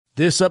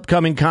This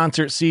upcoming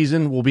concert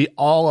season will be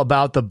all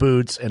about the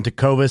boots, and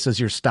Tecovas is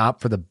your stop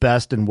for the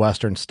best in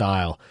Western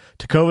style.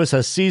 Tecovas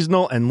has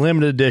seasonal and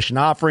limited edition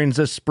offerings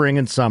this spring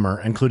and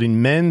summer,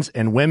 including men's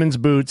and women's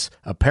boots,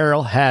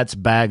 apparel, hats,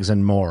 bags,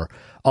 and more.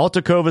 All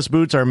Tecovas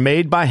boots are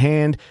made by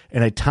hand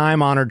in a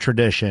time-honored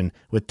tradition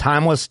with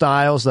timeless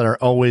styles that are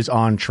always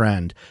on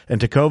trend. And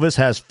Tecovas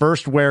has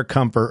first wear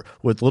comfort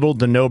with little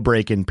to no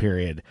break-in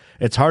period.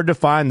 It's hard to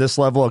find this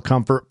level of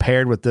comfort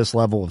paired with this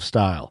level of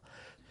style.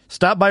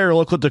 Stop by your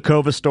local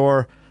Tecovas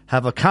store,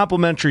 have a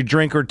complimentary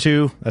drink or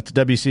two, that's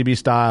WCB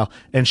style,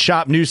 and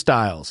shop new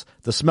styles.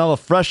 The smell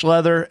of fresh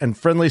leather and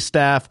friendly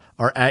staff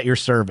are at your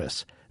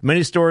service.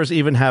 Many stores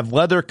even have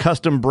leather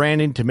custom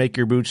branding to make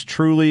your boots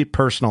truly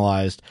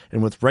personalized.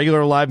 And with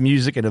regular live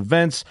music and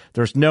events,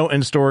 there's no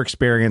in-store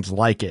experience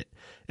like it.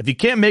 If you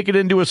can't make it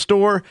into a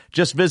store,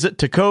 just visit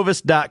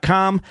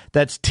tecovas.com.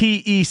 That's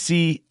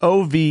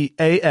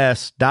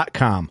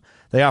TECOVAS.com.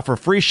 They offer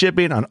free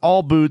shipping on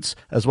all boots,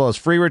 as well as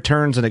free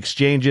returns and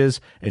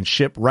exchanges, and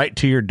ship right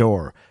to your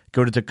door.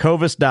 Go to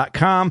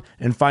tecovas.com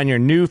and find your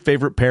new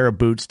favorite pair of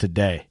boots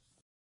today.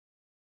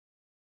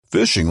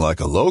 Fishing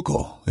like a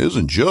local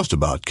isn't just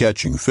about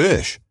catching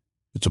fish.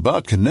 It's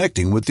about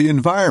connecting with the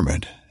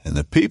environment and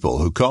the people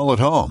who call it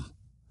home.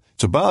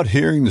 It's about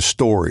hearing the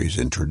stories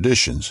and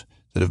traditions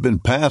that have been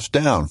passed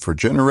down for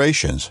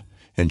generations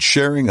and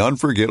sharing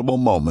unforgettable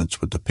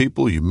moments with the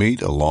people you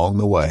meet along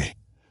the way.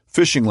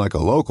 Fishing like a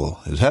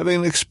local is having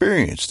an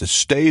experience that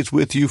stays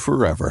with you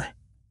forever.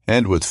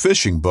 And with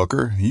Fishing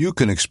Booker, you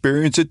can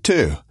experience it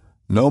too,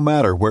 no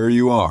matter where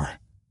you are.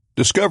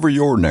 Discover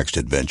your next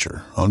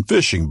adventure on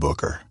Fishing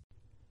Booker.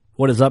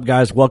 What is up,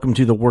 guys? Welcome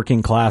to the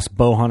Working Class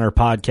Bowhunter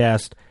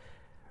Podcast,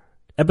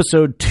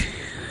 episode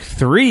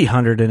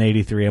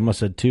 383. I almost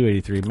said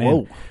 283. Man,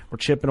 whoa. We're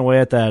chipping away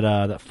at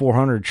that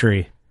 400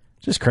 tree.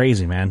 Just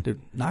crazy, man.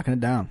 Dude, knocking it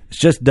down. It's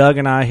just Doug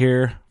and I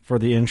here for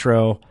the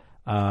intro.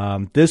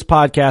 This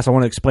podcast, I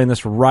want to explain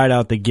this right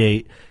out the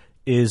gate,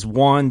 is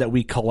one that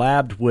we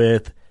collabed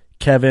with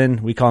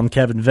Kevin. We call him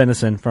Kevin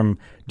Venison from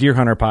Deer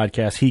Hunter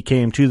Podcast. He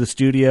came to the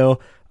studio,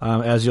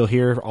 as you'll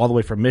hear, all the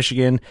way from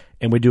Michigan,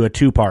 and we do a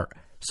two-part.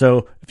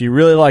 So if you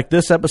really like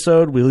this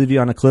episode, we leave you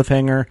on a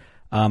cliffhanger.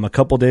 A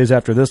couple days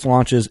after this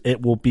launches,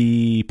 it will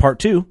be part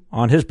 2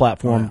 on his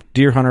platform,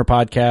 Deer Hunter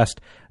Podcast,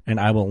 and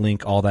I will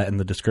link all that in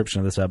the description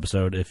of this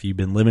episode if you've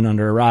been living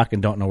under a rock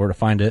and don't know where to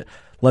find it.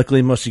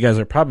 Luckily, most of you guys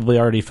are probably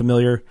already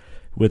familiar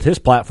with his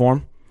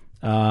platform,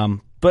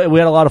 but we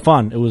had a lot of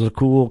fun. It was a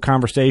cool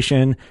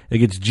conversation. It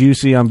gets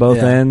juicy on both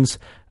ends.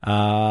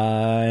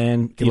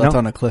 And get left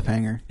on a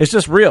cliffhanger. It's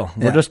just real.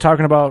 Yeah. We're just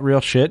talking about real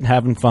shit and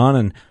having fun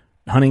and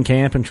hunting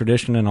camp and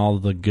tradition and all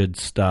the good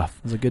stuff.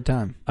 It was a good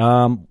time.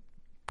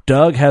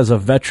 Doug has a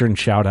veteran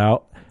shout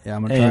out. Yeah,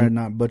 I'm going to try to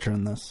not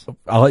butchering this.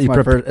 I'll let you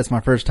it's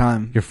my first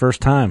time. Your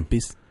first time.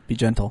 Be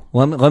gentle.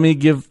 Let me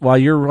give, while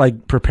you're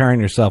like preparing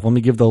yourself, let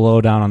me give the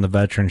lowdown on the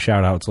veteran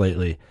shout outs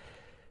lately.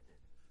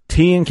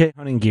 T&K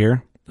Hunting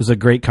Gear is a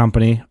great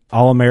company,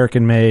 all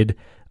American made,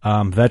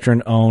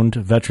 veteran owned,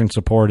 veteran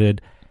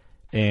supported,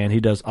 and he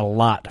does a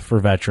lot for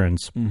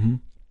veterans. Mm-hmm.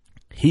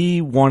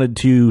 He wanted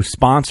to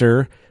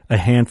sponsor a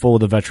handful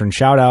of the veteran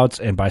shout outs,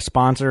 and by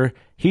sponsor,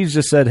 he's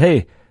just said,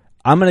 hey,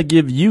 I'm going to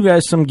give you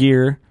guys some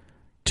gear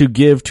to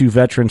give to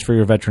veterans for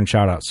your veteran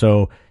shout out.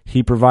 So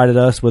he provided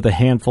us with a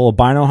handful of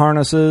bino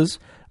harnesses.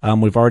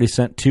 We've already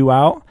sent 2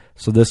 out,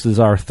 so this is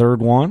our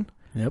third one,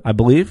 I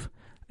believe.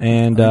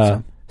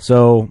 And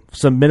so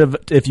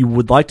submit if you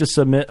would like to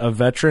submit a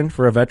veteran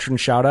for a veteran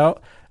shout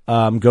out,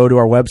 go to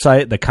our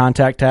website, the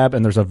contact tab,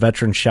 and there's a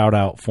veteran shout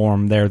out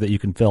form there that you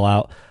can fill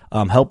out.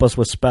 Help us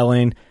with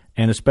spelling,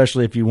 and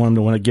especially if you want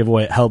to give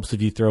away, it helps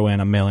if you throw in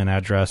a mailing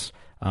address.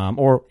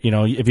 Or,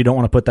 if you don't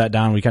want to put that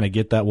down, we kind of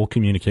get that. We'll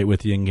communicate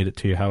with you and get it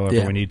to you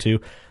however we need to.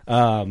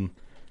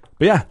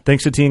 But yeah,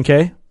 thanks to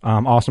T&K.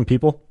 Awesome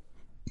people.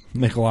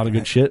 Make a lot of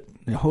good shit.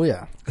 Oh,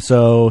 yeah.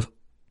 So,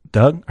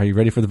 Doug, are you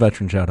ready for the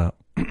veteran shout out?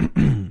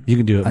 You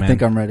can do it, man. I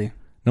think I'm ready.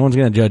 No one's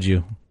going to judge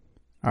you.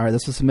 All right,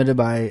 this is submitted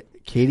by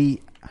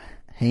Katie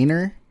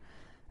Hayner,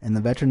 and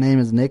the veteran name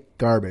is Nick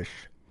Garbish,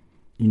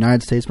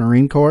 United States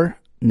Marine Corps.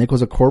 Nick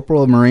was a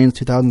corporal of Marines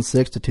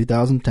 2006 to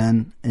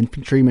 2010,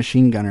 infantry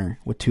machine gunner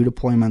with 2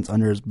 deployments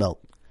under his belt.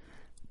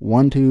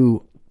 One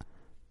to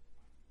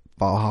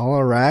Valhalla,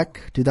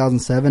 Iraq,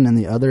 2007, and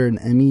the other an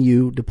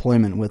MEU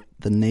deployment with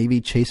the Navy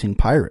chasing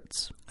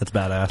pirates. That's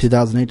badass.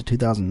 2008 to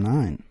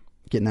 2009,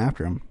 getting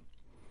after him.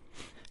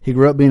 He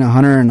grew up being a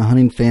hunter in a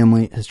hunting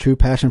family. His true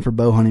passion for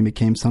bow hunting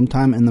became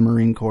sometime in the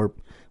Marine Corps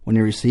when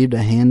he received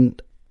a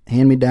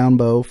hand-me-down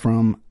bow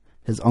from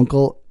his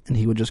uncle, and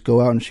he would just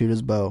go out and shoot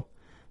his bow.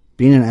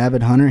 Being an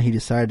avid hunter, he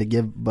decided to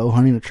give bow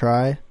hunting a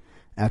try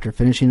after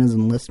finishing his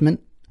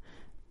enlistment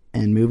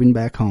and moving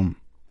back home.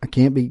 I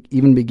can't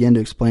even begin to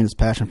explain his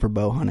passion for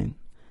bow hunting.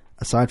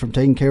 Aside from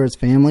taking care of his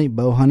family,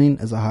 bow hunting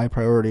is a high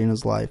priority in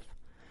his life,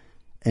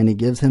 and he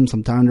gives him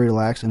some time to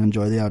relax and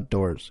enjoy the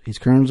outdoors. He's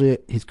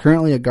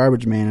currently a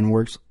garbage man and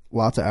works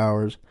lots of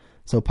hours,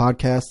 so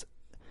podcasts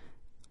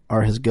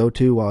are his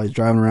go-to while he's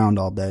driving around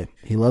all day.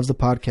 He loves the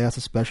podcast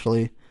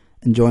especially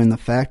enjoying the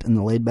fact and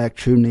the laid-back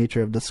true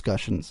nature of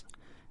discussions,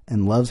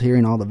 and loves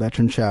hearing all the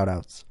veteran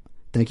shout-outs.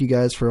 Thank you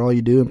guys for all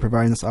you do and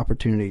providing this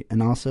opportunity,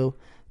 and also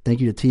thank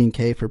you to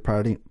T&K for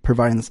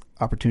providing this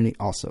opportunity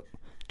also.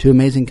 2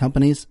 amazing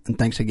companies, and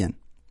thanks again.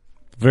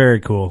 Very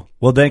cool.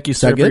 Well, thank you,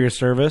 sir, for your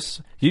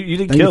service. You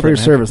did thank kill you for your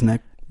service,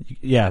 Nick.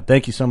 Yeah,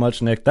 thank you so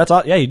much, Nick. That's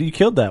all. Yeah, you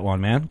killed that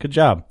one, man. Good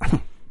job.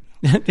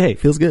 Hey,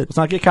 feels good. Let's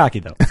not get cocky,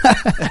 though.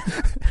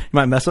 You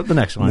might mess up the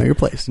next one. Know your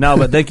place. No,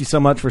 but thank you so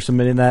much for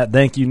submitting that.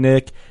 Thank you,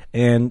 Nick.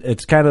 And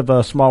it's kind of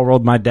a small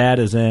world. My dad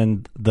is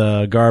in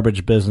the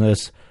garbage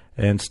business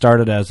and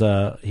started as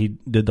he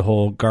did the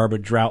whole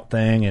garbage route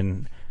thing,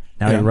 and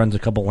now he runs a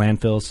couple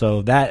landfills.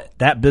 So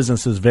that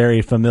business is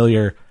very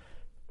familiar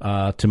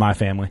to my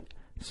family.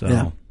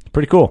 So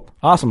pretty cool.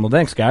 Awesome. Well,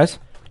 thanks, guys.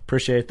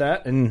 Appreciate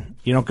that. And,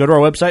 go to our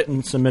website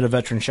and submit a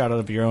veteran shout-out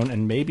of your own,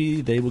 and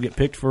maybe they will get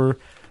picked for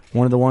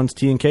one of the ones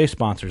T&K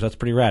sponsors. That's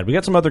pretty rad. We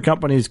got some other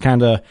companies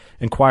kind of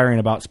inquiring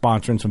about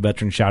sponsoring some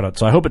veteran shout-outs,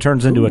 so I hope it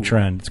turns into a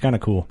trend. It's kind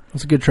of cool.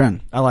 It's a good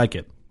trend. I like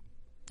it.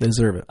 They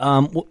deserve it.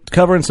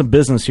 Covering some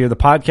business here. The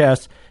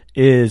podcast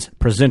is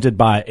presented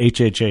by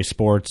HHA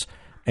Sports,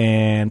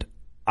 and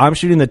I'm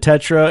shooting the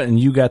Tetra, and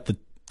you got the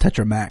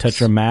Tetra Max.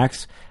 Tetra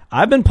Max.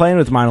 I've been playing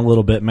with mine a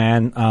little bit,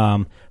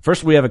 man.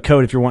 First, we have a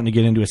code if you're wanting to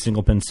get into a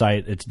single pin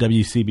sight. It's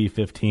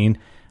WCB15.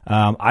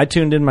 I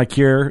tuned in my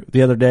Cure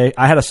the other day.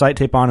 I had a sight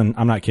tape on, and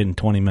I'm not kidding,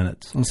 20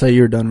 minutes. I'll say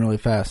you were done really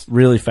fast.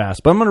 Really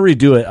fast. But I'm going to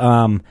redo it.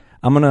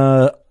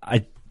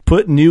 I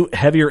put new,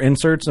 heavier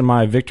inserts in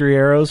my Victory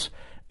arrows,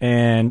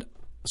 and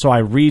so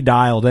I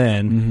redialed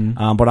in.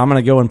 But I'm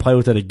going to go and play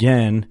with it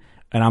again,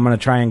 and I'm going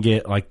to try and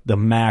get like the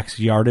max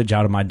yardage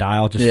out of my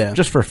dial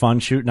just for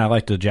fun shooting. I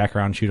like to jack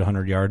around, shoot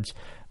 100 yards.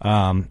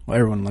 Well,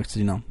 everyone likes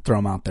to, throw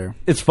them out there.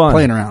 It's fun.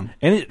 Playing around.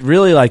 And it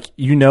really,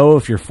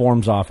 if your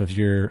form's off, if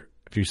you're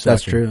sucking.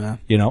 That's true,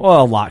 yeah.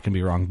 A lot can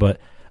be wrong,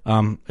 but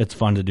it's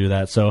fun to do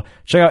that. So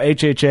check out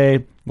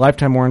HHA,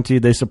 lifetime warranty.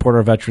 They support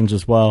our veterans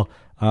as well.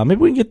 Maybe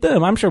we can get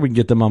them. I'm sure we can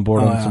get them on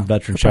board on some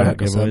veteran shout-out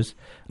giveaways.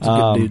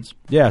 Good dudes.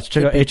 Yeah, so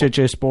check out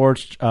HHA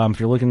Sports. If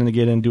you're looking to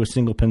get into a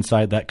single pin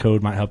sight, that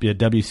code might help you at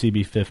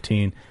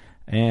WCB15.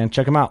 And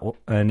check them out.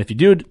 And if you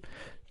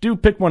do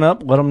pick one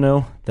up, let them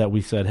know that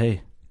we said,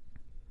 hey,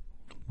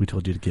 we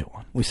told you to get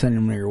one. We sent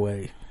them your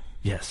way.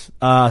 Yes.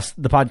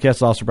 The podcast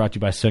is also brought to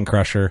you by Scent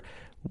Crusher.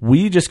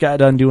 We just got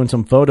done doing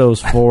some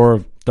photos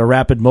for the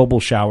Rapid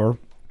Mobile Shower,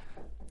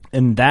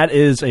 and that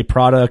is a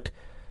product.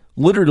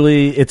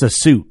 Literally, it's a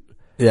suit.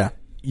 Yeah.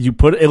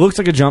 It looks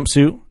like a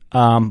jumpsuit.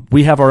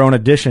 We have our own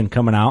edition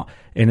coming out,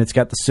 and it's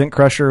got the Scent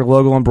Crusher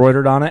logo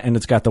embroidered on it, and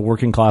it's got the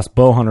Working Class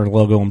Bowhunter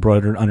logo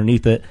embroidered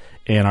underneath it,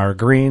 and our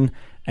green,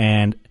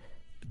 and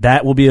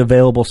that will be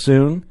available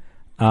soon.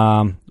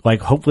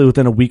 Hopefully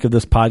within a week of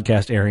this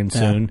podcast airing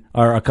soon,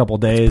 or a couple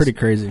days. It's pretty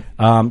crazy.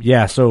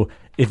 So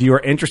if you are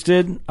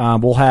interested,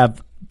 we'll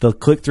have the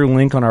click-through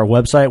link on our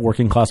website,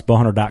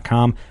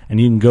 workingclassbowhunter.com, and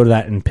you can go to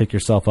that and pick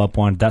yourself up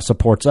one. That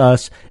supports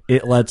us.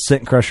 It lets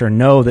Scent Crusher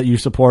know that you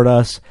support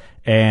us,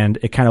 and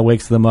it kind of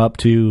wakes them up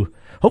to,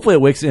 hopefully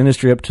it wakes the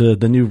industry up to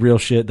the new real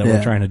shit that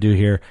we're trying to do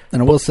here.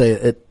 And I will say,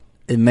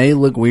 it may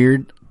look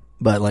weird,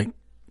 but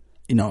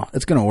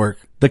it's going to work.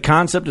 The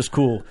concept is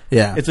cool.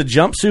 Yeah. It's a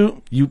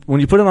jumpsuit. When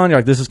you put it on, you're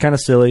like, this is kind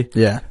of silly.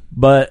 Yeah.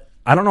 But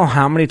I don't know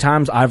how many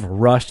times I've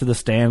rushed to the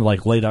stand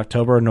late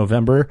October or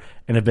November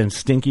and have been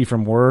stinky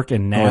from work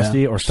and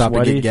nasty or Stop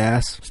sweaty. To get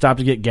gas. Stop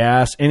to get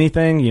gas.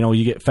 Anything.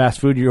 You get fast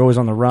food, you're always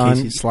on the run.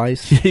 Casey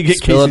Slice. You get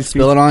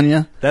spill it on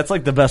you. That's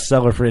like the best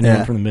seller for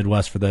anyone from the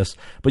Midwest for this.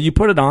 But you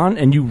put it on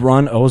and you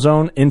run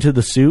ozone into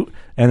the suit,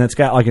 and it's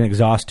got like an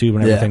exhaust tube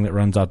and everything that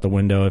runs out the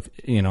window. If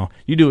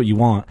you do what you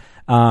want.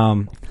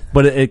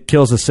 But it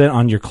kills the scent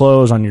on your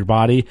clothes, on your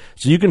body.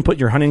 So you can put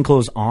your hunting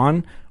clothes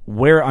on,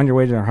 wear it on your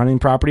way to your hunting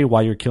property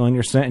while you're killing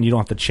your scent, and you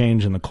don't have to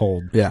change in the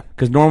cold. Yeah.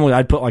 Because normally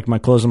I'd put my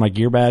clothes in my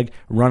gear bag,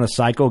 run a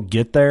cycle,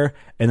 get there,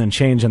 and then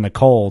change in the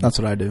cold. That's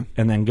what I do.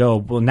 And then go.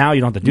 Well, now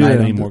you don't have to do that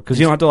anymore because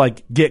you don't have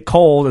to get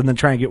cold and then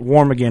try and get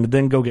warm again and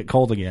then go get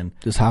cold again.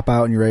 Just hop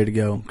out and you're ready to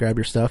go. Grab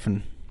your stuff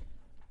and...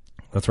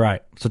 That's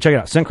right. So check it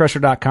out.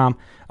 ScentCrusher.com.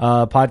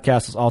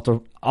 Podcast is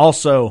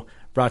also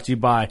brought to you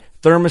by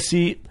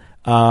Thermoset.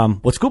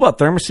 What's cool about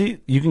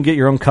Thermoset, you can get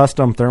your own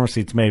custom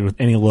Thermosets made with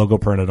any logo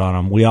printed on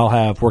them. We all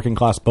have Working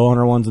Class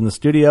Bowhunter ones in the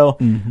studio.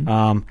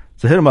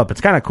 So hit them up. It's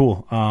kind of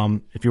cool.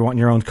 If you want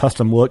your own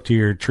custom look to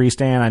your tree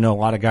stand, I know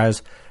a lot of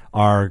guys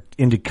are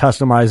into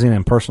customizing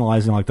and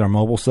personalizing their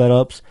mobile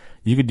setups.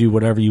 You could do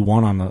whatever you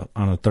want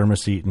on a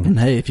Thermoset. And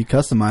hey, if you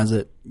customize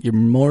it, you're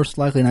most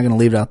likely not going to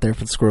leave it out there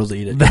for the squirrels to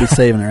eat it. You'll be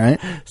saving it,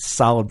 right?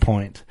 Solid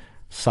point.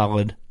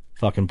 Solid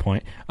fucking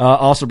point.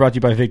 Also brought to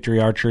you by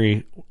Victory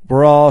Archery.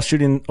 We're all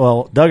shooting,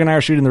 Doug and I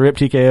are shooting the RIP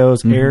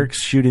TKOs.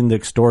 Eric's shooting the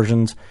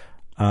extorsions.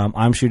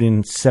 I'm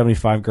shooting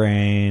 75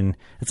 grain.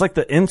 It's like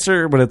the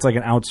insert, but it's like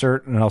an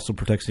outsert, and it also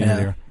protects the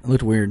ear. It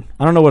looked weird.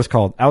 I don't know what it's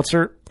called.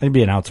 Outsert? It'd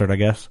be an outsert, I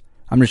guess.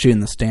 I'm just shooting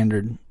the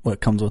standard,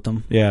 what comes with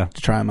them. Yeah.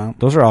 To try them out.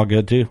 Those are all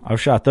good, too.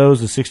 I've shot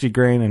those, the 60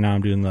 grain, and now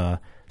I'm doing the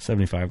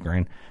 75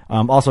 grain.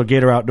 Also,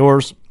 Gator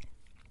Outdoors.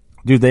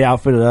 Dude, they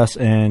outfitted us,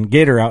 and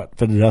Gator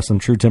outfitted us in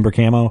True Timber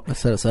camo. That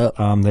set us up.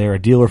 They're a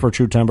dealer for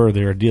True Timber.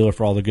 They're a dealer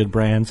for all the good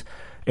brands,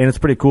 and it's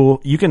pretty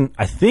cool.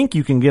 I think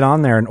you can get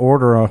on there and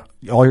order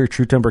all your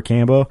True Timber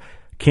camo,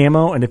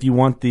 and if you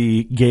want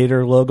the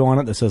Gator logo on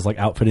it that says like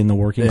outfitting the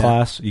working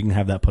class, you can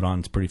have that put on.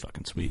 It's pretty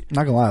fucking sweet.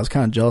 Not gonna lie, I was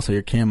kind of jealous of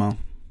your camo.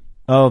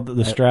 Oh,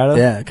 the Strata?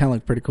 Yeah, it kind of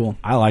looked pretty cool.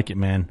 I like it,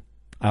 man.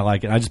 I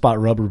like it. I just bought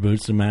rubber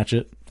boots to match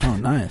it. Oh,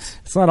 nice.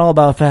 It's not all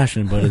about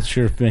fashion, but it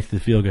sure makes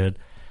it feel good.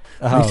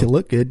 Makes you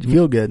look good. You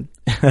feel good.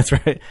 That's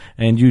right.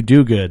 And you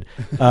do good.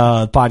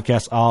 The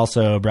podcast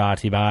also brought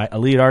to you by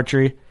Elite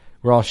Archery.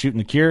 We're all shooting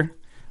the cure.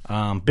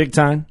 Big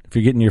time. If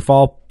you're getting your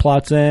fall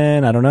plots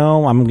in, I don't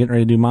know. I'm getting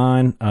ready to do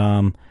mine.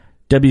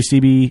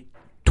 WCB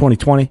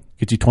 2020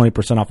 gets you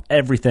 20% off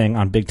everything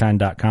on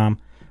bigtime.com.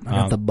 I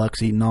got the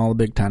Bucks eating all the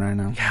big time right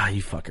now. Yeah,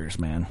 you fuckers,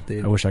 man.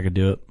 Dude. I wish I could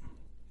do it.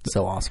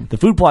 So awesome. The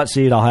food plot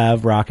seed I'll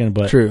have rocking,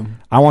 but True.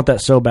 I want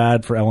that so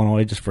bad for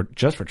Illinois, just for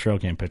trail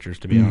cam pictures,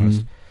 to be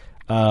honest.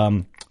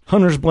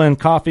 Hunter's Blend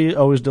coffee,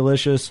 always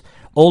delicious.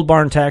 Old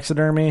Barn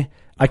Taxidermy.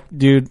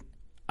 Dude,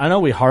 I know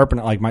we harp and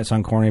it like might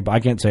sound corny, but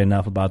I can't say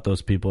enough about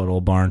those people at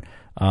Old Barn.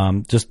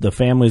 Just the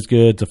family's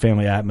good. It's a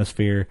family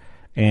atmosphere,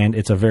 and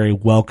it's a very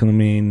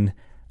welcoming.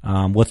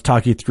 Let's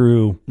talk you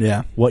through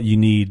what you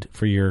need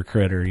for your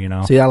critter, you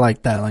know? See, I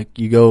like that. Like,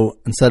 you go,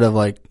 instead of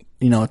like,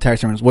 a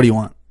taxidermist, what do you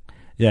want?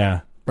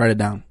 Yeah. Write it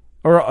down.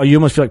 Or you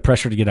almost feel like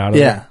pressure to get out of it.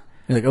 Yeah.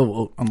 You're like,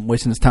 oh, I'm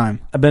wasting his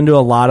time. I've been to a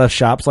lot of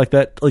shops like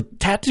that. Like,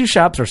 tattoo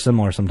shops are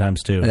similar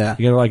sometimes, too. Yeah.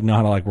 You gotta, like, know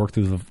how to, like, work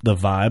through the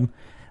vibe.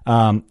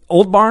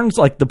 Old Barn's,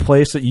 like, the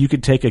place that you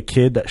could take a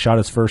kid that shot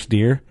his first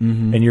deer,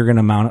 and you're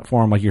gonna mount it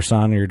for him, like your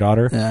son or your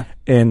daughter. Yeah.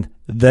 And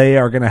they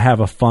are gonna have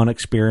a fun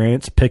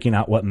experience picking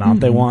out what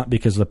mount they want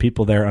because the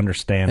people there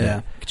understand Yeah.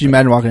 it. Could you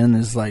imagine walking in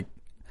and it's like,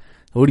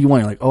 what do you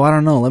want? You're like, oh, I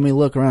don't know. Let me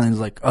look around. And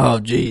he's like, oh,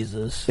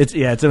 Jesus. It's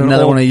in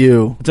another one of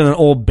you. It's in an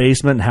old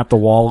basement, and half the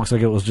wall looks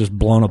like it was just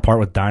blown apart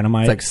with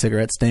dynamite. It's like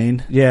cigarette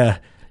stained. Yeah.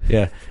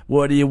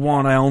 What do you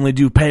want? I only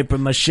do paper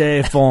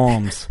mache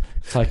forms.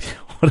 It's like,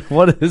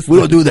 what is? We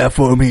don't do that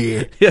for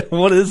me. Yeah.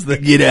 What is the?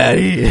 Get out of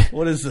here.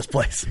 What is this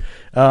place?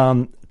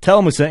 Tell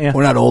them we sent you.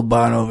 We're not Old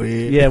Barn over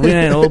here. Yeah, we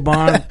ain't Old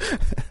Barn.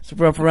 So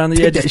we're up around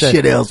the edges. Take that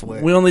shit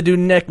elsewhere. We only do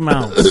neck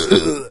mounts.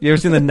 You ever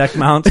seen the neck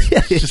mounts?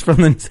 It's just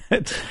from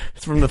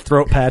the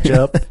throat patch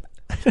up.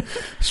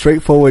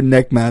 Straightforward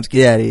neck mounts.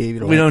 Get out of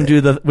here. We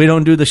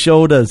don't do the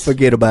shoulders.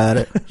 Forget about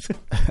it.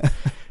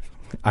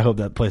 I hope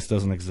that place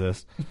doesn't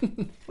exist.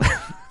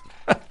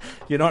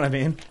 You know what I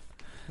mean?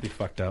 Be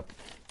fucked up.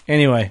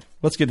 Anyway,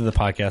 let's get to the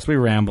podcast. We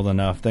rambled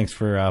enough. Thanks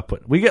for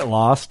we get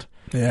lost.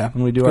 Yeah.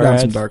 When we do Go our down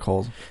ads. some dark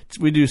holes.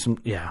 We do some.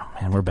 Yeah,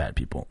 man, we're bad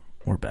people.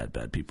 We're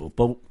bad people.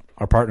 But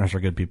our partners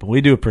are good people.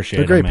 We do appreciate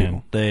They're them, great man.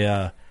 people.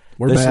 They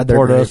We're bad. They're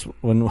support great. us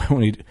when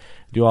we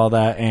do all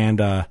that.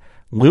 And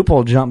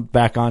Loophole jumped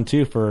back on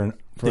too for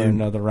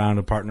another round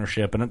of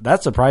partnership, and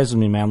that surprises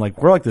me, man.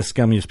 Like, we're like the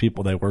scummiest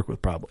people they work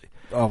with, probably.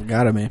 Oh,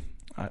 gotta be.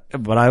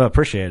 But I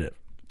appreciate it,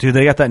 dude.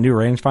 They got that new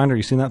rangefinder.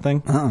 You seen that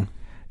thing?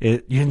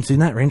 You hadn't seen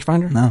that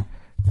rangefinder?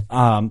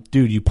 No.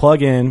 Dude, you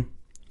plug in.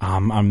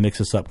 I'm mix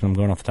this up because I'm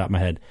going off the top of my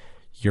head.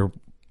 Your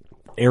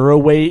arrow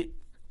weight,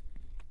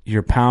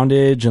 your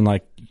poundage, and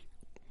like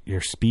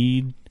your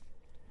speed,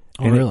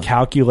 and really? it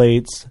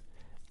calculates.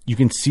 You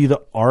can see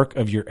the arc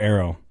of your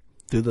arrow.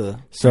 Do the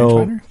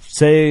So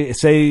rangefinder?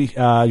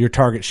 say you're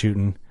target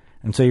shooting,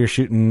 and say you're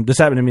shooting. This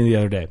happened to me the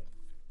other day,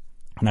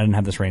 and I didn't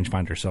have this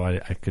rangefinder, so I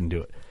couldn't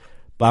do it.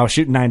 But I was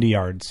shooting 90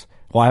 yards.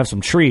 Well, I have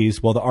some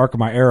trees. Well, the arc of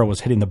my arrow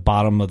was hitting the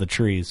bottom of the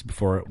trees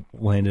before it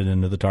landed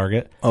into the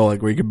target. Oh,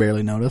 like where you could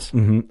barely notice?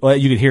 Mm-hmm. Well,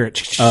 you could hear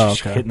it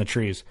okay. hitting the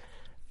trees.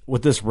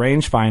 With this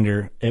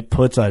rangefinder, it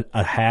puts a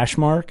hash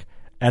mark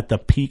at the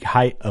peak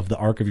height of the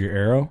arc of your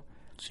arrow.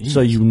 Jeez.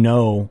 So you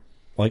know,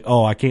 like,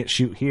 oh, I can't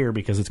shoot here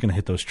because it's going to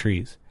hit those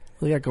trees.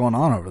 What do you got going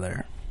on over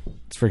there?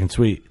 It's freaking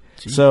sweet.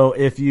 Jeez. So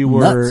if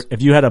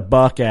you had a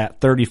buck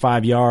at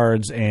 35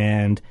 yards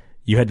and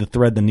you had to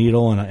thread the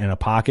needle in a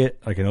pocket,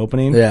 like an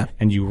opening,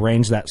 and you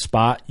range that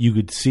spot, you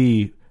could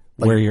see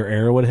where your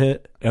arrow would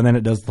hit, and then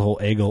it does the whole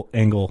angle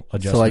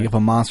adjustment. So, like, if a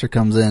monster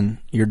comes in,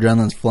 your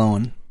adrenaline's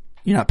flowing,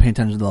 you're not paying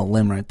attention to the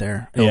limb right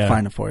there. It'll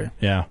find it for you.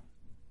 Yeah.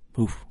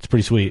 Oof. It's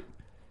pretty sweet.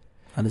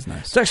 That is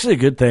nice. It's actually a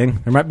good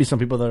thing. There might be some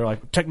people that are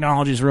like,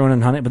 technology's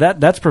ruining hunting, but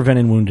that's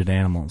preventing wounded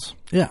animals.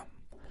 Yeah.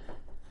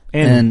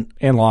 And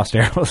lost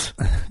arrows.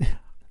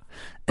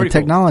 And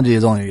technology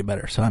is only going to get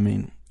better. So, I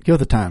mean, go with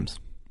the times.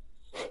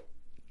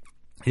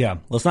 Yeah.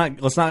 Let's not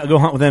go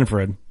hunt with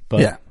infrared.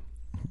 But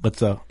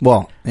let's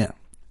well, yeah.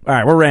 All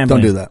right, we're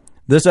rambling. Don't do that.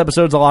 This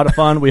episode's a lot of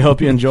fun. We hope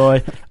you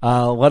enjoy.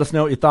 Let us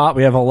know what you thought.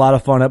 We have a lot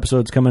of fun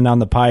episodes coming down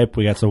the pipe.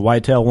 We got some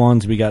whitetail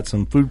ones. We got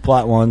some food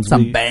plot ones.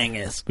 Some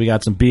bangers. We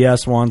got some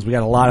BS ones. We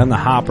got a lot in the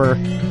hopper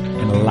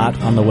and a lot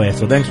on the way.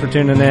 So thanks for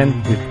tuning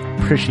in.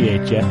 We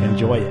appreciate you.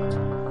 Enjoy it.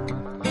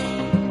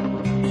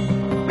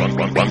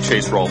 I'm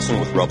Chase Rolfson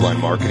with Rubline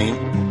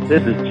Marketing.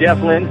 This is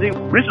Jeff Lindsay.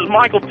 This is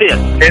Michael Pitt.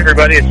 Hey,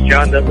 everybody, it's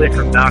John Dudley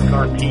from Knock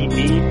On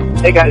TV.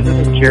 Hey, guys,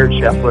 this is Jared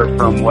Scheffler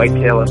from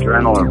Whitetail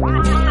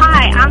Adrenaline.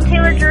 Hi, I'm I'm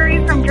Taylor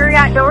Drury from Drury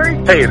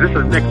Outdoors. Hey, this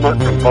is Nick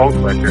Mutt from Bone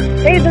Collector.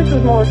 Hey, this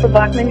is Melissa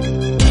Blackman.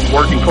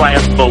 Working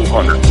Class Bow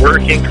Hunter.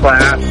 Working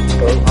Class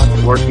Bow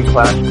Hunter. Working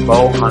Class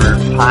Bow Hunter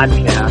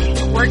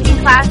Podcast. Working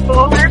Class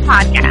Bow Hunter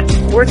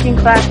Podcast. Working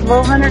Class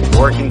Bow Hunter.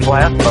 Working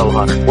Class Bow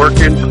Hunter.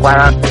 Working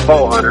Class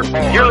Bow Hunter.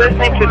 You're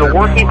listening to the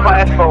Working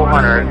Class Bow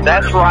Hunter.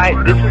 That's right.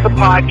 This is a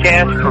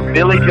podcast for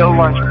Billy Joe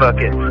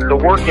Lunchbucket, the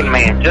working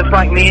man, just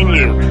like me and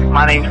you.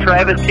 My name's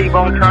Travis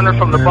T-Bone Turner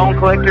from the Bone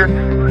Collector.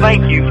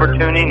 Thank you for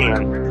tuning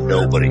in.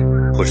 Nobody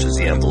pushes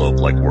the envelope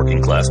like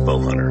Working Class Bow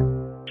Hunter.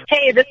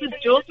 Hey, this is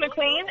Jules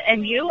McQueen,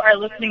 and you are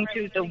listening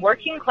to the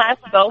Working Class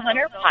Bow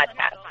Hunter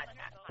Podcast.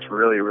 It's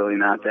really, really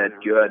not that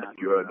good.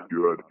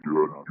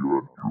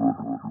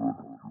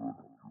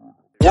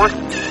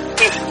 Working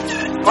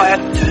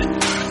Class.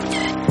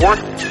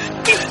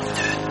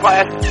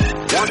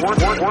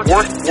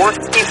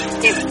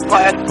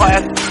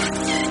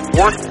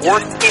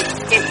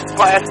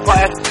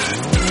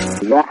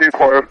 Working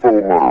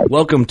Class.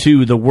 Welcome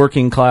to the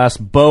Working Class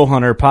Bow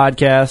Hunter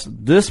Podcast.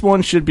 This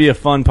one should be a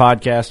fun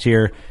podcast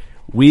here.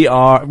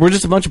 We're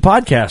just a bunch of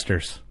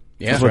podcasters.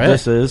 Yeah, that's what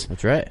this is.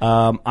 That's right.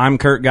 I'm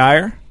Kurt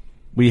Geyer.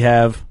 We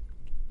have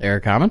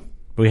Eric Hammond.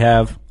 We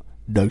have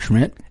Doug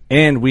Schmidt.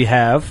 And we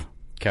have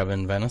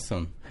Kevin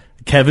Venison.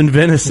 Kevin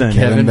Venison.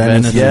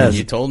 Yes.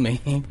 You told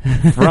me.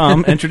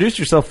 Introduce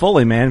yourself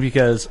fully, man,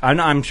 because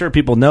I'm sure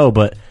people know,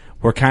 but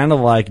we're kind of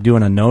like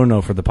doing a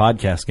no-no for the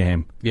podcast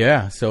game.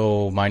 Yeah,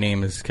 so my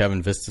name is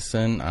Kevin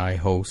Vistison. I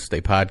host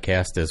a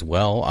podcast as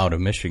well out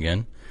of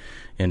Michigan,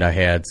 and I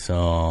had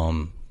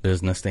some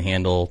business to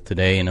handle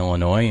today in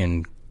Illinois,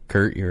 and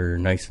Kurt, you're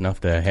nice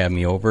enough to have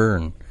me over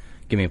and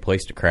give me a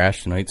place to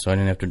crash tonight so I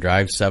didn't have to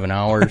drive 7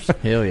 hours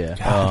Hell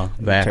yeah.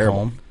 back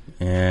home.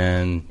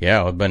 And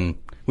yeah,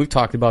 we've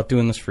talked about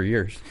doing this for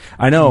years.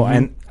 I know,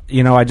 and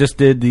I just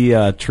did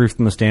the Truth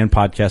from the Stand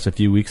podcast a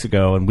few weeks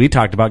ago, and we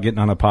talked about getting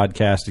on a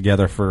podcast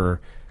together for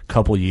a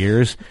couple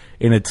years.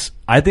 And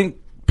I think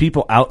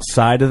people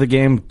outside of the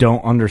game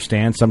don't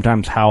understand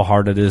sometimes how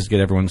hard it is to get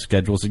everyone's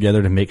schedules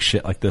together to make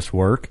shit like this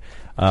work.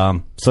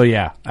 So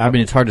yeah, I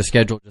mean, it's hard to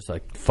schedule just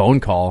like phone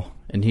call,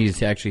 and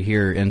he's actually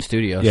here in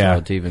studio. Yeah,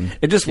 so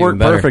it just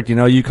worked perfect.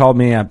 You called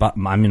me a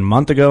month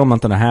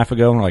and a half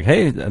ago, and we're like,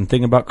 hey, I'm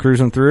thinking about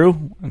cruising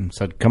through, and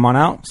said, come on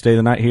out, stay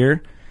the night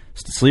here.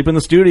 Sleep in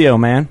the studio,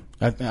 man.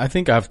 I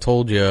think I've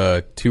told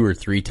you 2 or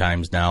 3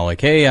 times now,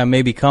 like, hey, I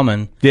may be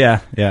coming.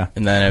 Yeah.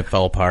 And then it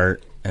fell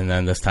apart, and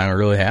then this time it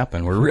really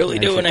happened. We're really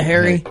doing it,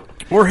 Harry.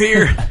 We're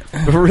here.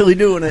 We're really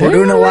doing it. We're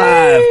doing it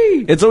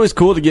live. It's always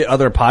cool to get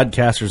other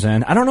podcasters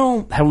in. I don't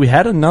know. Have we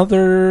had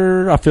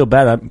another? I feel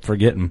bad. I'm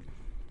forgetting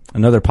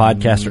another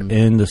podcaster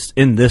in this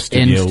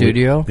studio. In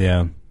studio?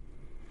 Yeah.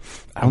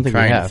 I don't think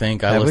we have.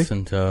 I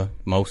listened to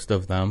most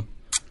of them.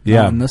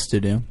 Yeah, in this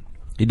studio.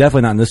 You're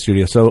definitely not in this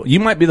studio. So you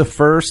might be the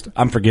first.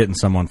 I'm forgetting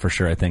someone for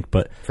sure, I think.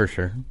 But for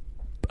sure.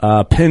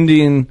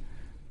 Pending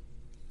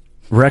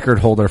record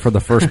holder for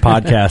the first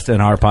podcast in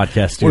our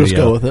podcast studio. We'll just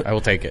go with it. I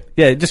will take it.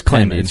 Yeah, just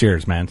claim it. It's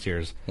yours, man. It's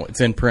yours. It's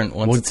in print.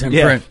 Once it's in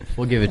print,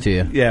 we'll give it to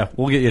you. Yeah,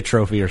 we'll get you a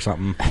trophy or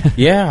something.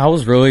 Yeah, I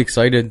was really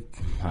excited,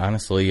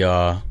 honestly.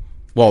 Well,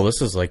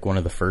 this is like one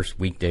of the first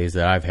weekdays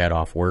that I've had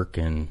off work,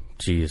 and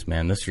geez,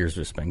 man, this year's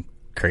just been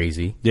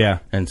crazy. Yeah.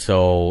 And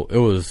so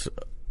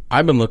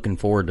I've been looking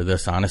forward to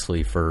this,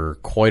 honestly, for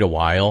quite a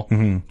while,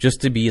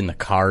 just to be in the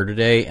car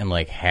today and,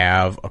 like,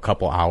 have a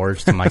couple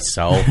hours to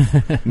myself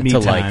to,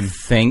 like,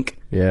 think.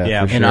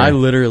 Yeah, and I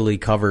literally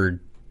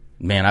covered,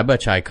 man, I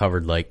bet you I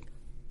covered, like,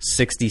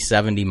 60,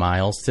 70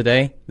 miles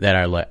today that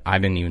I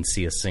didn't even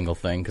see a single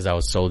thing because I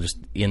was so just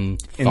in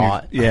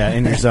thought.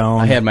 In your zone.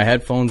 I had my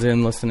headphones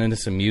in, listening to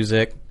some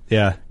music.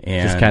 Yeah.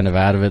 And just kind of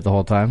out of it the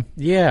whole time?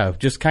 Yeah,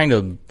 just kind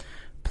of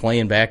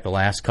playing back the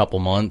last couple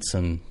months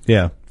and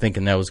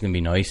thinking that was going to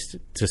be nice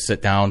to sit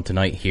down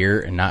tonight here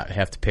and not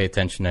have to pay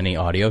attention to any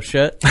audio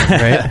shit.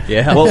 Right?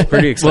 Yeah, I was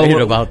pretty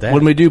excited about that.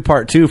 When we do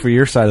part 2 for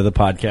your side of the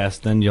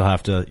podcast, then you'll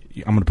have to,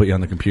 I'm going to put you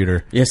on the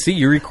computer. Yeah, see,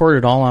 you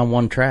recorded all on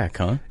one track,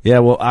 huh? Yeah,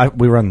 well,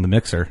 we run the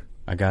mixer.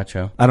 I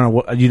gotcha. I don't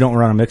know, you don't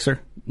run a mixer?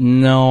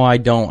 No, I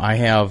don't. I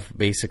have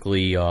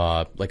basically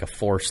like a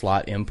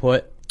 4-slot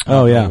input.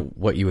 Oh, yeah.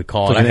 What you would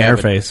call it. Like an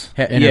interface.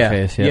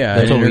 Interface, yeah.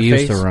 That's what we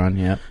used to run,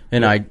 yeah.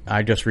 And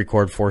I just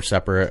record 4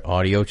 separate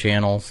audio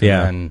channels.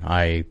 And then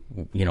I,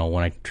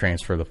 when I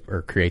transfer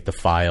or create the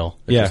file,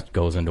 it just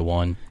goes into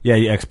one. Yeah,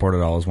 you export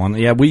it all as one.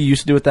 Yeah, we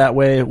used to do it that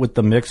way with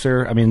the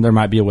mixer. I mean, there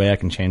might be a way I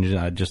can change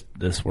it.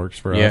 This works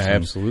for us. Yeah,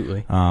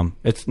 absolutely.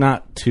 It's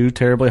not too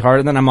terribly hard.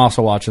 And then I'm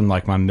also watching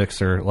like my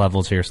mixer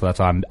levels here, so that's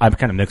why I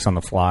kind of mix on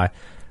the fly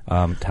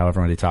to how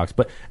everybody talks.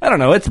 But I don't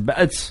know.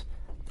 It's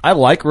I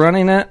like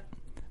running it.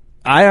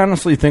 I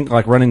honestly think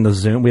like running the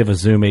Zoom, we have a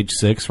Zoom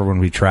H6 for when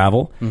we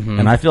travel,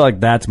 and I feel like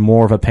that's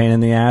more of a pain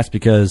in the ass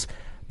because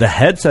the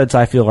headsets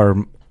I feel are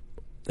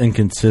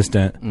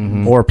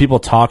inconsistent or people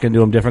talking to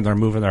them different, they're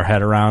moving their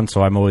head around,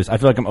 so I feel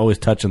like I'm always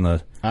touching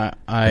the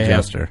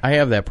adjuster. I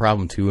have that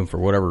problem too, and for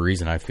whatever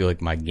reason I feel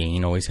like my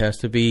gain always has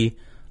to be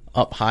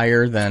up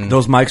higher than...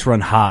 Those mics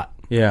run hot.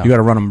 Yeah. You got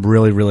to run them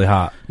really, really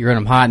hot. You run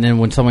them hot, and then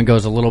when someone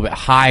goes a little bit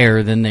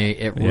higher, then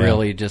it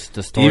really just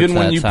distorts. Even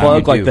when that you sound.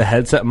 plug like the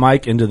headset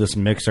mic into this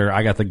mixer,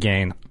 I got the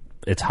gain.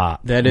 It's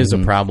hot. That is a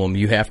problem.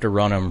 You have to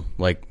run them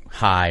like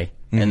high,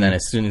 and then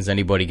as soon as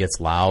anybody gets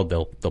loud,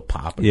 they'll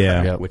pop. And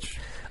crack, which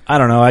I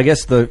don't know. I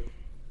guess they're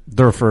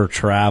for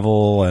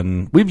travel,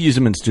 and we've used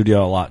them in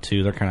studio a lot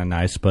too. They're kind of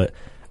nice, but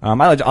I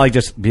like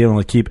just being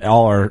able to keep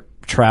all our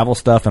travel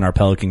stuff in our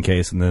Pelican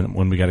case, and then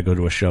when we got to go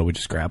to a show, we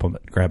just grab it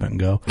and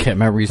go. Can't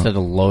remember you said to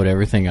load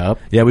everything up.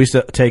 Yeah, we used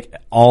to take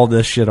all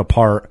this shit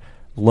apart,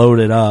 load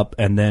it up,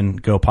 and then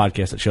go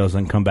podcast at shows,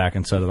 and then come back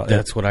and set it up.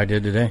 that's what I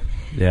did today.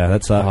 Yeah,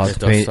 that sucks.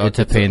 It's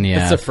a pain in the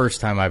ass. It's the first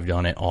time I've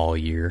done it all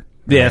year.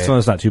 Yeah, so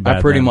it's not too bad.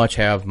 I pretty then. much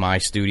have my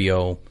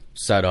studio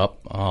set up,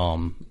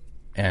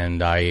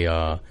 and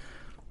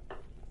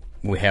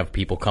we have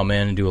people come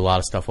in and do a lot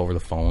of stuff over the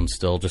phone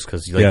still, just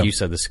because, like you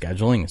said, the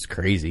scheduling is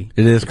crazy.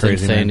 It is It's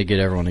crazy, insane man. to get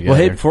everyone together. Well,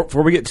 hey,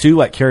 before we get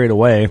too carried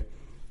away,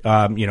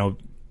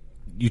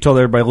 you told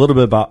everybody a little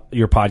bit about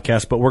your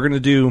podcast, but we're going to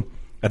do,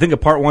 I think, a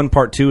part 1,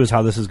 part 2 is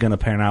how this is going to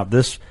pan out.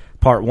 This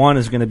part 1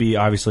 is going to be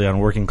obviously on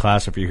Working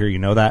Class. If you're here, you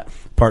know that.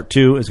 Part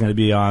 2 is going to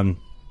be on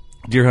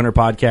Deer Hunter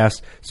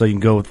Podcast, so you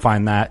can go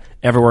find that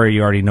everywhere.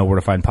 You already know where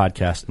to find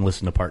podcasts and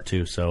listen to part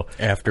 2. So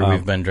after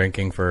we've been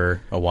drinking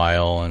for a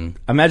while, and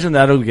imagine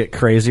that'll get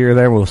crazier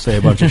there. We'll say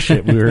a bunch of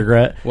shit we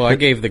regret. Well, I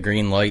gave the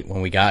green light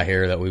when we got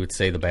here that we would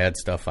say the bad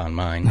stuff on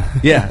mine.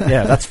 Yeah,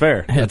 that's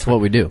fair. That's what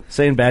we do.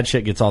 Saying bad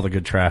shit gets all the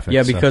good traffic.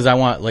 Yeah, so. because I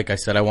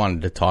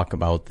wanted to talk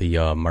about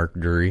the Mark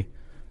Drury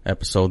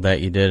episode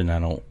that you did, and I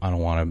don't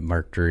want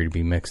Mark Drury to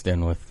be mixed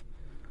in with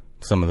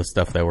some of the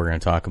stuff that we're going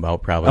to talk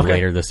about probably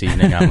later this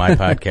evening on my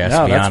podcast,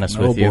 to be honest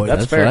with you.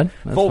 That's fair. fine.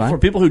 That's fine. For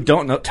people who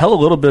don't know, tell a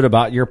little bit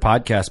about your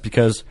podcast,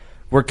 because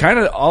we're kind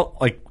of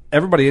all,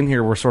 everybody in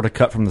here, we're sort of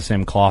cut from the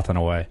same cloth in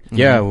a way.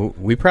 Yeah,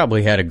 we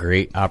probably had a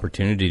great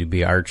opportunity to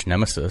be arch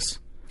nemesis,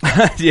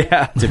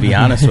 Yeah. to be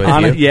honest with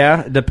you.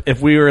 Yeah,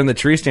 if we were in the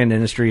tree stand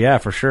industry, yeah,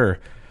 for sure.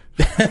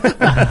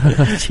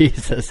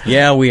 Jesus.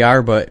 Yeah, we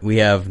are, but we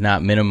have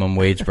not minimum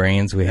wage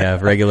brains. We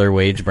have regular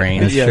wage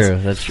brains.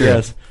 That's true.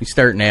 Yes. You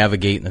start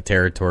navigating the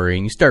territory,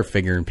 and you start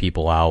figuring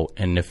people out.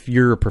 And if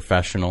you're a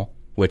professional,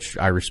 which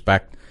I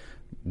respect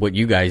what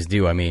you guys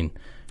do, I mean,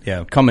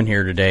 coming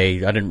here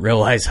today, I didn't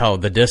realize how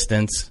the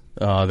distance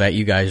that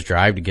you guys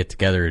drive to get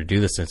together to do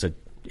this. It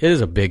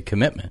is a big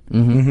commitment.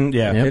 Mm-hmm,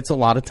 yeah. It's a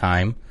lot of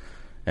time,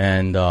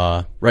 and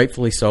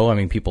rightfully so. I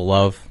mean, people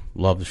love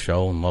the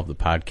show and love the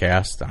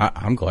podcast.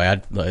 I'm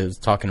glad. I was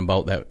talking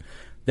about that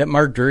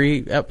Mark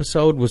Drury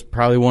episode was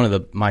probably one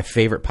of my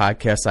favorite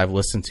podcasts I've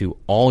listened to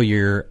all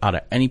year out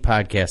of any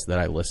podcast that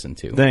I listened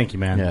to. Thank you,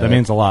 man. Yeah, that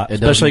means a lot,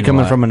 it does especially mean a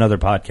coming lot. from another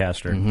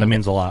podcaster. That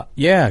means a lot.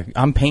 Yeah,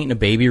 I'm painting a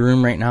baby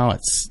room right now.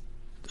 It's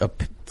a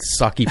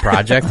sucky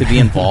project to be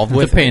involved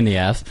with. It's a pain in the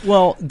ass.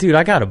 Well, dude,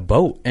 I got a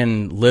boat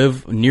and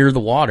live near the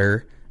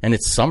water, and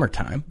it's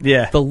summertime.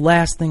 Yeah. The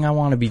last thing I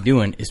want to be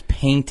doing is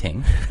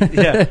painting.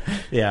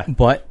 Yeah.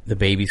 But the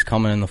baby's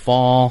coming in the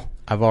fall.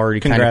 I've already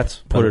Congrats.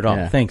 kind of put it up.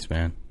 Yeah. Thanks,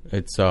 man.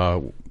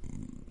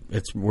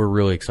 We're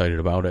really excited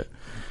about it.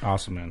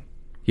 Awesome, man.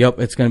 Yep,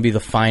 it's going to be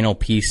the final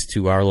piece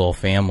to our little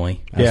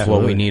family. That's what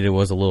absolutely. we needed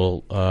was a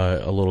little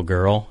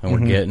girl, and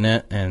we're getting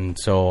it. And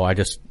so I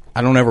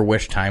don't ever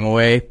wish time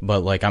away,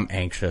 but I'm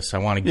anxious. I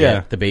want to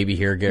get the baby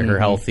here, get her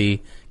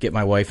healthy, get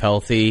my wife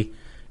healthy,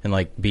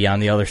 and be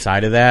on the other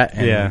side of that.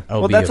 And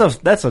Well,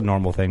 that's a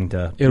normal thing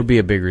to. it'll be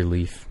a big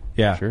relief.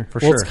 Yeah, Sure. for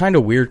Well, sure. it's kind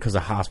of weird because the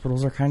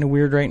hospitals are kind of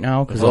weird right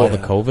now because of all the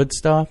COVID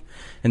stuff,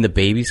 and the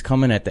baby's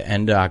coming at the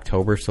end of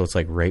October, so it's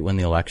right when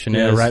the election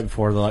is. right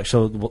before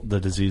so the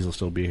disease will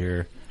still be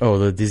here. Oh,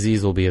 the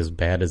disease will be as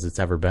bad as it's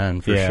ever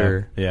been for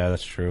sure. Yeah,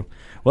 that's true.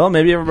 Well,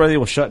 maybe everybody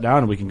will shut down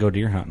and we can go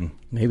deer hunting.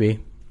 Maybe.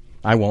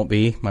 I won't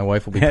be. My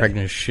wife will be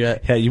pregnant as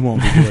shit. Yeah, you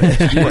won't be doing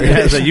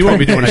it. You won't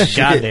be doing a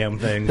goddamn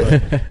thing.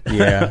 But.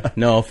 Yeah,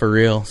 no, for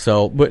real.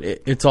 So, but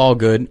it's all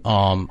good.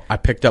 I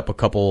picked up a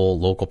couple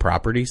local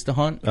properties to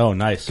hunt. Oh,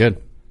 nice.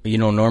 Good.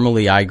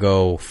 Normally I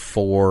go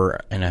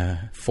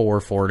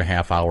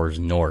 4.5 hours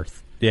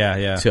north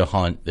Yeah. to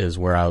hunt is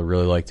where I would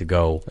really like to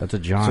go. That's a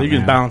jaunt. So you can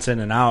man. bounce in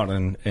and out,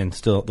 and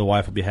still the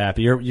wife will be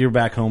happy. You're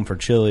back home for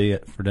chili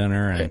for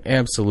dinner, and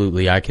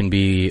Absolutely, I can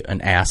be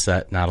an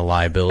asset, not a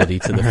liability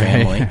to the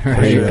family.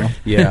 Right.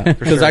 Yeah,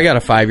 because I got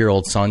a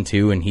 5-year-old son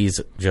too, and he's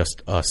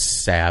just a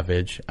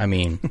savage. I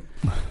mean,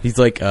 he's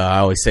I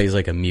always say he's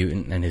like a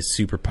mutant, and his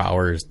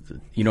superpower is,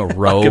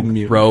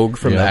 Rogue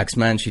from the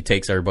X-Men. She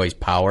takes everybody's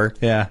power.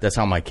 Yeah. That's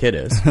how my kid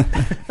is,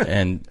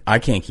 and I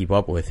can't keep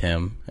up with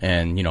him.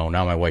 And now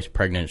my wife's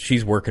pregnant.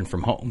 She's working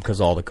from home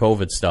because all the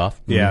COVID stuff.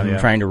 Yeah.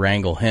 Trying to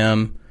wrangle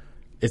him.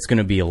 It's going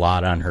to be a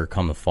lot on her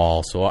come the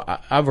fall. So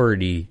I've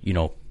already,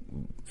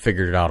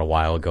 figured it out a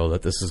while ago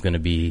that this is going to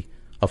be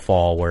a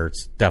fall where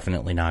it's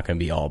definitely not going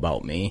to be all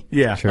about me.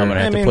 Yeah, I'm going to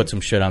have to put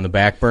some shit on the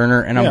back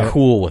burner, and I'm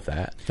cool with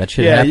that. That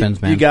shit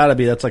happens, man. You got to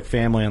be. That's like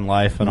family and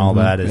life and all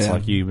that.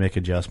 It's you make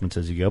adjustments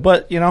as you go.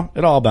 But,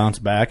 it all bounce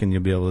back, and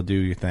you'll be able to do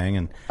your thing.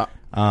 And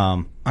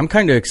I'm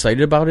kind of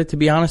excited about it, to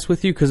be honest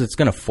with you, because it's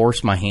going to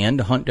force my hand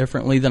to hunt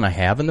differently than I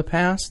have in the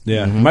past.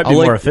 Yeah, might be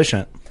more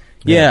efficient.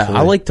 Yeah,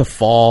 I like to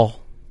fall.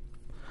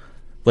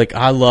 Like,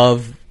 I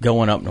love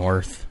going up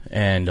north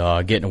and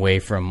getting away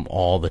from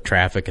all the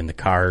traffic and the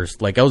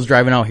cars. Like, I was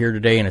driving out here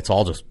today, and it's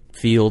all just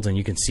fields, and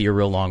you can see a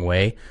real long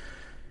way.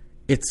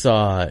 It's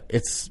up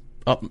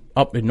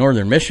in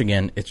northern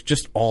Michigan. It's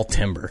just all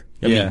timber.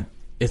 I mean,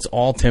 it's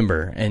all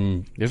timber,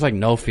 and there's like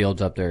no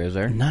fields up there, is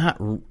there?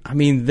 Not. I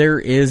mean, there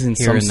is in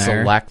Here some and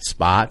there. select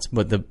spots,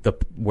 but the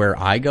where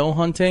I go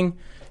hunting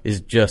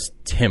is just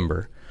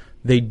timber.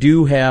 They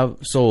do have,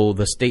 so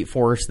the state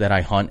forest that I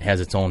hunt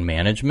has its own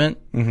management.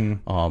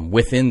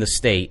 Within the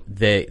state,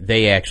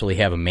 they actually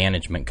have a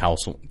management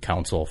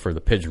council for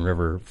the Pigeon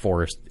River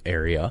Forest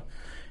area,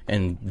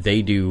 and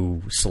they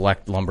do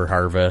select lumber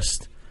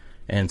harvest,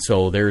 and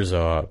so there's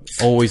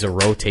always a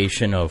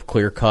rotation of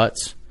clear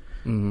cuts,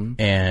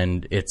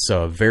 and it's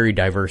a very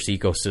diverse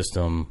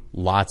ecosystem.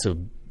 Lots of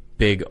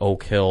big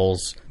oak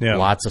hills,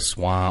 lots of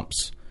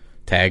swamps,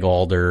 tag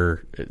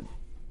alder.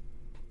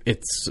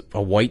 It's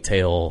a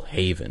whitetail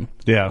haven.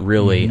 Yeah.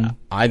 Really.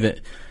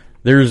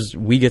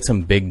 We get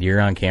some big deer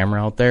on camera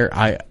out there.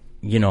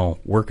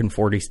 Working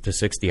 40 to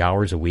 60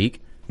 hours a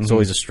week. It's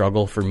always a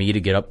struggle for me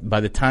to get up. By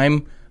the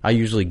time I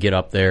usually get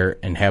up there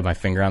and have my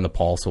finger on the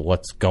pulse of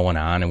what's going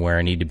on and where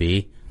I need to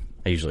be,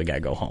 I usually got to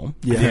go home.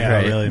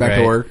 Really. Back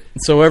to work.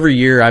 So every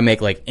year I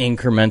make like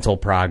incremental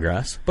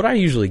progress, but I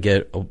usually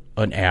get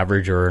an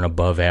average or an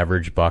above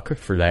average buck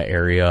for that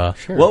area.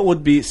 Sure. What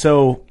would be,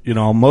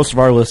 most of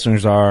our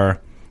listeners are,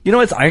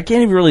 I can't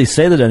even really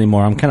say that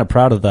anymore. I'm kind of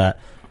proud of that.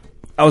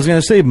 I was going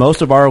to say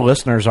most of our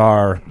listeners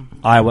are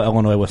Iowa,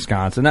 Illinois,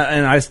 Wisconsin,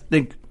 and I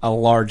think a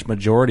large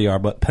majority are,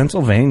 but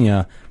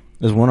Pennsylvania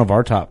is one of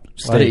our top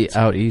states.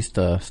 Out east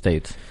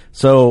states.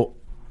 So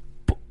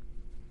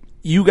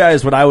you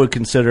guys, what I would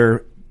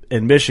consider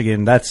in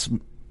Michigan, it's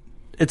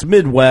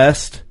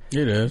Midwest.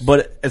 It is.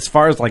 But as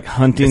far as like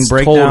hunting it's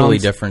breakdowns, totally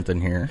different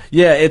than here.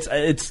 Yeah,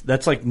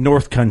 that's like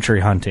North Country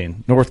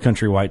hunting. North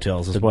Country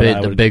whitetails is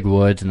the big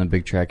woods and the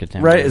big tract of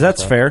timber. Right,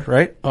 that's fair,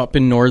 right? Up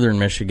in northern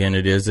Michigan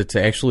it is. It's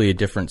actually a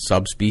different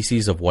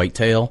subspecies of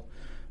whitetail.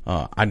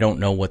 I don't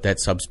know what that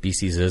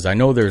subspecies is. I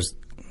know there's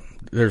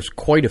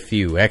quite a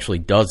few, actually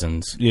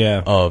dozens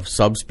of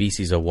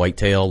subspecies of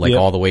whitetail, like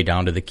all the way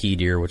down to the key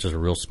deer, which is a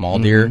real small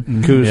deer.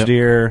 Coos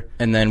deer.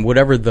 And then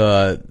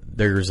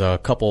there's a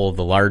couple of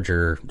the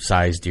larger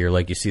size deer,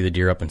 like you see the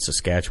deer up in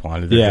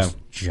Saskatchewan. They're just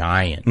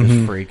giant.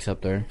 There's freaks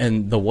up there.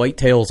 And the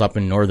whitetails up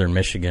in northern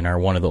Michigan are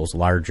one of those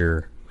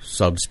larger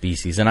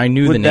subspecies. And I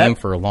knew the name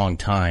for a long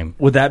time.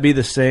 Would that be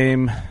the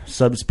same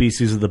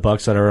subspecies of the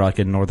bucks that are like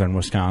in northern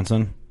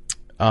Wisconsin?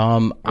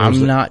 I'm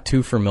not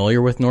too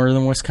familiar with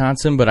northern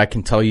Wisconsin, but I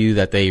can tell you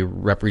that they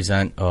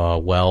represent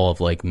well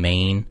of like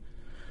Maine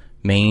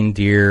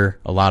deer,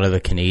 a lot of the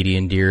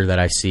Canadian deer that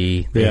I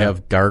see. They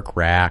have dark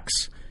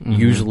racks,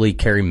 usually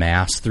carry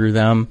mass through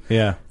them.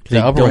 Yeah.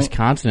 The upper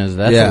Wisconsin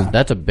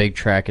that's a big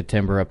tract of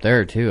timber up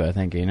there too, I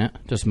think, ain't it?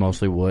 Just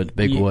mostly woods,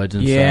 big woods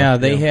and stuff. Yeah,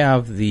 they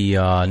have the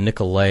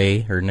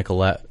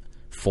Nicolette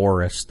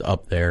Forest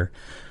up there.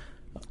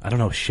 I don't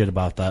know shit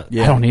about that.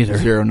 Yeah, I don't either.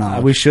 Zero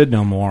knowledge. We should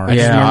know more. I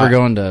just remember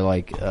going to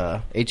like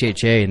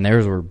HHA, and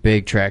theirs were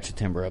big tracts of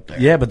timber up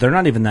there. Yeah, but they're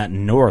not even that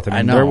north. I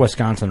mean, know. they're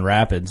Wisconsin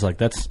Rapids. Like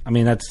that's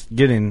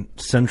getting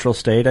central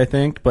state, I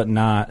think, but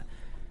not.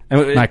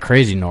 Not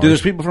crazy north. Dude,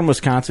 there's people from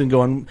Wisconsin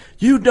going,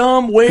 "You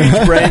dumb wage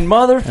brain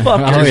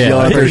motherfuckers!" Oh, yeah,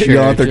 yelling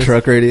at their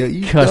truck radio,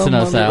 you cussing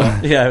us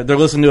out. Yeah, they're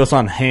listening to us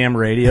on ham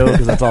radio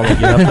because that's all they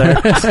get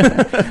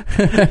up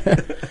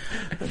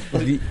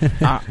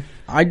there.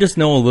 I just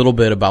know a little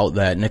bit about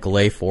that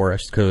Nicolay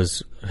Forest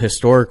because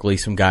historically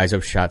some guys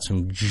have shot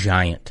some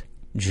giant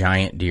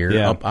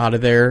deer up out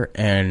of there,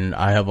 and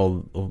I have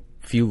a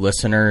few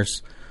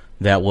listeners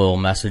that will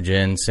message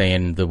in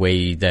saying the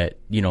way that,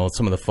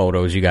 some of the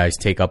photos you guys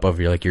take up of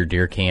your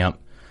deer camp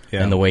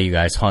and the way you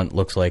guys hunt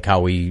looks like how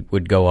we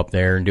would go up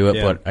there and do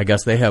it, but I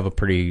guess they have a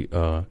pretty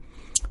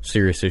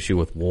serious issue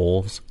with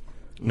wolves.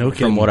 No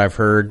kidding. From what I've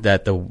heard,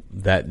 that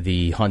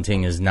the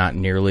hunting is not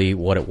nearly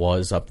what it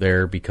was up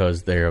there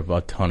because they have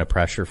a ton of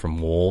pressure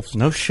from wolves.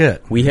 No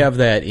shit. We have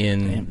that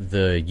in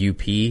the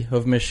UP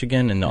of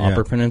Michigan. In the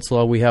Upper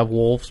Peninsula, we have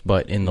wolves,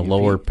 but in the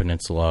Lower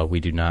Peninsula,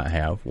 we do not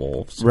have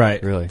wolves.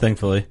 Right. Really?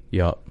 Thankfully.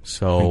 Yep.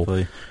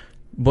 So,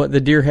 but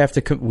the deer have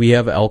to. We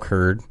have elk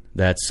herd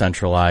that's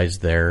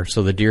centralized there,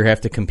 so the deer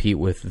have to compete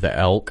with the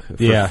elk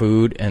for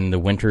food, and the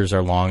winters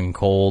are long and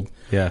cold.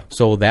 Yeah.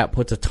 So that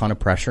puts a ton of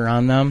pressure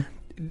on them.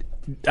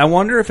 I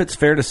wonder if it's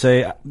fair to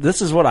say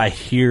this is what I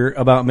hear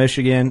about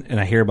Michigan, and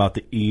I hear about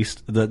the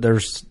East. That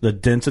there's the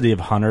density of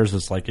hunters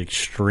is like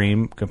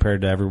extreme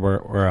compared to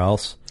everywhere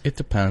else. It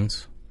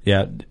depends.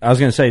 Yeah, I was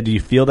gonna say, do you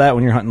feel that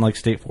when you're hunting like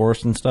state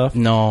forest and stuff?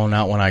 No,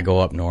 not when I go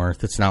up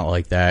north. It's not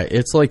like that.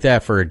 It's like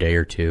that for a day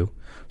or two.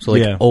 So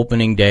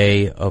opening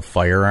day of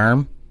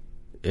firearm,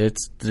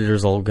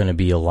 there's going to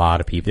be a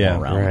lot of people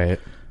around. Right.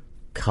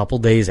 Couple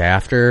days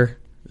after.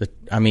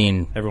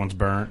 Everyone's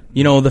burnt.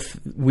 We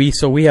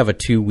have a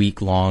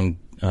 2-week long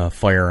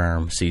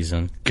firearm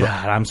season.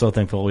 God, I'm so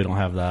thankful we don't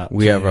have that.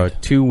 We have a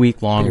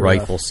 2-week-long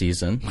rifle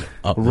season.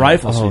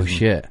 Rifle Oh, season.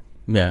 shit.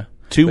 Yeah.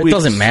 2 It weeks.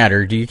 doesn't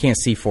matter. You can't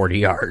see 40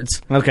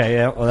 yards. Okay,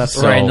 yeah. Well, that's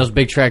Right, in those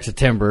big tracts of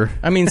timber.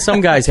 I mean,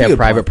 some guys have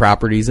private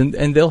properties,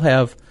 and they'll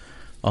have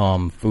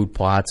food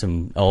plots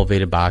and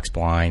elevated box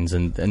blinds,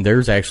 and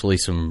there's actually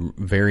some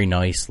very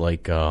nice,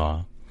 like,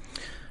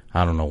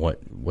 I don't know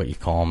what you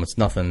call them. It's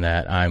nothing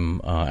that I'm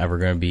ever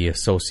going to be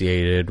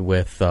associated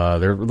with.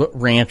 They're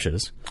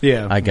ranches,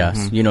 Yeah. I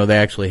guess. You know, they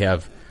actually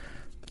have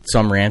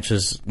some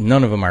ranches.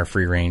 None of them are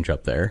free range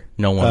up there.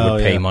 No one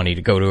would pay money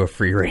to go to a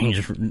free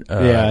range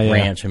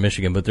ranch in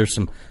Michigan, but there's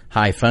some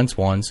high fence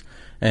ones,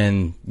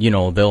 and, you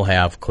know, they'll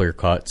have clear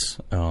cuts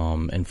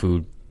and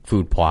food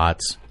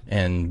plots.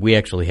 And we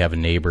actually have a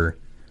neighbor.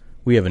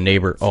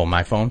 Oh,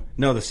 my phone?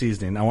 No, the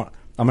seasoning.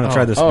 I'm going to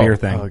try this beer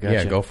thing. Oh, gotcha.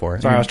 Yeah, go for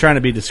it. Sorry, I was trying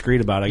to be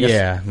discreet about it.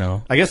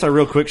 I guess I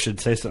real quick should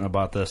say something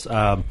about this.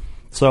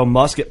 So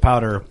Musket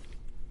Powder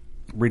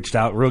reached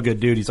out, real good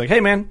dude. He's like, hey,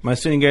 man, am I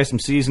sending you guys some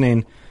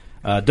seasoning?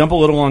 Dump a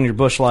little on your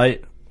Busch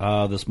Light,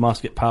 this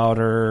Musket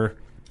Powder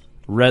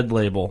Red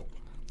Label.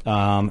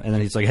 And then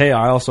he's like, hey,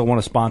 I also want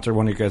to sponsor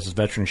one of your guys'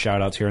 veteran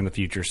shout-outs here in the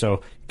future.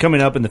 So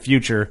coming up in the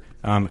future,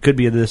 it could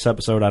be this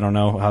episode. I don't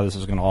know how this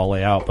is going to all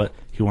lay out, but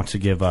he wants to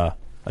give a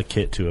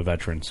kit to a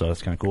veteran, so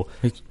that's kind of cool.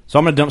 So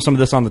I'm going to dump some of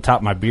this on the top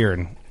of my beer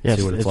and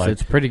see what it's like.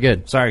 It's pretty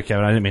good. Sorry,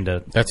 Kevin, I didn't mean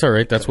to. That's all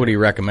right. That's what he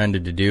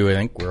recommended to do. I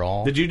think we're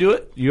all. Did you do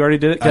it? You already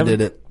did it, Kevin? I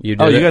did it. You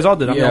did you it? guys all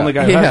did. I'm the only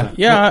guy who hasn't.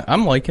 Yeah,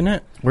 I'm liking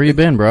it. Where you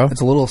been, bro?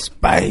 It's a little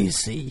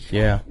spicy.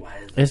 Yeah.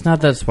 It's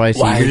not that spicy.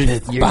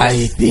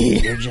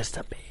 You're just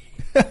a baby.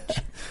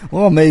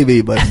 Well,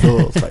 maybe, but still a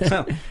little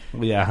spicy.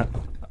 Yeah.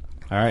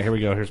 All right, here we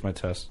go. Here's my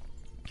test.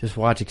 Just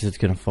watch it because it's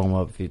going to foam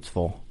up if it's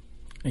full.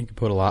 You can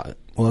put a lot.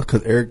 Well,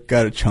 because Eric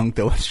got a chunk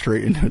that went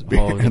straight into his beer.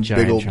 Oh, a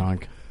giant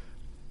chunk.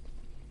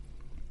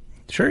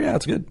 Sure, yeah,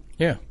 it's good.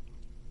 Yeah.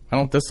 I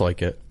don't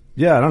dislike it.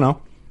 Yeah, I don't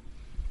know.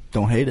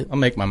 Don't hate it. I'll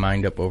make my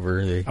mind up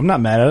over the. I'm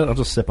not mad at it. I'll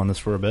just sip on this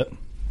for a bit.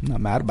 I'm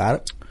not mad about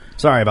it.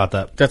 Sorry about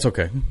that. That's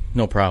okay.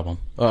 No problem.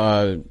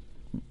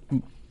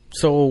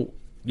 So,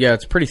 yeah,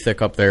 it's pretty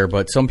thick up there,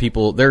 but some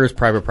people, there's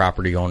private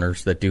property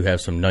owners that do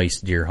have some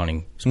nice deer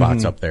hunting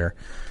spots up there.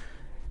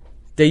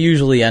 They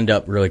usually end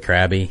up really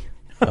crabby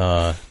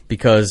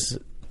because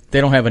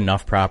they don't have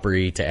enough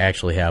property to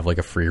actually have like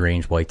a free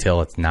range whitetail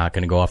that's not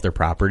going to go off their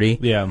property.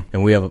 Yeah.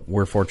 And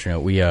we're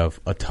fortunate. We have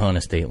a ton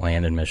of state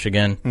land in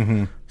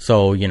Michigan.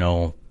 So, you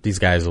know, these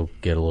guys will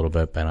get a little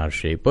bit bent out of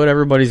shape, but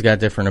everybody's got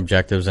different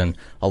objectives, and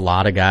a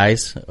lot of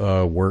guys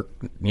work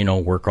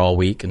all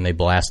week, and they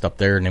blast up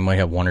there, and they might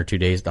have 1 or 2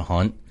 days to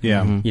hunt.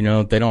 Yeah. You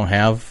know, they don't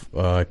have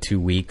 2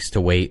 weeks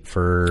to wait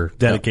for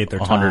Dedicate their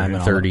time.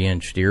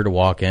 130-inch deer to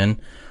walk in.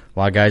 A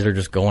lot of guys are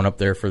just going up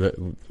there for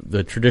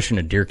the tradition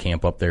of deer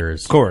camp up there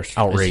is, of course,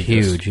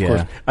 outrageous. It's huge,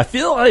 yeah. I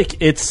feel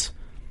like it's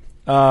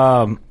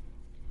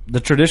the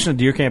tradition of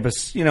deer camp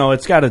is, you know,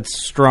 it's got its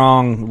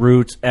strong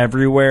roots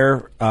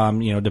everywhere,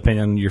 you know,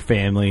 depending on your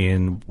family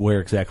and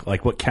where exactly,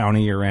 like what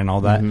county you're in,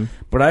 all that.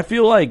 But I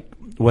feel like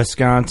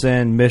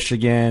Wisconsin,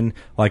 Michigan,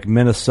 like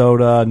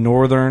Minnesota,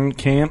 northern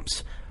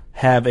camps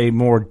have a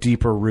more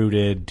deeper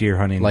rooted deer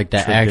hunting, like the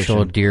tradition.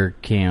 actual deer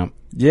camp.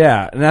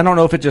 Yeah, and I don't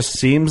know if it just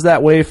seems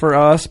that way for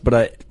us,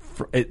 but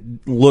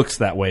it looks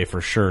that way for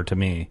sure to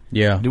me.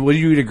 Yeah. Would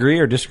you agree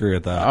or disagree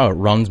with that? Oh, it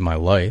runs my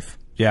life.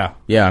 Yeah.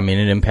 Yeah, I mean,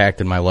 it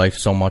impacted my life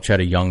so much at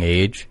a young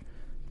age.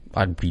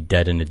 I'd be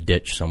dead in a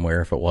ditch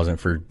somewhere if it wasn't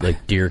for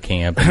like deer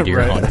camp and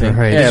deer hunting.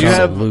 Right. Yeah, Did you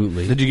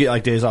absolutely. Did you get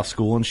like days off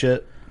school and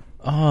shit?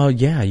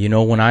 Yeah. You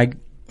know, when I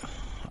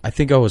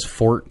think I was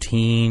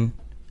 14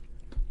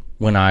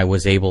 when I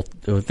was able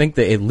to, I think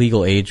the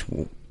legal age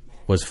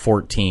was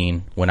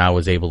 14 when I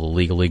was able to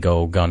legally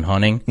go gun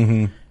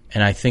hunting.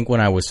 And I think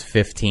when I was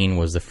 15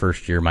 was the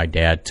first year my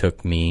dad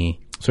took me.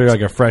 So you're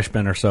like a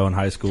freshman or so in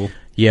high school?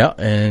 Yeah,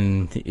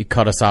 and he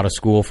cut us out of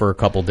school for a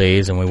couple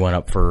days, and we went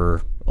up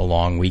for a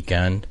long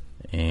weekend.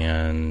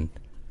 And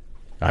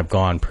I've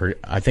gone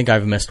I think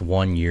I've missed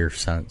 1 year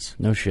since.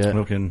 No shit.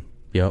 Looking.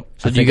 Yep.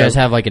 So do you guys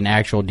have like an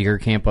actual deer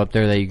camp up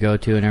there that you go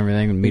to and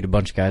everything and meet a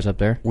bunch of guys up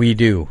there? We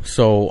do.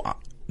 So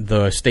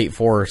the state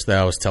forest that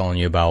I was telling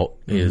you about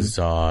is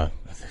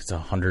it's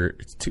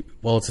 100.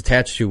 It's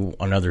attached to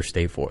another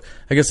state forest.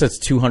 I guess that's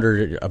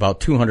about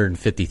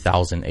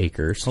 250,000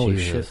 acres. Holy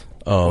shit.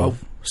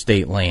 Of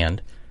state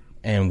land,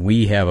 and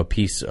we have a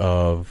piece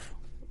of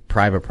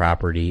private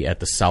property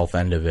at the south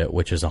end of it,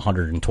 which is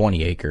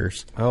 120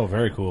 acres. Oh,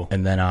 very cool.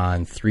 And then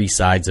on 3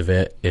 sides of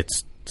it,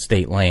 it's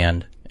state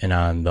land. And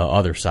on the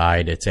other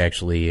side, it's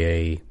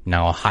actually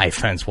now a high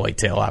fence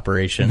whitetail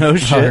operation. No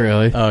shit. Oh,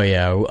 really? Oh,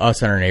 yeah.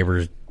 Us and our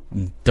neighbors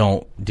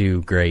don't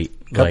do great.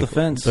 Cut the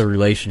fence. The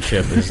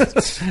relationship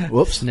is...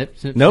 Whoops. Snip,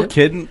 snip, No snip.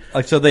 kidding.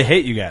 Like, so they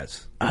hate you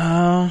guys.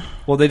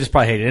 Well, they just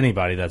probably hate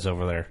anybody that's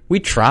over there.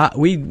 We've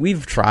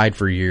tried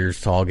for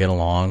years to all get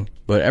along,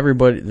 but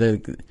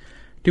everybody...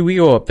 we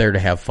go up there to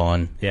have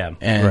fun. Yeah.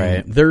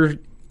 And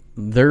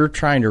they're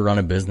trying to run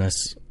a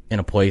business in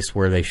a place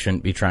where they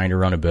shouldn't be trying to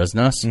run a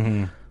business.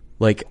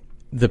 Like,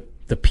 the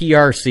the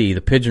PRC, the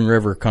Pigeon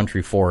River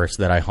Country Forest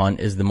that I hunt,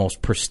 is the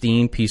most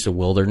pristine piece of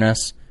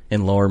wilderness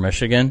in Lower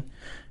Michigan.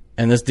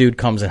 And this dude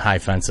comes in high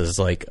fences,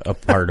 like a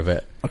part of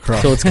it.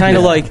 So it's kind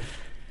of like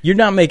you're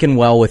not making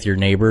well with your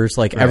neighbors.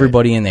 Like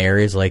everybody in the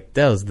area is like,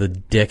 that was the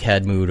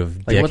dickhead mood of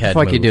dickhead moves. What the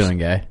fuck you doing,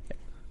 guy?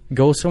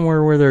 Go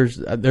somewhere where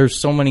there's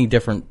so many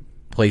different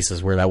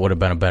places where that would have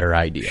been a better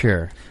idea.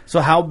 Sure. So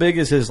how big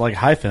is his like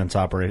high fence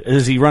operation?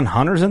 Does he run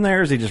hunters in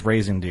there, or is he just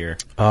raising deer?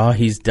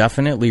 He's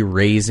definitely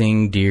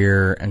raising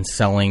deer and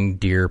selling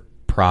deer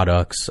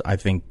products. I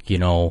think,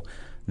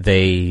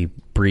 they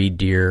breed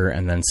deer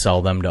and then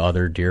sell them to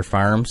other deer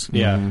farms.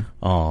 Yeah.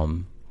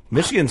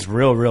 Michigan's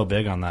real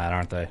big on that,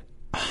 aren't they?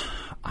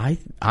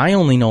 I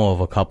only know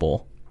of a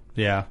couple.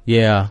 Yeah.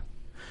 Yeah.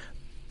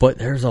 But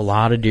there's a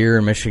lot of deer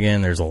in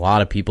Michigan. There's a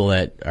lot of people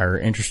that are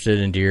interested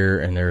in deer,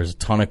 and there's a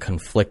ton of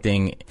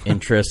conflicting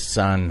interests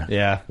on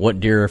what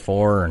deer are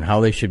for and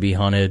how they should be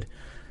hunted.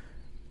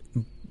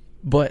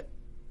 But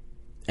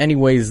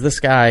anyways, this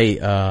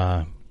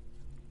guy,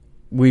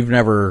 we've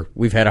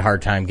had a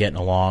hard time getting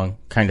along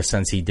kind of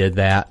since he did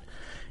that.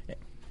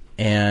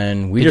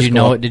 And did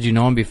you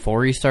know him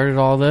before he started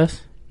all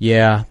this?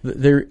 Yeah.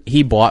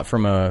 He bought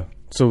from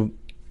so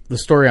the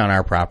story on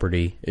our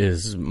property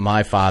is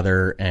my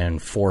father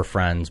and 4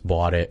 friends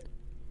bought it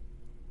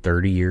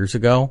 30 years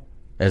ago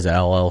as an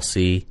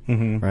LLC.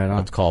 Mm-hmm. Right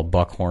on. It's called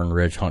Buckhorn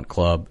Ridge Hunt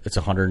Club. It's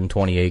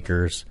 120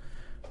 acres.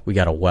 We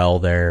got a well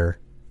there,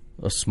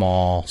 a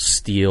small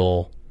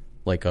steel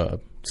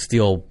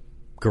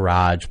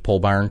garage pole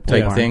barn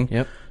type thing.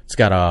 Yep. It's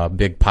got a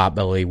big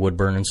potbelly wood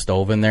burning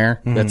stove in there.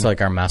 Mm-hmm. That's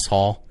like our mess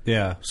hall.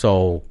 Yeah.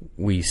 So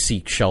we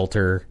seek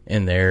shelter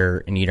in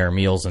there and eat our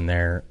meals in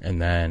there, and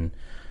then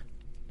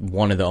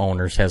one of the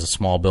owners has a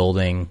small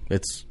building.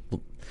 It's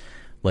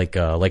like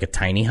a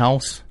tiny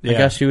house, I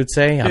guess you would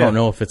say. I don't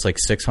know if it's like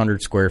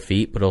 600 square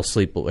feet, but it'll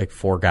sleep with like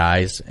 4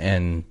 guys,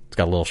 and it's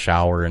got a little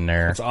shower in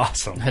there. That's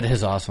awesome. That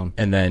is awesome.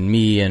 And then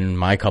me and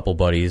my couple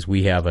buddies,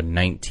 we have a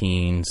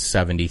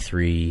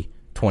 1973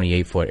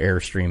 28-foot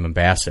Airstream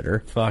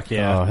Ambassador. Fuck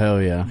yeah. Oh, hell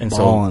yeah. And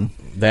so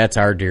that's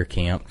our deer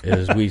camp,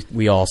 is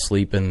we all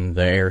sleep in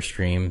the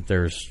Airstream.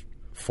 There's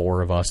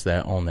 4 of us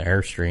that own the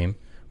Airstream.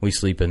 We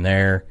sleep in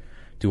there,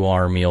 do all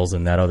our meals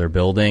in that other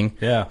building.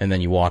 Yeah. And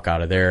then you walk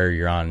out of there,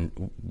 you're on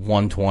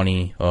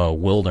 120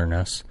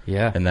 Wilderness.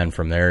 Yeah. And then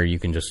from there you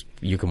can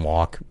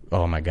walk.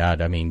 Oh my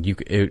God. I mean,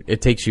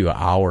 it takes you an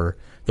hour.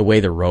 The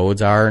way the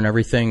roads are and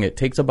everything, it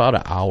takes about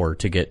an hour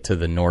to get to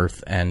the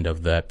north end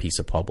of that piece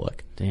of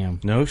public. Damn.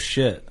 No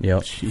shit.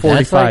 Yep.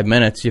 45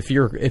 minutes. If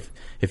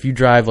you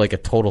drive like a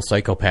total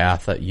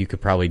psychopath, you could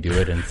probably do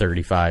it in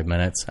 35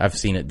 minutes. I've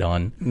seen it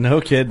done.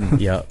 No kidding.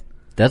 Yep.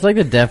 That's like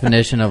the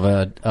definition of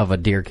a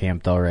deer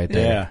camp, though, right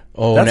there. Yeah.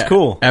 Oh, that's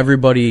cool.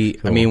 Everybody,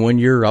 cool. I mean, when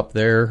you're up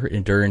there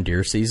during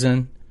deer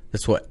season,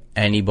 that's what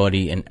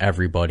anybody and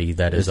everybody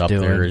that is up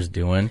there is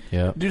doing.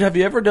 Yeah. Dude, have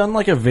you ever done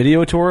like a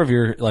video tour of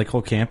your like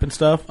whole camp and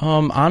stuff?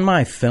 On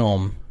my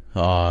film,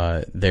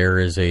 there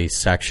is a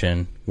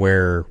section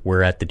where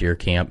we're at the deer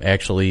camp.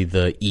 Actually,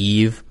 the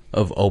eve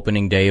of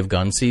opening day of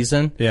gun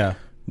season. Yeah.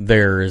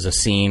 There is a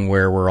scene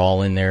where we're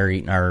all in there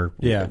eating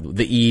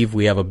the eve.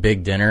 We have a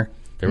big dinner.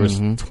 There was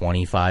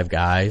 25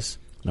 guys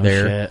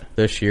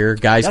this year.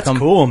 Guys That's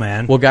cool,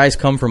 man. Well, guys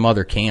come from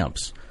other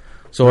camps.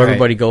 So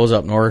everybody goes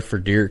up north for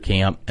deer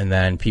camp, and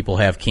then people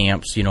have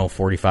camps,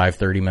 45,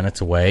 30 minutes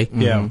away.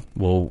 Yeah.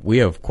 Well, we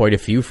have quite a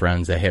few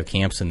friends that have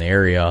camps in the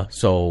area.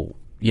 So,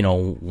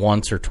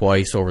 once or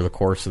twice over the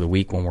course of the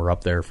week when we're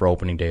up there for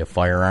opening day of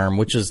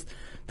firearm,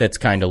 that's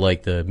kind of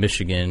like the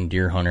Michigan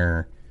deer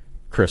hunter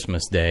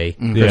Christmas day,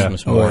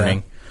 Christmas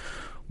morning.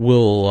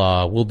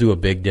 We'll do a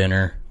big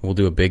dinner. We'll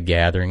do a big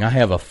gathering. I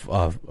have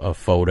a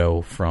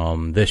photo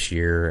from this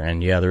year,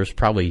 and there's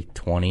probably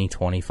 20,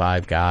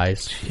 25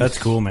 guys. That's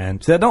cool, man.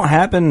 So that don't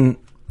happen.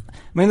 I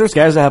mean, there's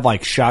guys that have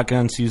like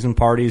shotgun season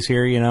parties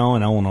here, in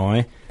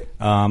Illinois.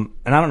 And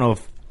I don't know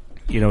if,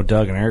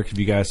 Doug and Eric, if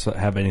you guys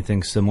have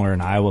anything similar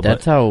in Iowa.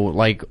 That's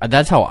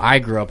how I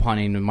grew up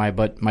hunting.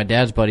 My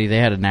dad's buddy, they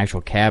had an actual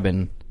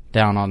cabin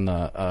down on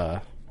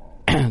the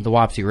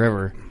Wapsie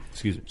River.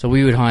 Excuse me. So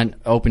we would hunt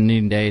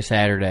opening day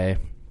Saturday. And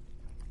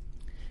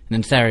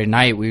then Saturday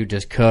night, we would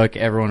just cook.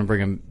 Everyone would bring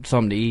them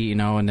something to eat,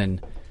 and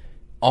then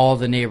all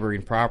the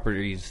neighboring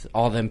properties,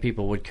 all them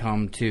people would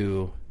come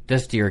to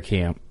this deer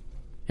camp.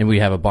 And we'd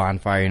have a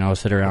bonfire,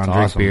 sit around,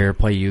 drink beer,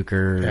 play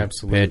euchre,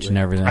 pitch, and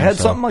everything. I had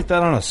something like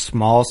that on a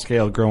small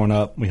scale growing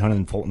up. We hunted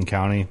in Fulton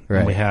County. Right.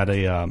 And we had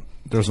there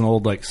was an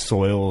old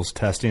soils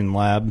testing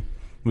lab.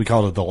 We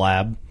called it the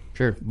lab.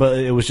 Sure. But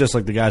it was just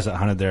like the guys that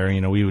hunted there,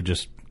 we would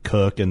just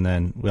cook, and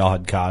then we all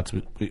had cots.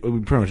 We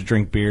pretty much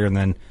drink beer and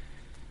then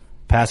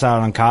pass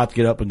out on cots,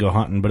 get up and go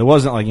hunting. But it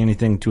wasn't like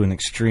anything to an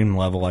extreme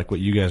level like what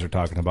you guys are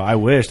talking about. I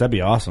wish. That'd be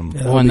awesome.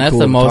 Yeah, and that's cool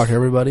the most talk to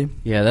everybody.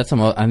 Yeah, that's the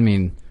most. I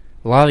mean,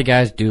 a lot of the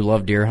guys do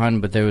love deer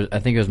hunting, but I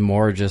think it was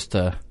more just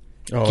to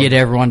get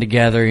everyone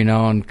together,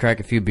 and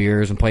crack a few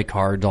beers and play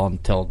cards all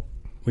until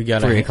We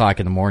got 3 o'clock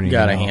in the morning.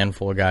 Got a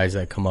handful of guys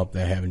that come up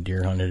that haven't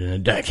deer hunted in a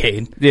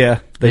decade. Yeah,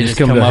 They just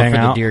come to up hang for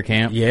out. the deer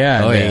camp.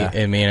 Yeah, Oh, they, yeah.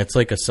 I mean, it's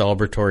like a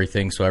celebratory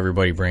thing, so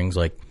everybody brings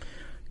like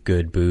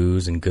good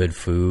booze and good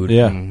food.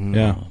 Yeah,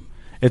 yeah.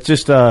 It's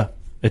just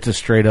it's a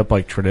straight up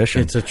like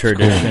tradition. It's a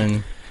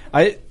tradition.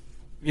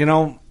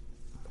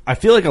 I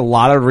feel like a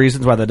lot of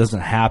reasons why that doesn't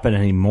happen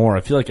anymore.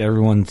 I feel like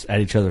everyone's at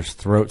each other's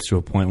throats to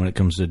a point when it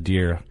comes to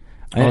deer.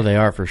 Oh, they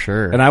are for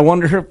sure. And I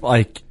wonder if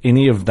like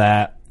any of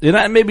that,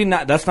 and maybe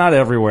not. That's not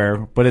everywhere,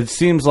 but it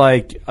seems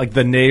like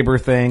the neighbor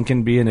thing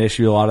can be an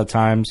issue a lot of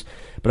times.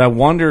 But I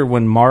wonder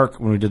when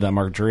we did that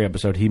Mark Drury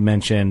episode, he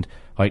mentioned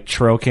like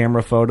trail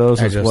camera photos.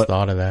 I is just what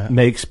thought of that.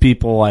 makes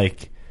people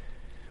like,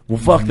 well,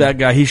 fuck that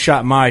guy. He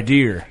shot my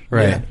deer.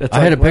 Right. Yeah. It's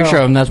I had a like, picture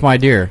well, of him. That's my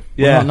deer.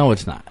 Yeah. Well, no,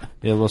 it's not.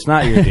 Yeah, well, it's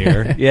not your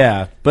deer.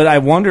 Yeah. But I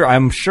wonder,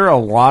 I'm sure a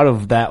lot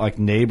of that, like,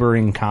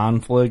 neighboring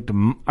conflict,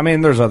 I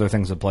mean, there's other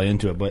things that play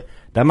into it, but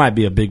that might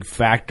be a big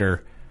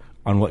factor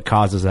on what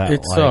causes that.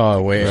 It's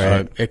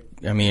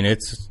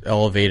it's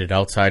elevated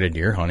outside of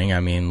deer hunting. I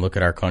mean, look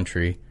at our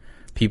country.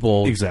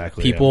 People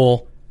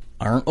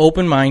aren't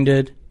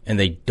open-minded, and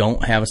they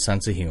don't have a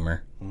sense of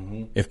humor.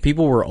 Mm-hmm. If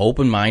people were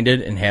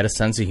open-minded and had a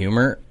sense of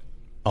humor,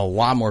 a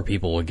lot more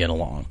people would get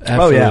along.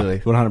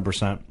 Absolutely. Oh, yeah,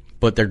 100%.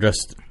 But they're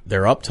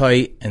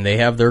uptight, and they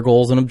have their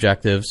goals and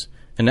objectives,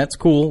 and that's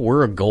cool.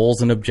 We're a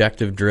goals and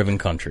objective driven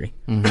country.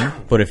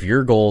 Mm-hmm. But if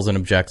your goals and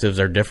objectives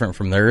are different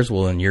from theirs,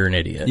 well, then you're an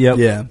idiot. Yep.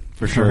 Yeah.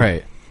 For sure.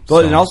 Right. Well,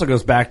 it also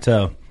goes back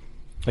to,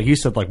 like you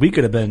said, like we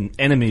could have been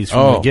enemies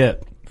from the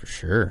get. For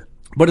sure.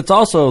 But it's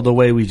also the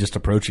way we just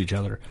approach each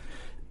other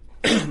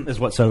is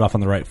what set it off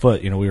on the right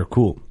foot. You know, we were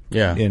cool.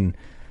 Yeah. And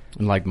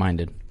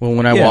like-minded. Well,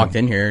 when I walked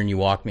in here and you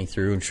walked me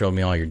through and showed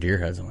me all your deer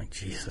heads, I'm like,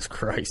 Jesus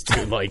Christ,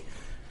 dude. Like,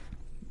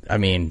 I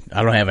mean,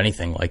 I don't have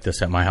anything like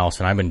this at my house,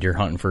 and I've been deer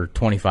hunting for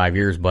 25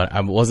 years, but I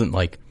wasn't,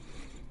 like,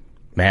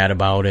 mad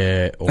about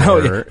it.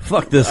 Or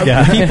fuck this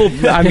guy.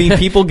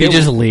 People get... He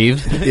just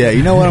leaves. Yeah,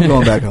 you know what? I'm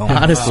going back home.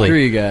 Honestly. Screw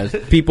you guys.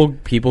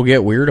 People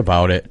get weird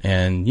about it,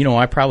 and, you know,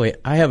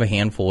 I have a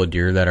handful of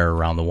deer that are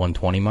around the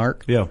 120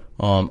 mark. Yeah.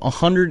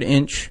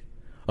 100-inch...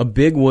 A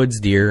big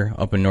woods deer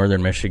up in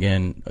northern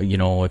Michigan, you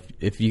know,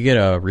 if you get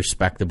a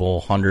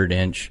respectable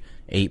 100-inch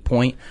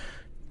 8-point,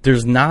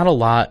 there's not a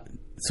lot.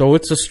 So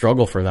it's a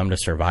struggle for them to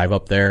survive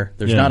up there.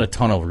 There's not a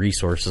ton of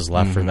resources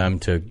left for them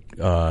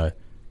to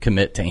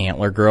commit to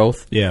antler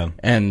growth. Yeah.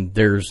 And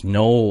there's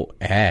no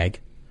ag.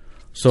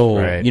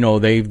 So, you know,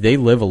 they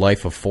live a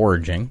life of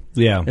foraging.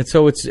 Yeah. And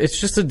so it's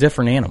just a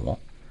different animal.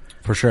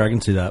 For sure, I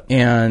can see that.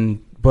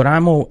 But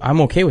I'm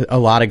okay with a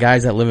lot of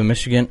guys that live in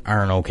Michigan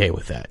aren't okay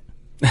with that.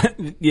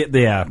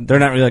 Yeah, they're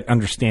not really like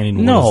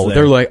understanding. No,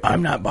 they're like,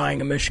 I'm not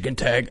buying a Michigan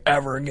tag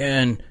ever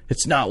again.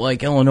 It's not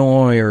like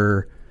Illinois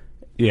or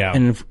Well,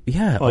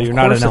 you're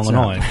not in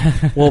Illinois.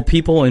 Well,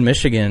 people in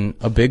Michigan,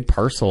 a big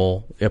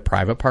parcel, a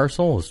private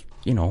parcel is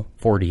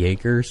 40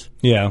 acres.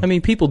 Yeah, I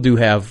mean, people do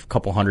have a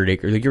couple hundred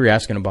acres. Like you were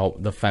asking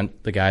about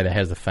the guy that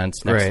has the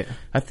fence next. Right.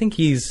 I think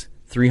he's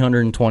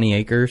 320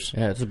 acres.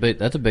 Yeah,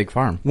 that's a big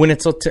farm. When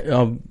it's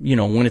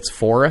when it's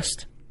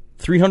forest.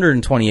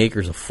 320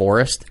 acres of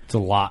forest. It's a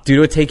lot. Dude, it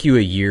would take you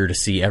a year to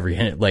see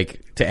to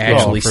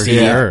actually see.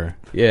 Sure.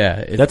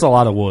 Yeah. That's a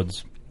lot of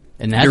woods.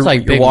 And that's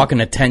you're walking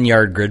a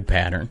 10-yard grid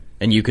pattern,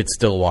 and you could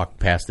still walk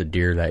past the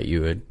deer that you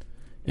would,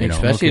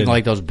 especially in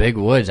like those big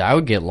woods. I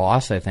would get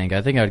lost, I think.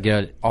 I think I'd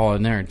get all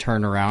in there and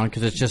turn around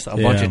because it's just a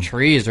bunch of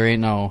trees. There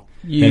ain't no...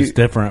 It's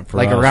different for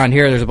like us. around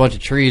here, there's a bunch of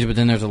trees, but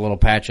then there's a little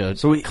patch of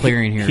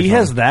clearing here. He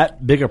has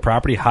that big a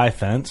property high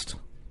fenced?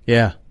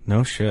 Yeah.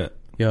 No shit.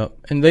 Yep.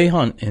 And they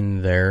hunt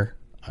in there.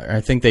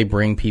 I think they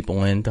bring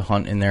people in to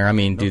hunt in there. I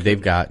mean, dude,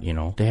 they've got,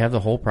 They have the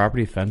whole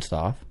property fenced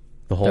off.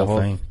 The whole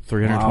thing.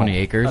 320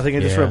 acres. I think I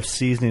just rubbed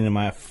seasoning in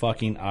my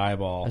fucking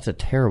eyeball. That's a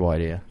terrible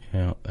idea.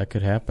 Yeah, that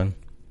could happen.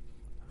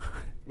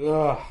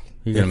 Ugh.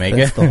 You gonna make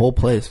That's it? the whole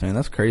place, man.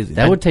 That's crazy.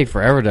 That would take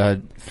forever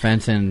to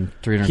fence in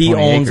 320 He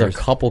owns acres. a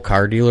couple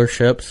car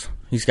dealerships.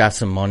 He's got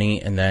some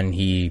money, and then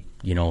he,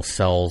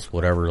 sells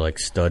whatever, like,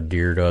 stud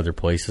deer to other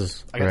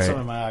places. I got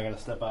some in my eye. I got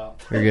to step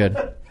out. You're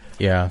good.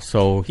 Yeah,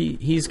 so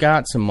he's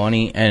got some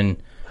money,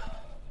 and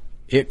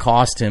it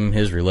cost him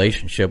his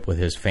relationship with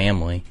his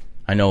family.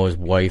 I know his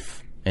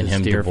wife and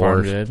him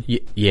divorced.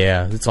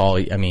 Yeah, that's all.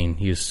 I mean,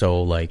 he was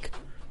so, like,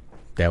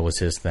 that was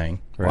his thing.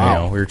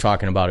 Wow. We were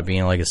talking about it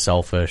being like a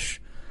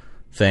selfish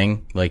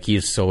thing. Like,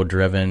 he's so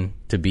driven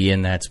to be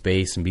in that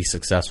space and be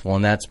successful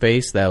in that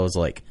space. That was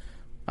like,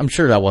 I'm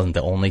sure that wasn't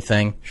the only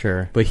thing.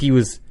 Sure. But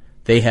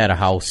they had a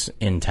house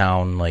in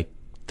town like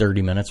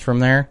 30 minutes from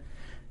there.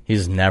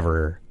 He's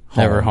never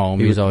home.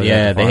 He's always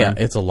at the farm.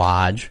 It's a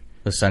lodge,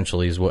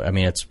 essentially.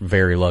 It's a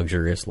very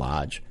luxurious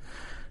lodge.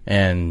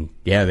 And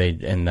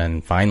and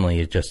then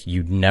finally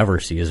you'd never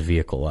see his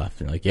vehicle left.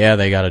 And like,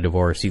 they got a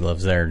divorce. He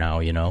lives there now,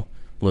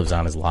 lives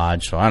on his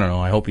lodge. So I don't know.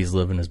 I hope he's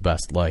living his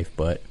best life,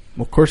 but.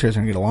 Well, of course you guys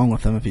are going to get along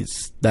with him if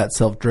he's that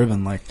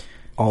self-driven, like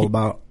all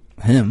about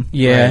him.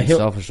 Yeah. Right,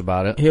 selfish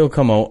about it. He'll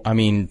come out. I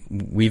mean,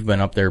 we've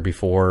been up there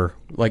before.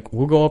 Like,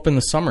 we'll go up in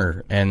the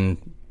summer and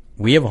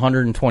we have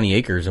 120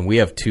 acres and we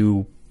have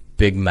 2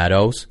 big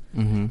meadows,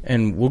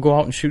 and we'll go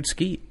out and shoot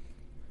skeet.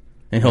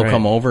 And he'll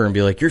come over and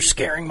be like, "You're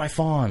scaring my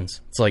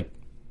fawns." It's like,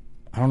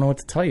 I don't know what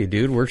to tell you,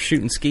 dude. We're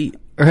shooting skeet.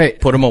 Right.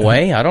 Put them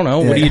away? I don't know.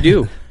 What do you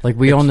do? Like,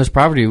 we own this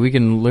property. We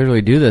can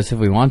literally do this if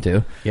we want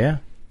to. Yeah.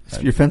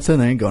 If you're fenced in,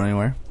 they ain't going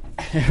anywhere.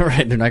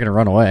 Right. They're not going to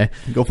run away.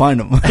 Go find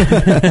them.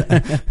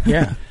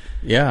 Yeah.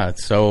 Yeah.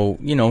 So,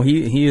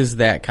 he is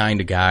that kind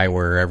of guy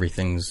where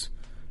everything's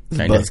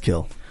kind of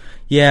buzzkill.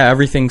 Yeah,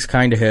 everything's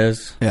kind of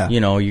his. Yeah.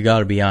 You got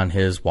to be on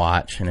his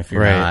watch, and if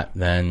you're Right. not,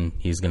 then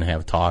he's going to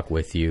have a talk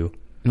with you.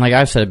 And like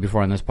I've said it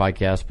before on this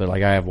podcast, but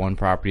like I have one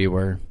property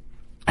where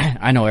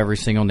I know every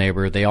single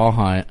neighbor. They all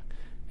hunt.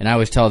 And I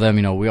always tell them,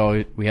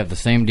 we have the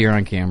same deer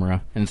on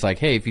camera. And it's like,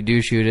 hey, if you do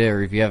shoot it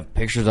or if you have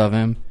pictures of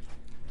him,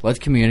 let's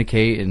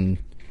communicate and,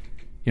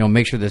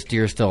 make sure this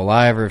deer is still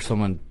alive or if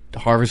someone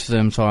harvests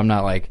him. So I'm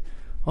not like,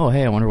 oh,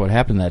 hey, I wonder what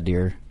happened to that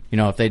deer.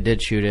 If they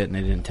did shoot it and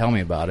they didn't tell me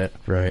about it.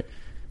 Right.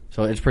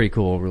 So it's a pretty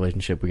cool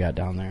relationship we got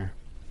down there.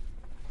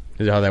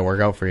 How'd that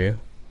work out for you?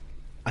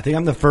 I think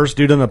I'm the first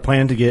dude on the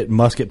planet to get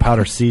musket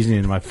powder seasoning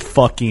in my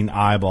fucking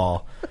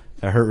eyeball.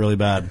 That hurt really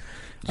bad.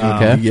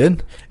 Okay. You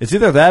good? It's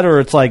either that or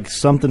it's like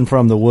something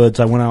from the woods.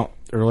 I went out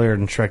earlier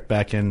and trekked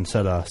back in and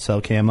set a cell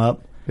cam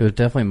up. It was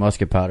definitely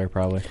musket powder,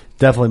 probably.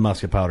 Definitely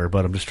musket powder,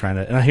 but I'm just trying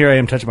to... And here I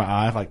am touching my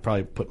eye. If I could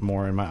probably put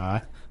more in my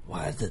eye.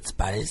 Why is it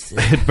spicy?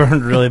 It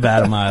burned really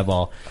bad in my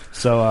eyeball.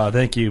 So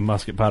thank you,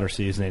 musket powder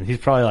seasoning. He's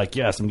probably like,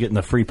 yes, I'm getting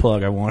the free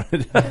plug I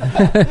wanted.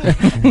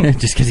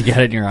 Just because you got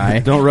it in your eye.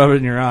 Don't rub it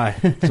in your eye.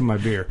 It's in my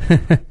beer.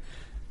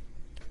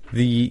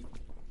 The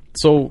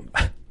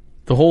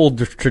whole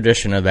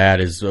tradition of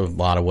that is a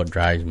lot of what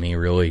drives me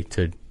really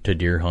to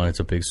deer hunt. It's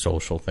a big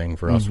social thing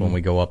for us when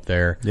we go up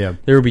there. Yeah.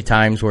 There will be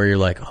times where you're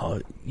like,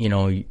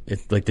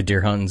 it's like the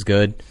deer hunting's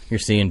good. You're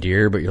seeing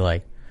deer, but you're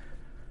like,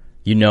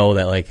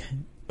 that like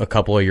a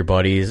couple of your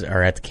buddies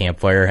are at the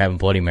campfire having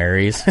Bloody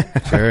Marys.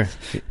 Sure.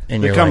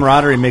 And The you're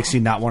camaraderie makes you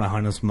not want to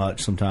hunt as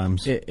much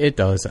sometimes. it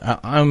does.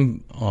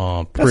 I'm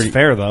That's pretty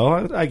fair,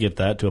 though. I get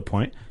that to a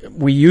point.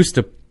 We used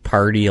to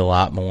party a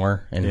lot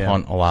more and Yeah.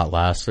 hunt a lot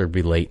less. There'd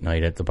be late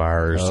night at the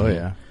bars. Oh,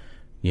 and,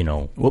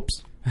 yeah.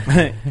 Whoops.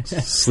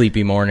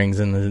 Sleepy mornings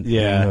in the, in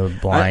the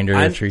blind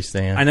or the tree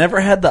stand. I never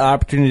had the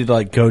opportunity to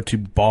like go to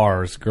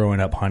bars growing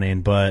up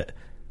hunting, but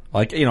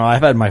like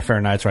I've had my fair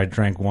nights where I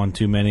drank one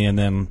too many, and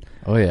then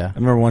Oh, yeah. I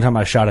remember one time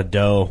I shot a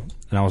doe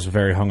and I was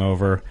very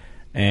hungover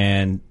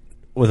and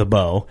with a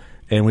bow,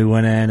 and we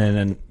went in and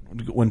then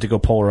went to go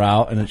pull her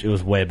out, and it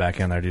was way back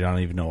in there, dude. I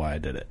don't even know why I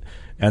did it.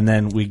 And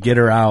then we get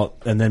her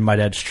out, and then my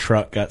dad's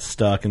truck got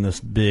stuck in this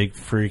big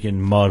freaking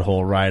mud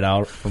hole right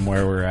out from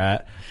where we were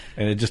at.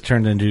 And it just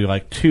turned into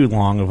like too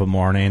long of a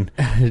morning.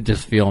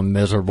 Just feeling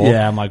miserable.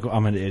 Yeah, I'm like,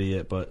 I'm an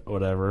idiot, but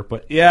whatever.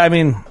 But yeah, I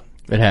mean,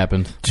 It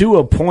happens. to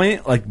a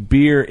point, like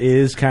beer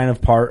is kind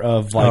of part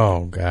of like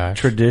Oh, gosh.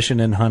 tradition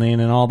in hunting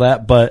and all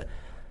that. But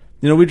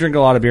we drink a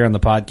lot of beer on the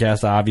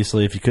podcast,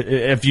 obviously,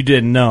 if you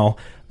didn't know.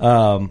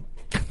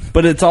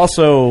 But it's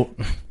also,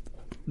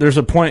 there's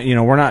a point,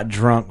 we're not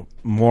drunk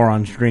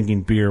morons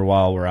drinking beer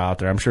while we're out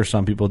there. I'm sure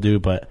some people do,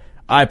 but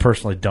I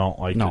personally don't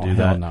like to do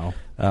that.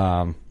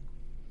 No.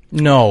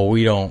 No,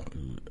 we don't.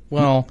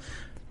 Well,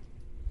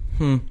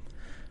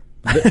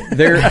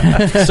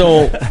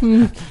 so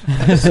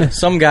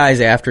some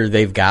guys after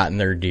they've gotten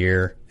their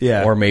deer,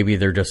 Yeah. or maybe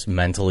they're just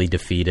mentally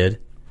defeated.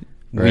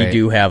 We Right.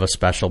 do have a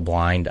special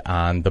blind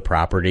on the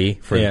property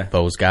for Yeah.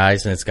 those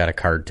guys, and it's got a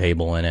card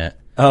table in it.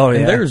 Oh, yeah.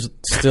 And there's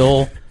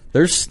still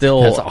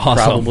That's awesome.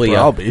 probably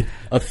Probably.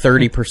 a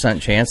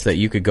 30% chance that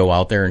you could go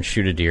out there and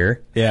shoot a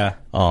deer. Yeah.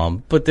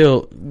 But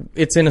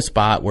it's in a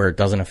spot where it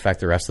doesn't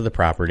affect the rest of the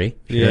property.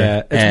 Yeah.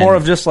 It's And more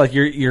of just like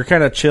you're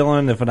kind of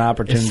chilling if an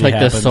opportunity It's like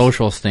happens. the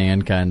social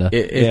stand, kind of.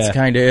 It's Yeah.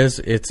 kind of is.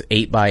 It's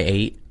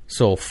 8x8,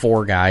 so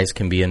 4 guys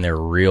can be in there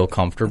real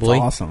comfortably.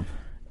 That's awesome.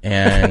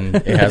 And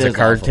it has It a is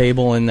card awesome.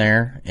 table in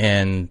there,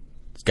 and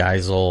those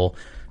guys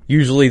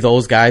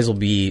will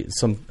be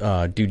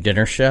do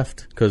dinner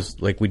shift, because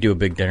like we do a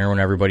big dinner when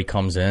everybody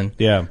comes in.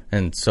 Yeah.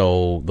 And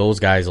so those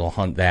guys will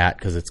hunt that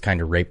because it's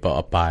kind of right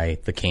up by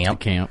the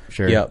camp.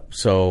 Sure. Yep.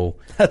 So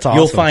That's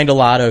You'll awesome. find a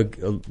lot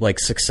of like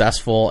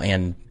successful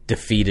and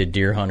defeated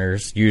deer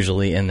hunters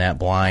usually in that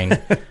blind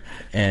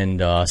and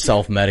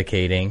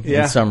self-medicating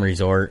in some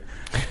resort.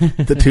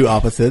 The two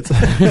opposites.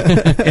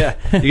 Yeah.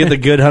 You get the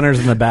good hunters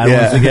and the bad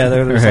Yeah. ones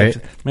together. There's Right.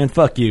 like, man,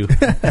 fuck you.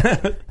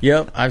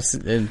 Yep, I've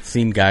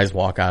seen guys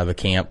walk out of the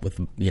camp with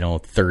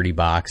 30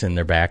 box in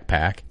their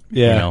backpack.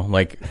 Yeah.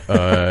 Like,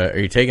 are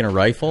you taking a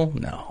rifle?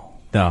 No,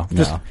 No.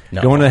 Just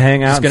no. going to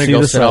hang out Just and gonna see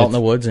go the sit out sights. in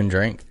the woods and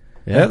drink.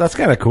 Yeah, that's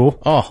kind of cool.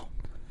 Oh,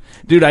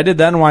 Dude, I did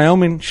that in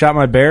Wyoming. Shot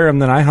my bear,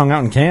 and then I hung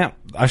out in camp.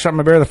 I shot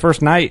my bear the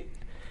first night.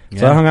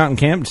 So I hung out in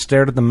camp,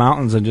 stared at the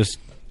mountains, and just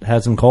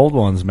had some cold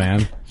ones,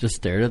 man. Just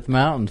stared at the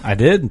mountains. I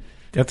did.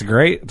 It's a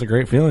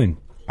great feeling.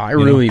 I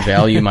really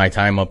value my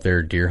time up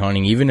there deer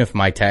hunting. Even if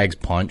my tag's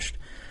punched,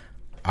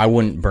 I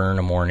wouldn't burn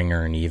a morning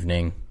or an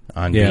evening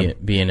on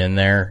being in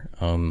there.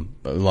 I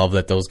love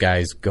that those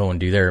guys go and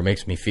do there. It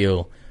makes me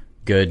feel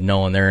good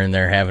knowing they're in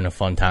there having a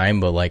fun time,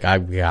 but like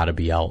I've got to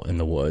be out in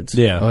the woods.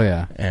 Yeah. Oh,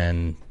 yeah.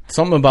 And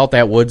something about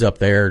that woods up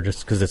there,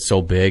 just because it's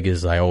so big,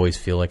 is I always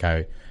feel like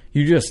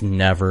you just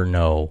never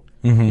know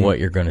what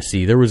you're going to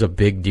see. There was a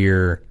big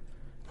deer,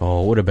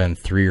 it would have been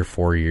 3 or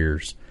 4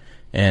 years,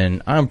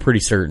 and I'm pretty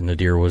certain the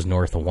deer was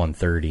north of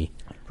 130.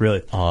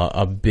 Really?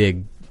 A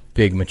big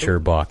mature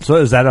buck. So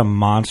is that a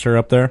monster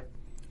up there?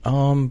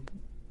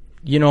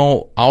 You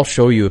know, I'll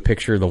show you a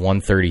picture of the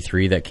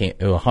 133 that came,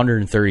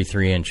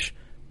 133-inch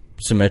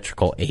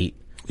symmetrical 8.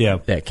 Yeah.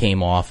 That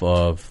came off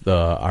of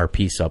our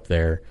piece up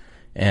there,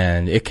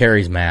 and it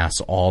carries mass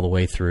all the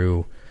way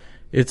through.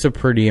 It's a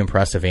pretty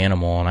impressive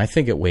animal, and I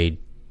think it weighed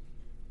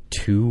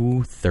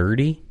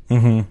 230.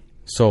 Mm-hmm.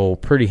 So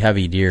pretty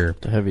heavy deer.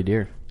 It's a heavy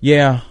deer.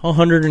 Yeah,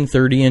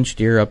 130-inch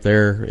deer up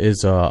there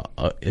is a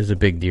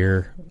big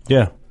deer.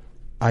 Yeah.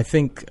 I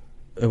think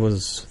it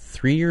was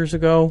 3 years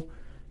ago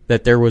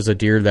that there was a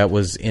deer that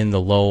was in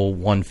the low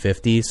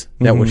 150s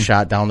that was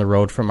shot down the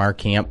road from our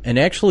camp. And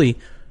actually,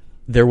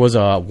 there was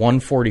a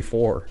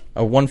 144,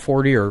 a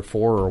 140 or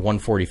 4 or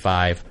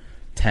 145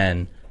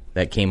 10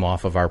 that came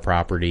off of our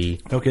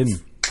property. No kidding.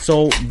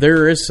 So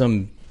there is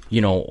some,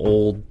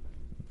 old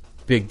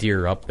big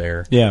deer up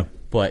there. Yeah.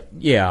 But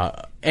yeah,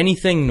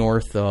 anything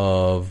north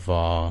of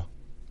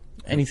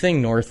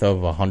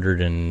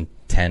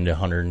 110 to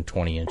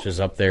 120 inches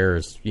up there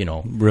is,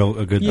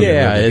 a good.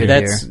 Yeah, good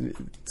that's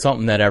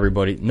something that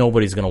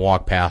nobody's going to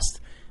walk past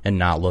and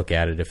not look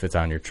at it if it's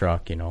on your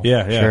truck,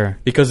 Yeah. Sure.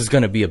 Because it's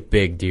going to be a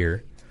big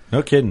deer.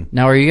 No kidding.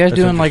 Now, are you guys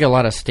doing like a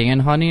lot of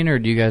stand hunting, or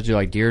do you guys do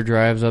like deer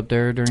drives up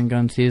there during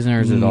gun season, or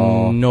is it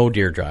all no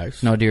deer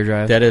drives? No deer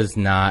drives. That is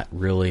not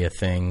really a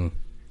thing.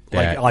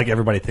 Like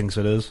everybody thinks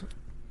it is.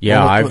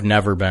 Yeah, Well, I've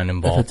never been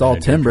involved. If it's all in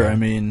a deer timber, drive. I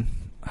mean,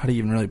 how do you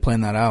even really plan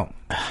that out?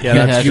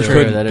 Yeah, that's you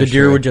true. could. That The is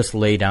deer true. would just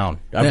lay down.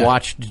 I've Yeah.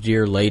 watched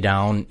deer lay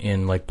down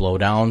in like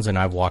blowdowns, and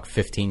I've walked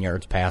 15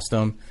 yards past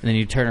them. And then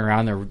you turn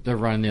around, they're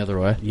running the other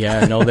way.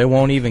 Yeah, no, they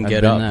won't even I've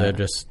get been up.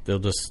 there. They'll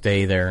just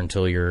stay there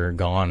until you're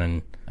gone.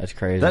 And That's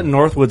crazy. That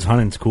Northwoods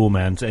hunting's cool,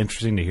 man. It's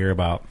interesting to hear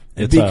about.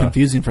 It'd be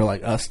confusing for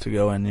like us to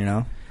go in,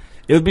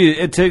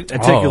 It'd take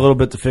a little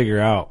bit to figure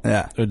out.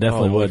 Yeah. It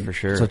definitely Oh, would for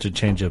sure. Such a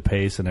change of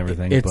pace and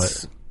everything.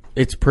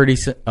 it's pretty.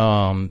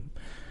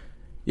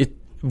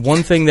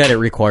 One thing that it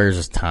requires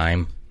is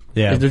time.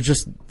 Yeah. There's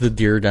just the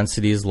deer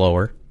density is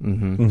lower,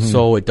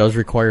 so it does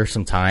require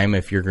some time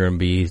if you're going to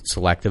be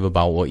selective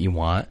about what you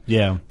want.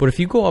 Yeah. But if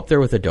you go up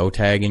there with a doe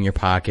tag in your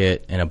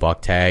pocket and a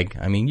buck tag,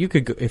 I mean, you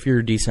could, if you're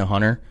a decent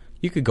hunter,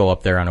 you could go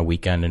up there on a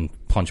weekend and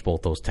punch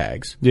both those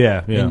tags.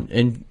 Yeah.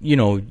 And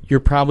you're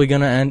probably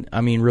going to end,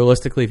 I mean,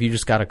 realistically, if you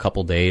just got a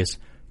couple days,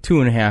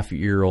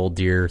 2.5-year-old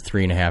deer,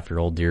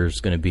 3.5-year-old deer is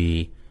going to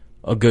be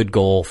a good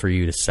goal for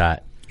you to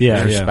set.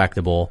 Yeah, It's yeah.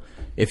 respectable.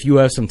 If you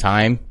have some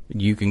time,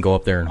 you can go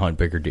up there and hunt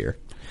bigger deer.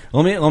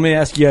 Let me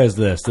ask you guys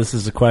this. This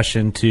is a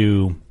question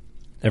to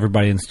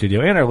everybody in the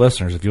studio and our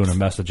listeners. If you want to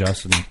message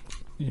us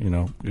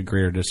and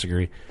agree or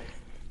disagree,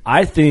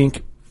 I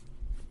think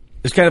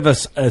it's kind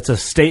of it's a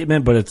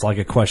statement, but it's like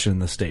a question in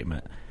the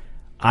statement.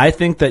 I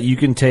think that you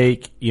can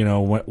take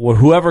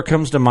whoever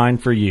comes to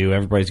mind for you.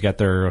 Everybody's got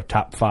their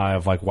top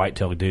 5 like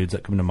whitetail dudes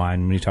that come to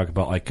mind when you talk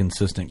about like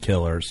consistent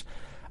killers.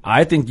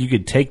 I think you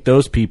could take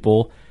those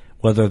people,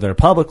 whether they're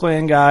public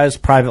land guys,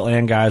 private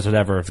land guys,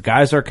 whatever. If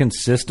guys are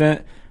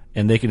consistent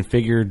and they can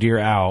figure deer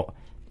out,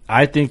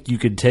 I think you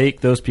could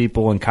take those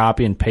people and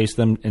copy and paste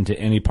them into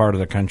any part of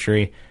the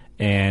country,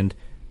 and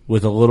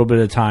with a little bit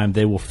of time,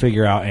 they will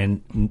figure out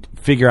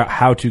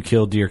how to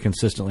kill deer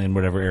consistently in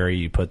whatever area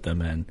you put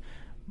them in.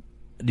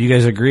 Do you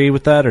guys agree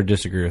with that or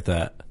disagree with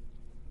that?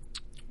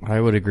 I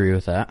would agree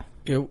with that.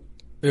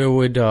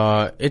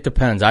 It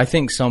depends. I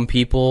think some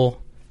people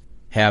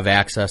have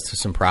access to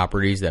some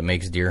properties that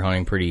makes deer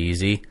hunting pretty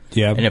easy.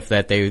 Yeah. And if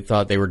they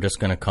thought they were just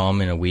going to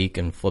come in a week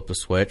and flip the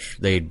switch,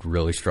 they'd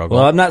really struggle.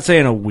 Well, I'm not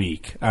saying a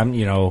week. I'm,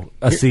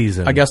 a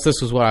season. I guess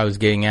this is what I was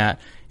getting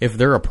at. If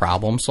they're a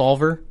problem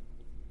solver,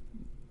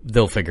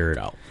 they'll figure it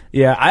out.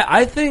 Yeah,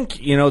 I think,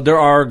 there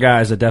are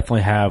guys that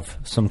definitely have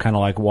some kind of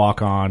like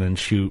walk on and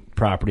shoot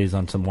properties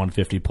on some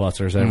 150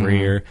 plusers every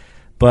year.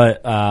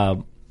 But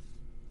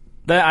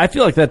I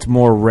feel like that's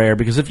more rare,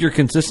 because if you're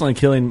consistently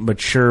killing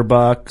mature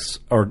bucks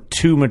or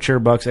 2 mature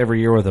bucks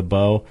every year with a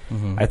bow,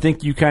 I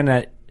think you kind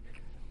of...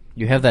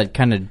 You have that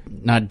kind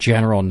of, not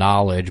general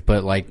knowledge,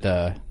 but like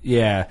the...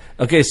 Yeah.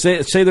 Okay,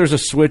 say there's a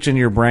switch in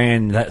your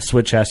brain. That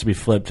switch has to be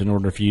flipped in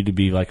order for you to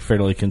be like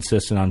fairly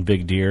consistent on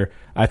big deer.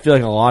 I feel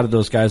like a lot of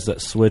those guys,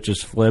 that switch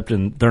is flipped,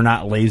 and they're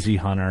not lazy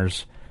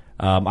hunters.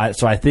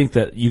 So I think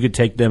that you could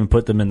take them and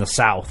put them in the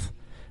South,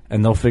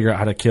 and they'll figure out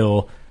how to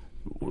kill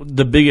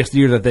the biggest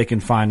deer that they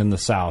can find in the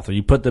South. Or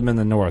you put them in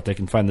the North, they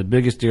can find the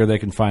biggest deer they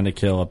can find to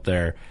kill up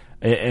there,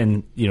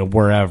 and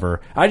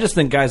wherever. I just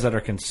think guys that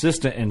are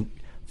consistent and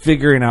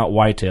figuring out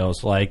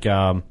whitetails, like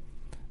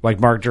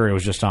Mark Jury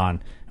was just on,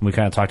 and we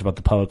kind of talked about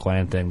the public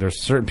land thing.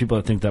 There's certain people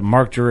that think that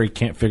Mark Jury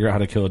can't figure out how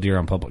to kill a deer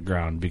on public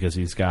ground because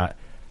he's got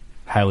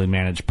highly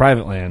managed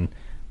private land.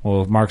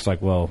 Well, Mark's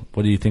like, well,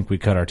 what do you think we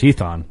cut our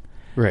teeth on?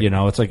 Right.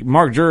 It's like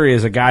Mark Jury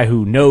is a guy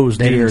who knows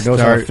deer, knows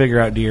how to figure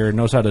out deer,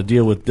 knows how to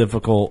deal with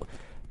difficult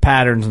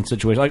patterns and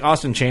situations. Like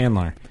Austin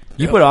Chandler.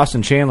 You put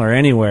Austin Chandler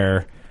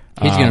anywhere,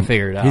 He's going to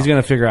figure it out. He's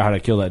going to figure out how to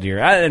kill that deer.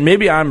 And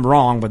maybe I'm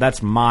wrong, but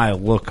that's my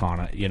look on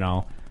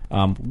it,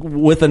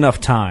 with enough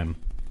time.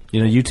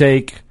 You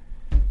take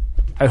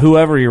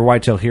whoever your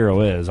whitetail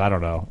hero is, I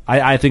don't know.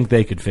 I think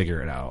they could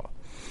figure it out.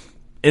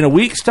 In a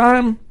week's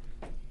time,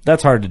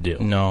 that's hard to do.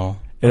 No.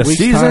 In a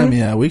season?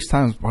 A week's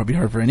time is probably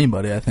hard for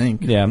anybody, I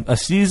think. Yeah, a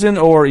season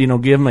or,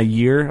 give them a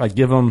year. Like,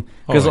 give them...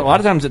 Because a lot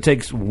of times it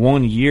takes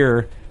 1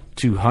 year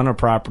to hunt a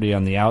property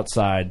on the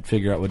outside,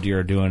 figure out what deer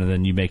are doing, and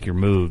then you make your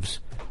moves.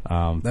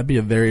 That'd be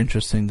a very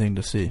interesting thing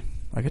to see.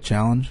 Like a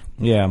challenge.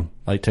 Yeah,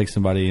 like take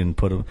somebody and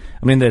put them...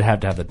 I mean, they'd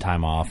have to have the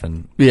time off.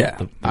 And yeah.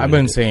 I've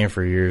been saying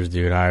for years,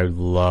 dude, I'd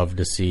love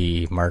to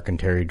see Mark and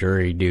Terry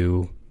Drury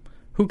do...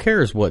 Who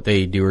cares what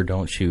they do or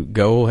don't shoot?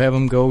 Have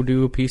them go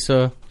do a piece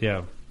of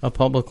a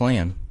public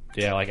land.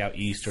 Yeah, like out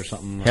east or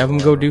something. Have them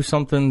go do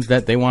something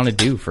that they want to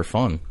do for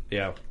fun.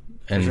 Yeah.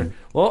 And sure.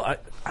 Well,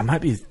 I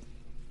might be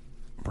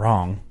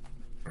wrong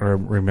or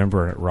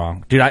remembering it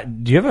wrong.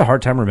 Dude, do you have a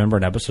hard time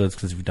remembering episodes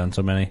because you've done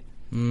so many?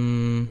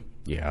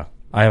 Yeah.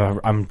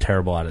 I'm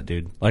terrible at it,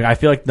 dude. Like, I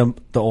feel like the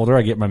older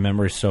I get, my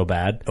memory's so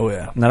bad. Oh,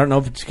 yeah. And I don't know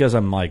if it's because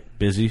I'm, like,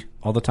 busy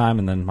all the time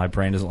and then my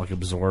brain doesn't, like,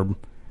 absorb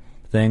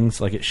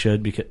things like it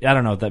should. Because I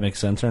don't know if that makes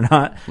sense or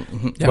not.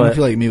 Yeah, I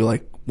feel like maybe,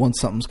 like, once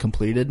something's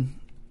completed,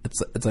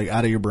 it's like,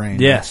 out of your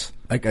brain. Yes.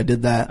 Like, I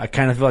did that. I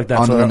kind of feel like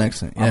that's on to what the I'm, next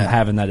thing. I'm Yeah.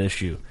 having that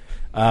issue.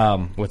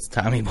 What's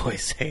Tommy Boy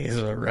say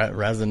is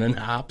resin and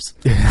hops?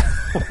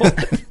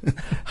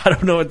 I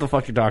don't know what the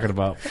fuck you're talking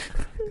about.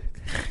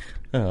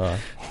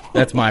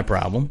 That's my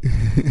problem.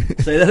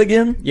 Say that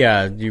again?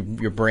 Yeah,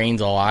 your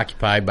brain's all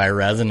occupied by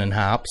resin and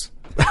hops.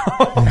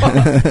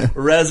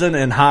 Resin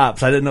and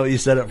hops. I didn't know what you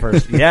said at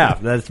first. Yeah,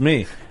 that's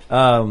me.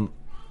 I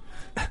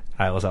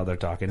was out there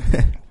talking.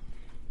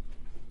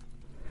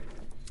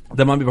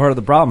 That might be part of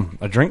the problem.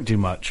 I drink too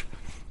much.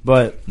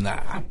 But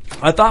nah.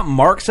 I thought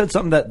Mark said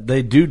something that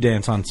they do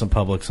dance on some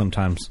public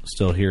sometimes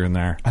still here and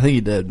there. I think he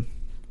did.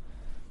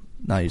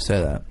 Now you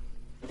say that.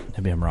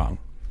 Maybe I'm wrong.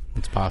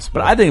 It's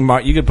possible. But I think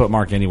Mark, you could put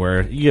Mark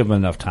anywhere. You give him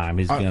enough time.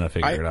 He's going to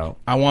figure it out.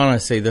 I want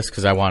to say this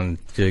because I wanted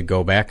to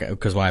go back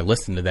because when I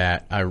listened to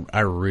that, I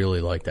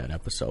really liked that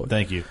episode.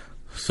 Thank you.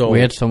 So we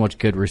had so much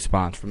good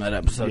response from that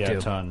episode, too.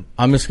 A ton.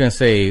 I'm just going to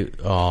say,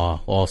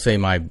 I'll say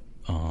my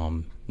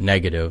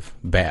negative,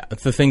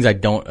 the things I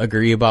don't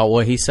agree about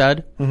what he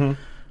said.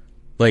 Mm-hmm.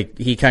 Like,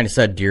 he kind of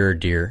said deer or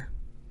deer.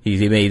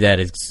 He made that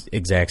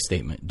exact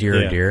statement,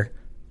 deer or deer.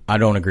 I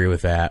don't agree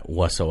with that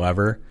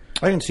whatsoever.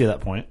 I can see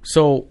that point.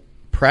 So,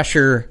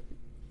 pressure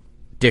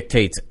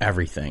dictates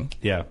everything.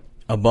 Yeah.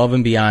 Above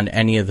and beyond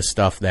any of the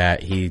stuff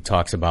that he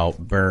talks about,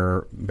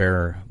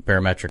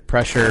 barometric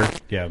pressure,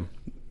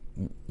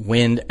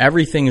 wind,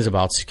 everything is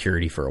about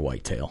security for a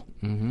whitetail.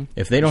 Mm-hmm.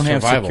 If they don't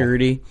have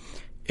security,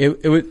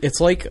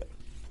 it's like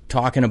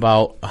talking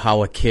about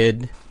how a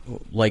kid,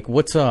 like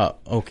what's like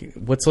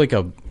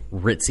a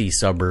ritzy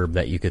suburb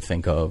that you could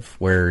think of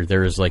where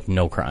there's like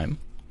no crime?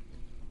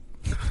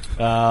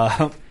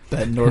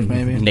 Bettendorf,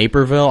 maybe?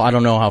 Naperville? I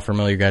don't know how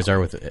familiar you guys are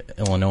with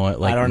Illinois.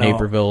 Like, I don't know.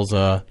 Naperville's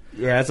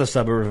it's a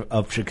suburb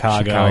of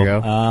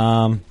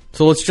Chicago.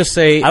 So let's just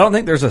say... I don't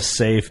think there's a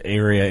safe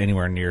area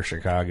anywhere near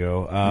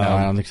Chicago. No,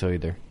 I don't think so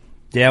either.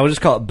 Yeah, we'll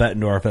just call it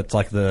Bettendorf. That's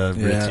like the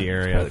ritzy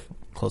area.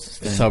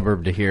 Closest thing.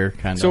 Suburb to here,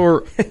 kind of. So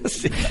we're...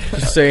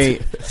 just say...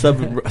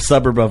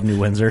 suburb of New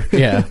Windsor.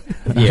 Yeah.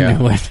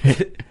 Yeah.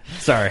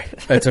 Sorry.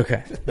 That's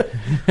okay.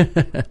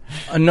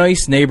 A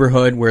nice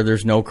neighborhood where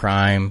there's no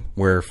crime,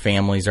 where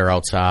families are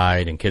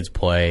outside and kids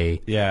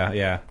play.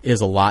 Yeah. Is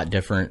a lot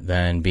different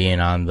than being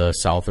on the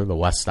south or the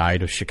west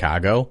side of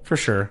Chicago. For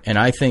sure. And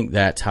I think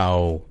that's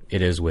how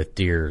it is with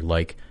deer.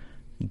 Like,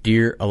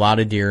 a lot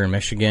of deer in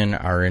Michigan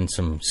are in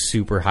some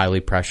super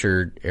highly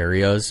pressured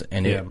areas,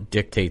 and it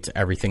dictates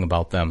everything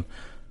about them.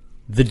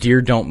 The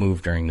deer don't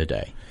move during the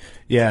day.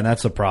 Yeah, and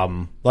that's a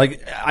problem.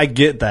 Like, I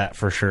get that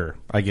for sure.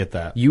 I get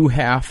that. You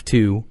have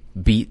to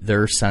beat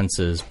their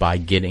senses by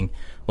getting,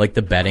 like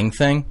the bedding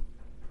thing,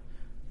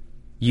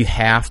 you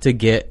have to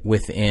get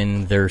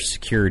within their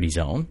security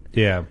zone.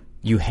 Yeah.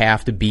 You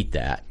have to beat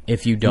that.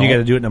 If you don't... You got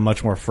to do it in a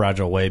much more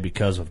fragile way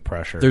because of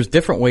pressure. There's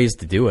different ways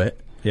to do it.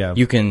 Yeah.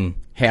 You can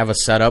have a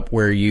setup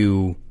where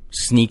you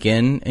sneak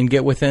in and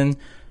get within...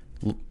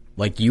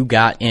 Like, you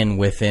got in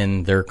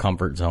within their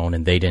comfort zone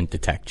and they didn't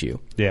detect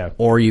you. Yeah.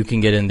 Or you can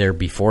get in there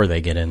before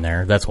they get in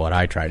there. That's what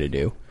I try to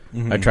do.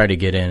 Mm-hmm. I try to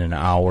get in an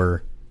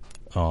hour,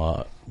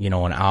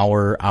 an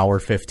hour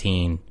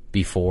 15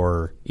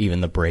 before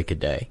even the break of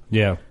day.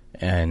 Yeah.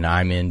 And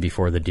I'm in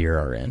before the deer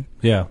are in.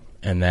 Yeah.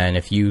 And then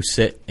if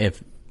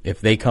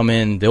they come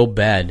in, they'll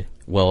bed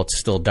while it's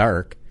still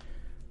dark.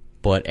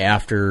 But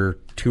after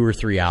 2 or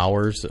 3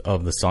 hours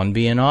of the sun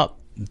being up,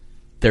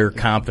 they're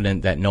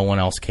confident that no one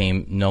else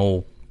came,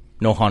 no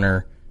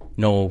hunter,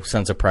 no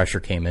sense of pressure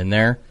came in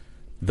there.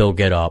 They'll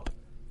get up.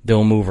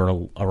 They'll move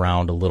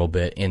around a little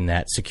bit in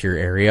that secure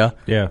area.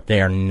 Yeah.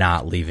 They are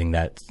not leaving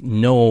that.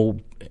 No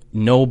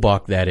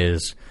buck that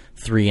is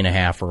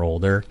 3.5 or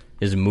older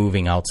is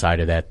moving outside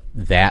of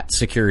that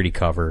security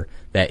cover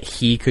that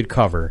he could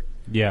cover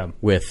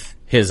with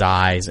his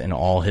eyes and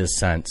all his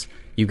sense.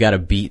 You got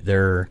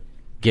to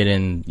get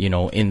in,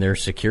 in their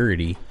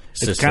security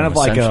system. It's kind of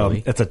like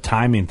it's a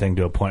timing thing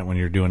to a point when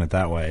you're doing it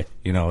that way.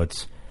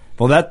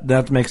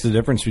 That makes the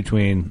difference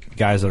between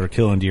guys that are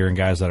killing deer and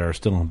guys that are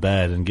still in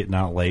bed and getting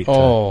out late.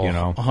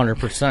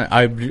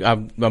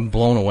 100%. I'm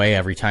blown away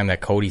every time that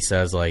Cody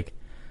says, like,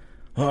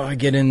 "Oh, I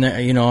get in there,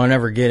 I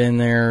never get in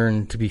there,"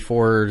 and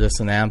before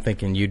this and that, I'm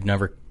thinking you'd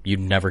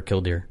never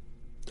kill deer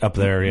up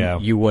there. Yeah,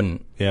 you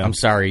wouldn't. Yeah, I'm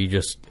sorry,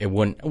 it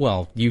wouldn't.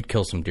 Well, you'd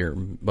kill some deer,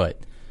 but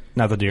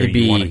not the deer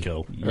you want to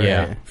kill.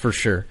 Yeah, for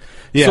sure.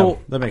 Yeah, so,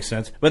 that makes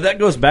sense. But that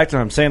goes back to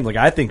what I'm saying. Like,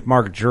 I think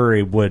Mark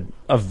Drury would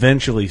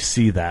eventually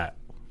see that.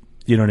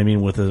 You know what I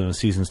mean? Within a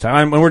season's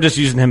time. And we're just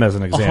using him as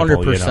an example.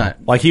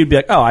 100%. Like, he'd be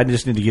like, oh, I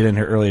just need to get in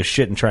here early as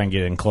shit and try and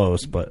get in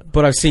close.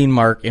 But I've seen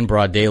Mark in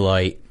broad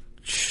daylight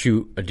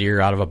shoot a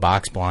deer out of a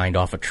box blind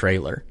off a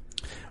trailer.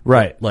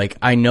 Right. Like,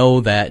 I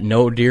know that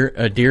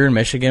a deer in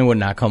Michigan would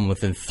not come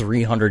within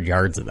 300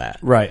 yards of that.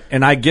 Right.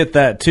 And I get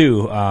that,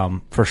 too,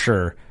 for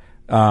sure.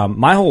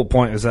 My whole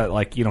point is that,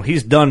 like,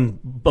 he's done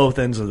both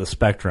ends of the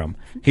spectrum.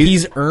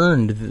 He's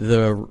earned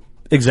the...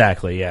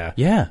 Exactly, yeah.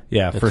 Yeah.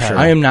 Yeah, for sure.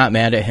 I am not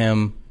mad at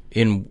him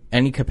in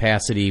any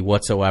capacity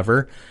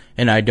whatsoever,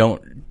 and I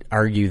don't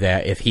argue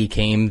that if he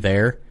came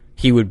there,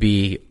 he would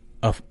do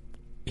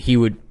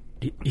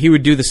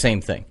the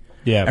same thing.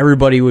 Yeah.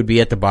 Everybody would be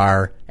at the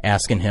bar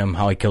asking him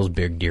how he kills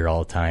big deer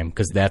all the time,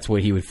 because that's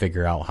what he would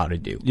figure out how to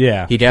do.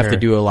 Yeah. He'd have to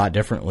do a lot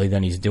differently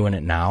than he's doing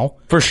it now.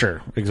 For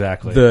sure.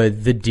 Exactly.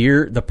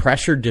 The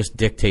pressure just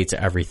dictates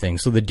everything.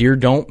 So the deer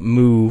don't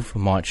move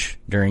much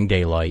during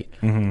daylight.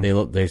 Mm-hmm.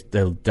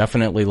 They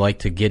definitely like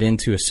to get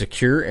into a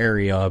secure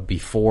area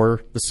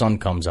before the sun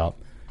comes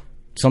up.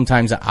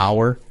 Sometimes an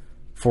hour,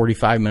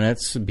 45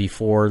 minutes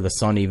before the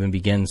sun even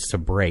begins to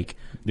break.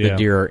 The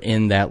deer are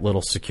in that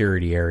little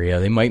security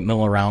area. They might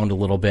mill around a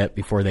little bit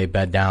before they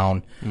bed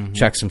down,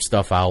 check some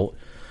stuff out.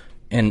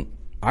 And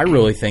I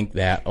really think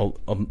that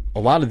a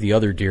lot of the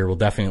other deer will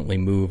definitely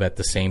move at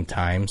the same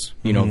times.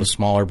 The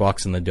smaller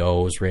bucks and the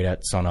does right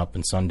at sunup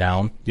and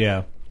sundown.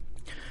 Yeah.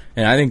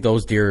 And I think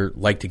those deer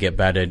like to get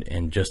bedded,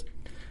 and just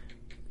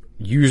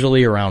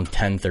usually around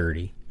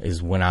 10:30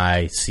 is when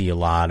I see a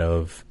lot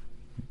of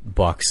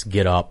bucks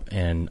get up,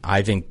 and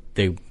I think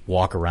they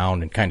walk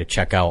around and kind of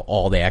check out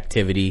all the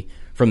activity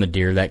from the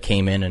deer that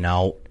came in and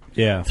out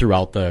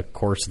throughout the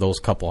course of those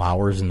couple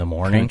hours in the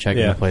morning.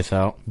 Checking the place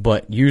out.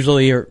 But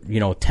usually,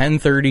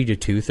 10:30 to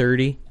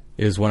 2:30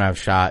 is when I've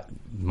shot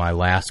my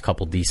last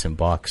couple decent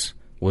bucks,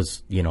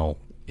 was, in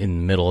the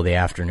middle of the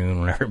afternoon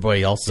when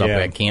everybody else is up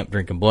at camp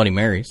drinking Bloody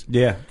Marys.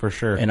 Yeah, for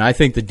sure. And I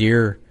think the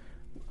deer,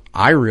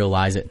 I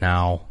realize it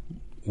now,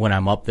 when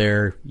I'm up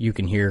there, you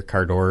can hear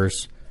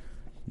Cardor's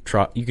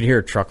truck. You can hear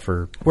a truck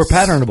for... We're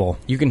patternable.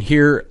 You can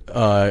hear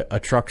a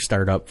truck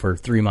start up for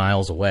 3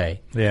 miles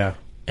away. Yeah.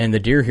 And the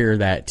deer hear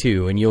that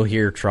too. And you'll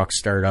hear trucks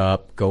start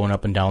up, going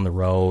up and down the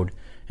road.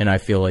 And I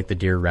feel like the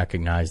deer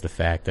recognize the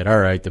fact that, all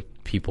right, the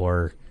people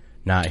are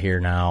not here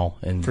now.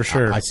 And for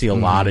sure. I see a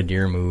lot of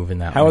deer move in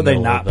that. How would they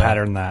not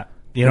pattern that?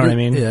 You know what I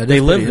mean? Yeah, they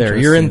live there.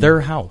 You're in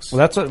their house. Well,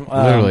 that's what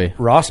literally.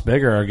 Ross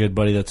Bigger, our good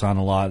buddy that's on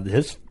a lot.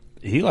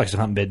 He likes to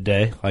hunt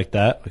midday like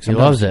that. Like he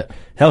loves it.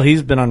 Hell,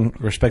 he's been on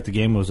Respect the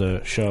Game still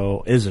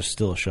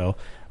a show.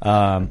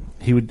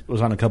 He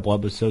was on a couple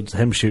episodes,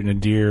 him shooting a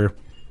deer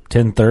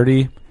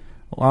 10:30.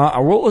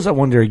 What was that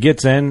one deer? He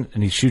gets in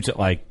and he shoots it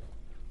like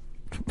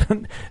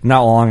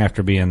not long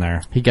after being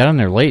there. He got in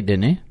there late,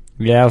 didn't he?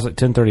 Yeah, it was like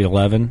 10:30,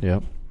 11.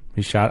 Yep.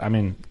 He shot. I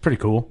mean, pretty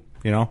cool.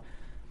 I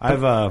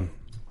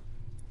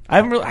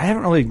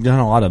haven't really done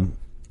a lot of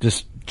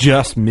just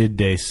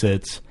midday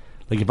sits.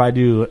 Like, if I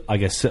do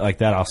like a sit like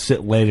that, I'll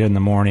sit later in the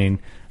morning,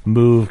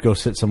 move, go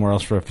sit somewhere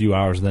else for a few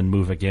hours, and then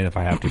move again if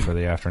I have to for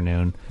the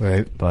afternoon.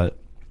 Right. But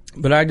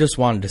I just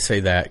wanted to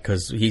say that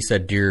because he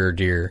said deer are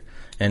deer,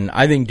 and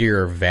I think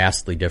deer are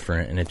vastly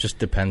different, and it just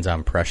depends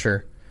on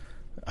pressure.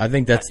 I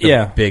think that's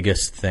the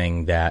biggest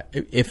thing, that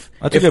if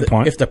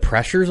the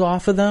pressure's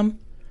off of them,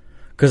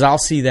 because I'll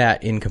see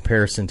that in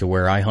comparison to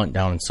where I hunt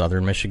down in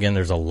southern Michigan.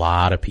 There's a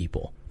lot of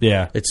people.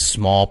 Yeah. It's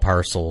small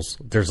parcels.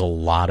 There's a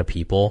lot of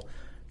people.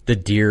 The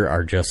deer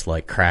are just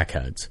like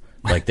crackheads.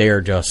 Like, they're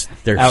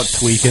out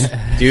tweaking.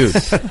 Dude.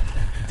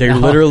 They're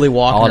literally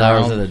walking all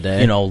around, hours of the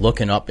day.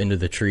 Looking up into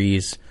the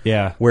trees.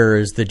 Yeah.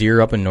 Whereas the deer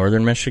up in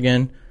northern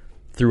Michigan,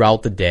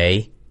 throughout the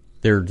day,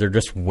 they're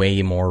just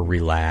way more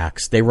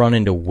relaxed. They run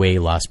into way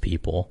less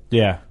people.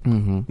 Yeah.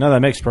 Mm-hmm. No,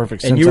 that makes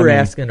perfect sense. And you were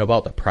asking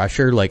about the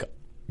pressure, like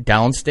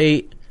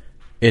downstate,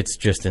 it's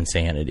just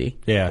insanity.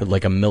 Yeah.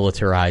 Like a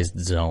militarized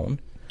zone.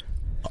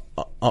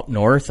 Up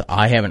north,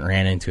 I haven't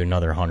ran into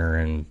another hunter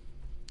in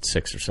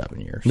 6 or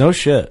 7 years. No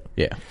shit.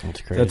 Yeah.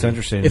 That's crazy. That's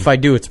interesting. If I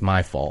do, it's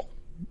my fault.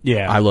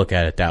 Yeah. I look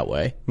at it that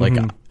way. Like,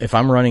 if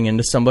I'm running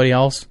into somebody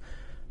else,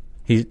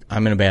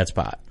 I'm in a bad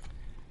spot.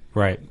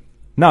 Right.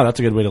 No, that's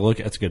a good way to look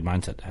at it. That's a good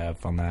mindset to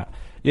have on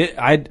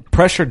that.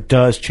 Pressure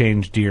does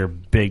change deer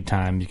big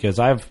time, because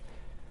I've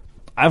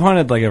I've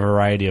hunted like a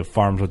variety of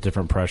farms with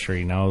different pressure.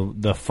 You know,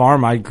 the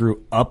farm I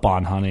grew up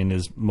on hunting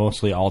is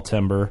mostly all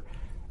timber,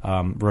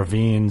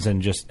 ravines,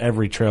 and just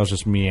every trail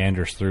just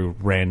meanders through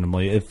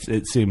randomly.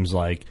 It seems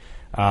like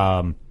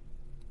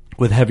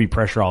with heavy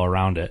pressure all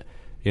around it.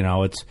 You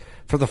know, it's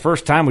for the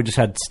first time we just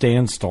had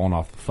stands stolen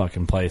off the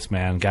fucking place,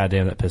 man.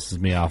 Goddamn, that pisses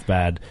me off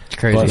bad. It's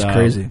crazy. It's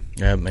crazy.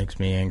 Yeah, it makes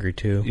me angry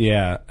too.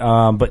 Yeah,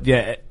 but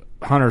yeah,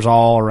 hunters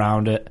all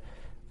around it,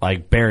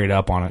 like buried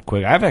up on it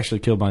quick. I've actually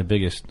killed my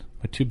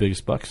two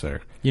biggest bucks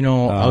there. You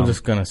know, I was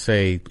just gonna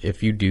say,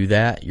 if you do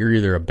that, you're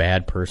either a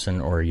bad person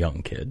or a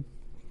young kid.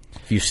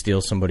 If you steal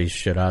somebody's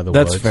shit out of the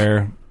woods. That's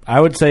fair. I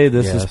would say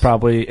this is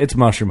probably it's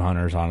mushroom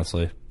hunters,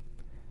 honestly.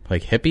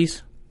 Like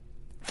hippies?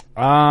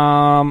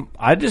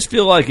 I just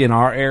feel like in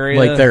our area,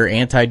 Like they're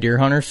anti-deer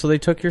hunters, so they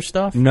took your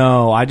stuff?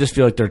 no, I just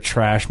feel like they're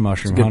trash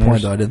mushroom Good hunters.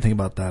 point, though. I didn't think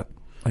about that.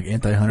 Like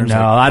anti-hunters. No,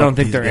 like, I don't fuck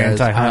think these they're guys.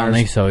 anti-hunters. I don't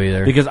think so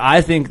either. Because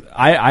I think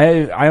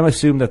I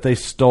assume that they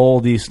stole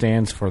these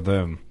stands for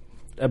them,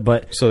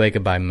 but So they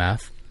could buy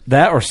meth?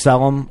 that or sell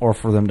them or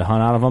for them to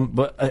hunt out of them.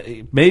 But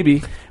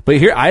maybe. But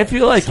here, I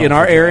feel like in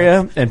our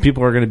area, and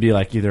people are going to be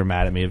like either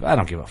mad at me. I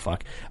don't give a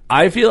fuck.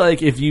 I feel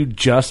like if you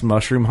just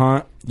mushroom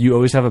hunt, you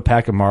always have a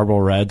pack of Marlboro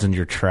Reds and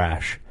you're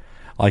trash.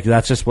 Like,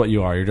 that's just what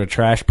you are. You're a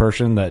trash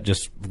person that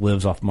just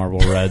lives off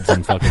Marlboro Reds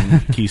and fucking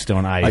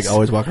Keystone Ice. Like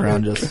always walk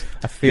around just.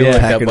 I feel like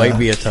that packing might up.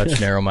 be a touch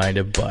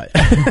narrow-minded, but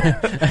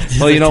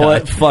Well, you know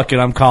what? Fuck it.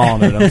 I'm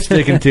calling it. I'm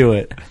sticking to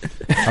it.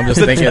 I'm just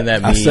thinking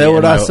that I said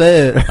what I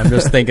said. I'm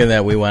just thinking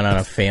that we went on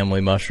a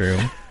family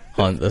mushroom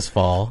hunt this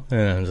fall,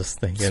 and I'm just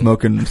thinking...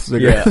 Smoking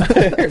cigarettes.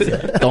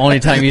 The only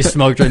time you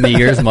smoked during the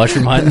year is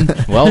mushroom hunting.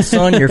 Well,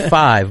 son, you're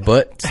 5,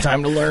 but it's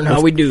time to learn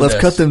how we do Let's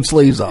this. cut them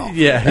sleeves off.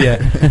 Yeah.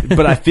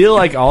 But I feel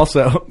like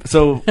also,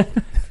 so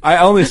I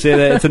only say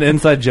that it's an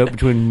inside joke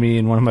between me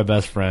and one of my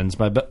best friends.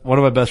 One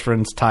of my best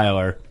friends,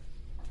 Tyler,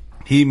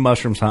 he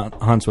mushrooms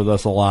hunts with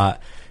us a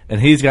lot,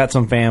 and he's got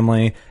some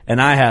family,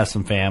 and I have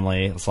some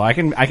family, so I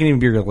can even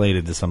be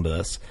related to some of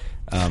this.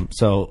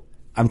 So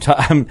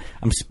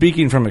I'm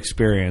speaking from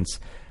experience.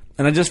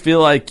 And I just feel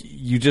like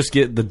you just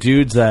get the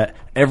dudes that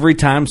every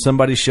time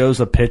somebody shows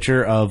a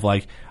picture of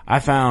like, I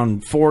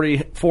found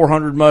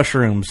 400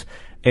 mushrooms,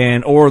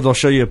 or they'll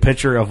show you a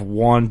picture of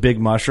one big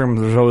mushroom.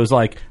 There's always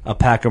like a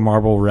pack of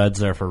Marlboro Reds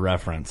there for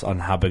reference on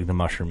how big the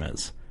mushroom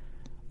is.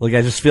 Like,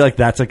 I just feel like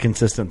that's a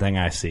consistent thing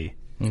I see.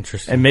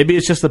 Interesting. And maybe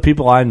it's just the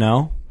people I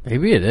know.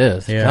 Maybe it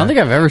is. Yeah. I don't think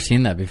I've ever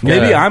seen that before.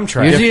 Maybe I'm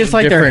trash. Usually it's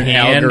like their Different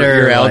hand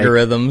your or like,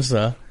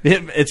 algorithms.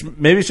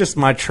 Maybe it's just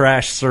my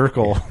trash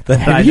circle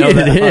that I Maybe know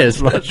that it hunts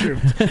is.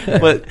 mushrooms.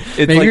 But it's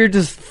maybe like, you're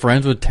just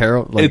friends with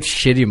It's-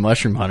 shitty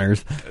mushroom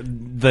hunters.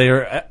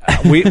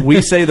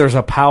 we say there's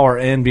a power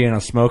in being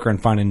a smoker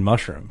and finding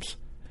mushrooms.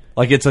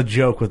 Like, it's a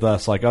joke with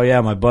us. Like, oh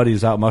yeah, my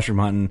buddy's out mushroom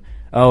hunting.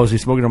 Oh, is he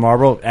smoking a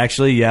Marlboro?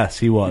 Actually, yes,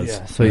 he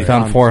was. So you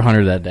found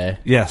 400 that day.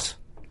 Yes.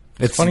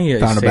 It's funny you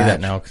say found a that batch.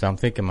 now, because I'm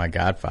thinking my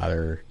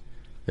godfather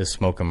is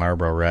smoking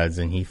Marlboro Reds,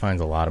 and he finds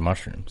a lot of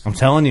mushrooms. I'm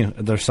telling you,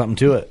 there's something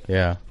to it.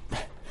 Yeah.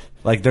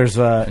 Like, there's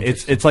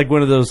it's like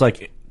one of those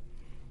like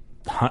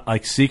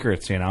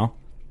secrets, you know.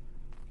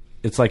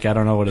 It's like, I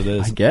don't know what it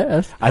is. I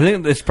guess. I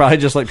think it's probably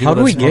just like people How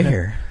do that we smoke get it.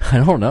 here? I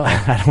don't know.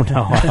 I don't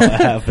know how it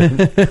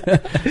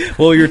happened.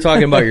 Well, you were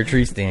talking about your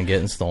tree stand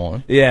getting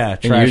stolen. Yeah,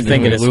 you're trash.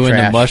 thinking it's Lou and the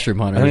trash.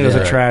 mushroom I hunters. think it was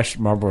yeah. a trash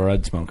Marlboro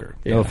Red smoker.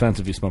 Yeah. No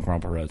offense if you smoke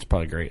Marlboro Red, it's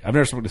probably great. I've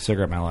never smoked a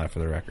cigarette in my life, for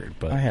the record.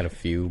 But I had a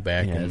few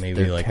back Yeah, in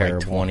maybe they're like terrible.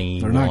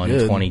 21,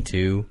 good.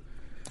 22.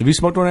 have you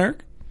smoked one, Eric?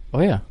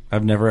 Oh yeah,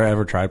 I've never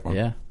ever tried one.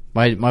 yeah.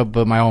 But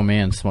my old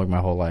man smoked my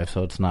whole life,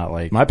 so it's not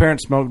like My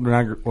parents smoked when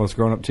I was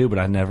growing up too, but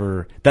I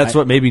never. That's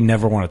what made me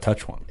never want to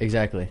touch one.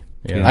 exactly.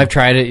 Yeah. I've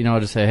tried it,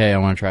 to say, hey, I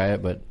want to try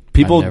it, but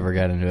People I've never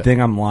got into it.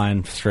 think I'm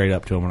lying straight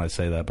up to them when I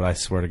say that, but I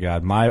swear to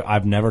God,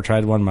 I've never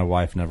tried one. My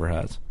wife never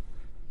has.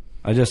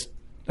 I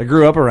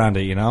grew up around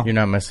it, you know. You're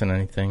not missing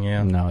anything,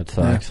 yeah. No, it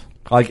sucks.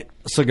 Like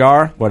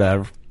cigar,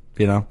 whatever,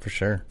 you know. For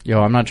sure.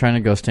 Yo, I'm not trying to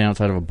go stand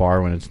outside of a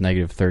bar when it's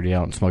negative 30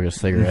 out and smoke a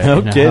cigarette.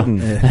 No kidding.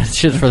 That's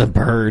just for the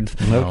birds.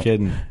 No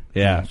kidding.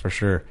 Yeah, for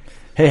sure.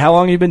 Hey, how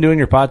long have you been doing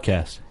your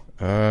podcast?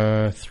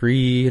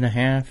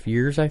 3.5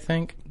 years, I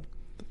think.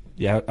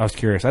 Yeah, I was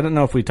curious. I didn't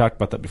know if we talked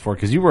about that before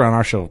because you were on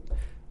our show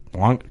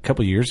a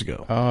couple years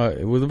ago.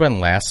 It would have been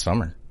last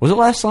summer. Was it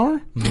last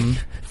summer? Mm-hmm.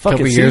 Fuck,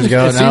 Couple it years seems,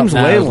 ago. It No, seems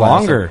no, way it was last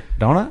longer,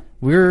 don't it?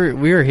 We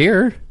were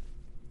here.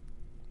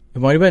 It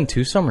might have been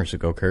 2 summers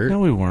ago, Kurt. No,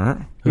 we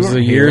weren't. It was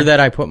the year that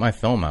I put my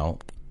film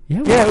out.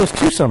 Yeah. Yeah, it was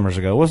 2 summers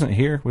ago. It wasn't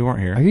here. We weren't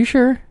here. Are you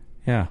sure?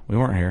 Yeah, we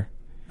weren't here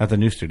at the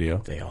new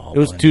studio. They all It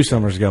was blend 2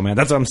 summers ago, man.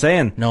 That's what I'm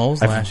saying. No, it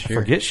was I last year.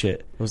 Forget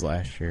shit. It was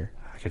last year.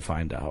 I could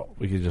find out.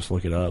 We could just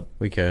look it up.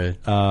 We could.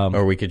 Um,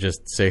 or we could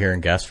just sit here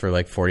and guess for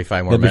like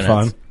 45 more That'd be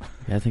minutes. fun.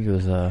 Yeah, I think it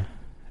was.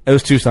 It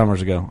was 2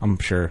 summers ago. I'm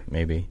sure.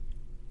 Maybe.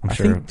 I'm I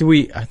sure.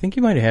 think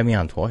you might have had me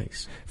on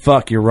twice.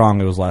 Fuck, you're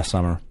wrong. It was last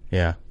summer.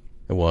 Yeah,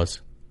 it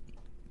was.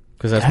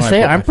 Because that's when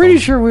I'm put my pretty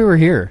film- sure we were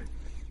here.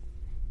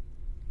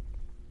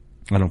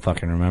 I don't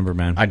fucking remember,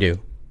 man. I do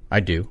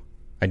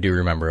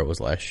remember it was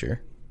last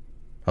year.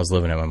 I was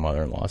living at my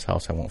mother-in-law's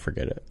house. I won't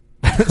forget it.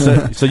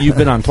 So you've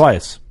been on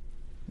twice.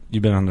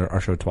 You've been on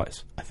our show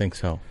twice. I think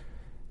so.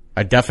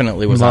 I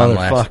definitely was on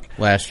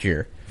last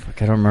year.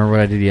 Fuck, I don't remember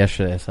what I did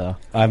yesterday, so.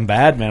 I'm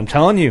bad, man. I'm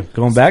telling you.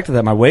 Going back to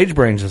that, my wage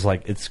brain's just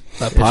like, it's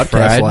podcast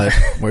fried. life.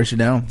 Where's you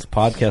down? It's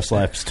podcast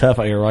life. It's tough.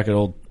 I hear like an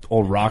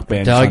old rock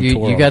band. Doug,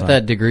 you got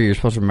that degree. You're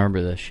supposed to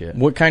remember this shit.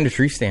 What kind of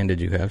tree stand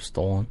did you have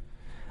stolen?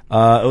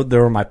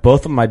 There were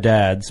both of my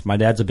dads. My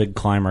dad's a big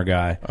climber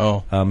guy.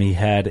 Oh. He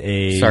had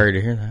a... Sorry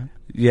to hear that.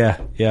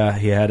 Yeah.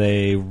 He had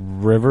a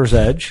River's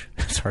Edge.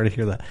 Sorry to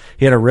hear that.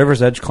 He had a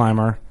River's Edge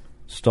climber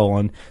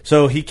stolen.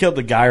 So he killed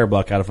the Geyer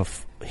buck out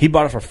of he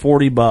bought it for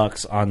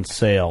 $40 on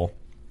sale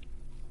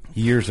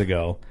years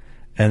ago.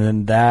 And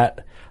then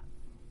that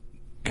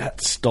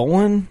got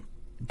stolen.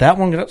 That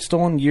one got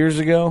stolen years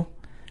ago.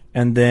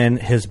 And then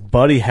his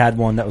buddy had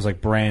one that was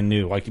like brand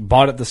new. Like he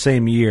bought it the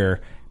same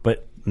year,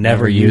 but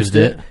never used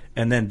it.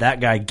 And then that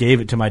guy gave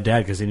it to my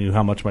dad because he knew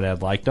how much my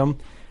dad liked him.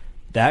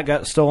 That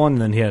got stolen,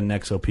 and then he had an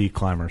XOP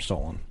climber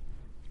stolen.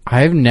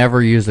 I've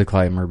never used a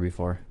climber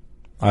before.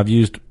 I've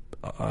used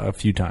a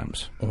few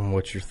times.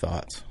 What's your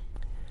thoughts?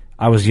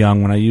 I was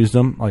young when I used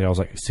them. Like I was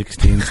like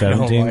 16,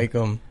 17. I don't like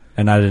them.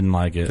 And I didn't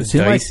like it. It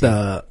seemed like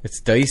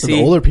it's dicey.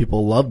 The older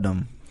people loved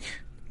them.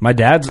 My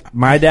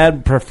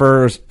dad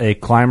prefers a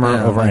climber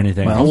over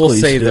anything. I will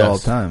say this all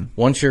the time.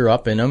 Once you're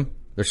up in them,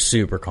 they're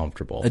super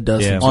comfortable. It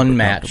does seem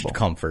unmatched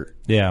comfort.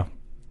 Yeah.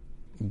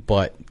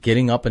 But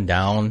getting up and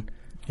down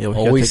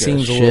always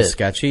seems a little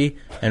sketchy.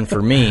 And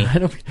for me,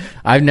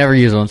 I've never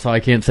used one, so I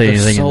can't say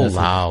anything. So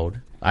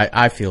loud.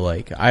 I feel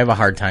like I have a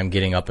hard time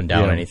getting up and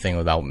down anything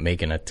without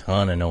making a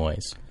ton of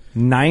noise.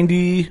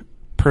 90%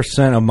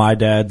 of my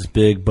dad's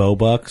big bow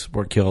bucks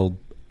were killed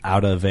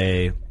out of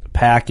a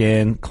pack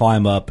in,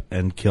 climb up,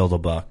 and kill the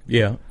buck.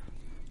 Yeah.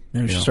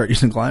 Maybe we should start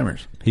using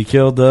climbers. He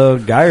killed the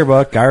Geyer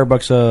buck. Geyer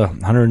buck's a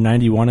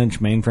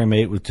 191-inch mainframe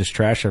 8 with just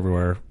trash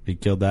everywhere. He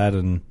killed that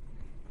and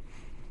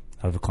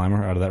out of a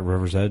climber, out of that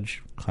River's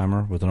Edge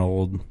climber with an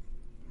old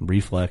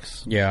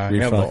reflex. Yeah,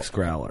 reflex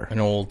growler. An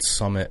old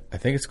Summit. I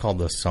think it's called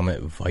the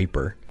Summit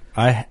Viper.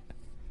 I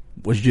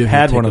you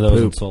had one of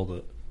those and sold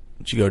it.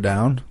 Did you go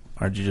down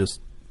or did you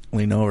just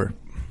lean over?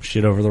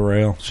 Shit over the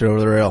rail. Shit over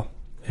the rail.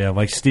 Yeah,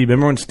 like Steve.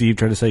 Remember when Steve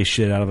tried to say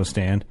shit out of a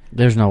stand?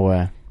 There's no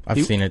way.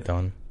 I've seen it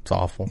done. It's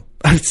awful.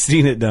 I've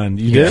seen it done.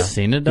 You You've did?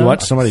 seen it done? You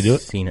watched somebody do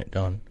it? Seen it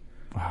done.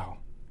 Wow.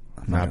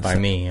 Not by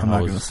me. I'm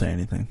not going to say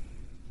anything.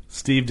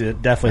 Steve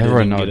did definitely.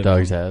 Everyone knows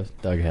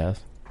what Doug has.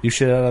 You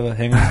shit out of a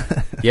hanger?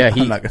 Yeah,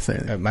 I'm not going to say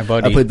anything. My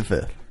buddy. I played the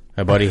fifth.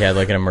 My buddy had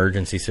like an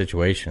emergency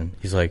situation.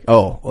 He's like,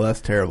 "Oh, well,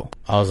 that's terrible."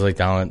 I was like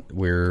down at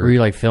Were you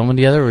like filming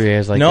together? Were you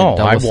guys like no?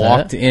 I set?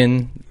 walked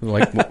in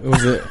like it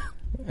was a.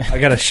 I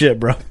got a shit,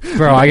 bro.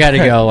 Bro, I got to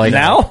go. Like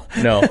now?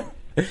 No.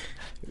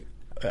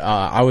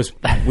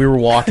 We were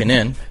walking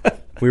in.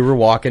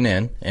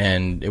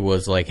 And it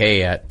was like,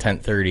 hey, at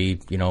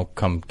 10:30,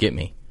 come get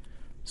me.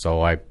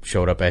 So I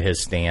showed up at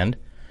his stand,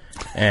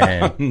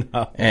 and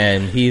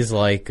and he's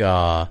like,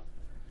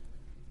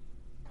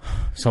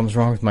 something's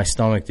wrong with my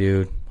stomach,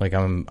 dude. Like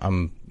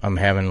I'm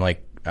having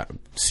like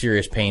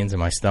serious pains in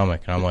my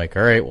stomach, and I'm like,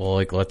 all right, well,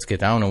 like let's get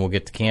down and we'll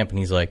get to camp. And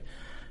he's like,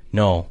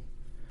 no.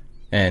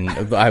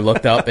 And I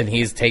looked up, and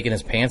he's taking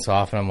his pants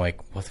off, and I'm like,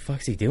 what the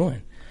fuck's he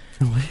doing?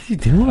 What is he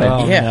doing?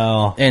 Oh, yeah.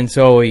 No. And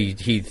so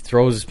he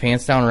throws his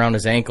pants down around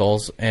his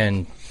ankles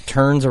and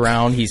turns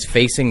around. He's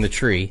facing the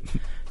tree,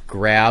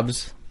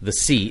 grabs the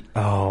seat,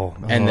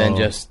 and then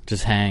just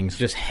hangs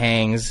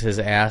his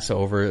ass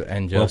over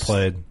and just. Well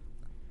played.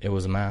 It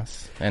was a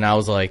mess, and I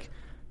was like,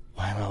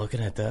 "Why am I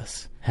looking at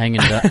this?" Hang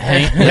and dump.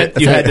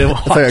 You had to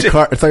watch it.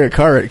 It's like a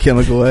car wreck. Can't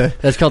look away.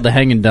 That's called the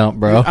hang and dump,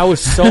 bro. I was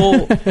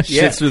so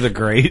Shit through the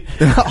grate.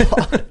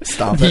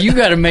 Stop it. You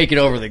got to make it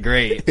over the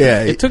grate.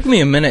 Yeah. It took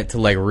me a minute to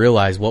like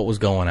realize what was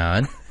going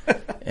on,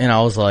 and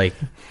I was like,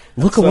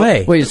 "Look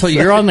away!" Wait, so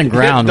you're on the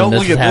ground when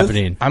this is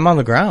happening? I'm on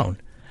the ground.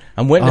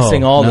 I'm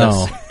witnessing all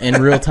this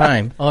in real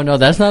time. Oh no,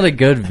 that's not a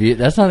good view.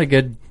 That's not a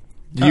good.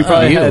 You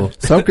probably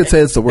had. Some could say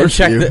it's the worst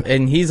view.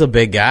 And he's a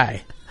big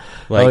guy.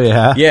 Like,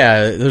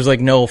 yeah. There's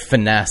like no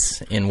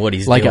finesse in what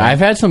he's like. doing. I've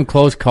had some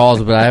close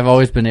calls, but I've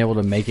always been able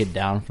to make it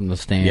down from the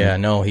stand. Yeah,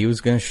 no, he was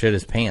gonna shit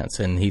his pants,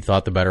 and he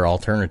thought the better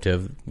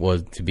alternative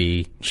was to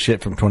be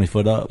Shit from 20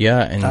 foot up. Yeah,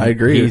 and I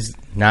agree. He's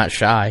not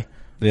shy.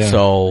 Yeah.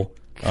 So,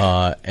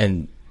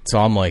 so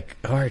I'm like,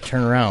 all right,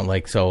 turn around.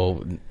 Like,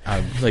 so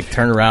I like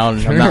turn around.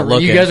 And I'm not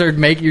looking. You guys are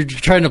you're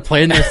trying to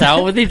plan this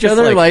out with each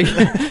other. Like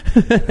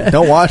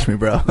don't watch me,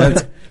 bro.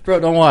 Bro,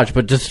 don't watch,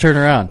 but just turn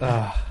around.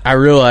 I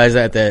realized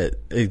at the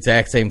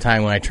exact same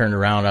time when I turned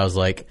around, I was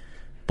like,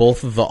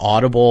 both of the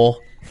audible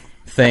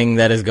thing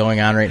that is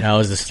going on right now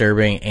is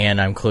disturbing, and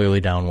I'm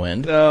clearly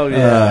downwind. Oh,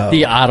 yeah.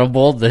 The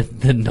audible,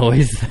 the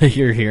noise that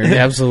you're hearing.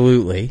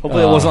 Absolutely.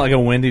 Hopefully it wasn't like a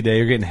windy day.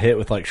 You're getting hit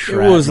with like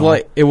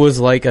shrapnel. It was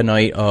like a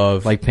night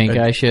of like pink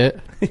eye shit.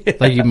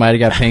 Like you might have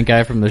got pink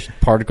eye from the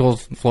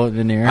particles floating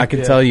in the air. I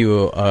can tell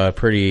you a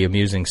pretty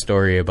amusing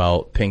story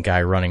about pink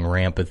eye running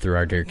rampant through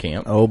our deer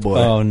camp. Oh boy.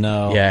 Oh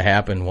no. Yeah, it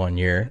happened one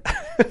year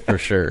for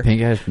sure.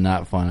 Pink eye's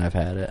not fun. I've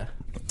had it.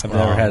 I've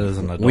never had it as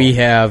an adult. We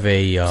have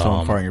a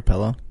Someone fart on your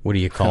pillow. What do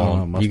you call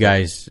them? You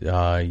guys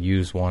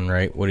use one,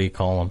 right? What do you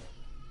call them?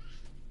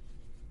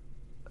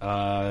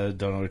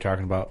 Don't know what you're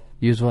talking about.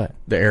 Use what?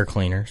 The air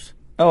cleaners.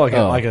 Oh,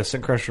 like a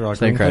scent crusher, like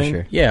scent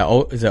crusher.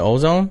 Yeah, is it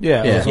ozone?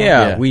 Yeah, yeah. ozone.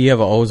 Yeah, we have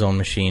an ozone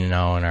machine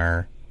now in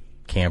our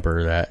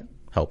camper that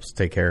helps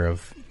take care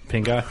of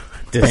pink eye,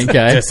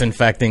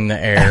 disinfecting the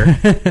air,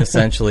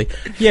 essentially.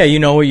 Yeah,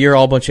 you're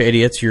all a bunch of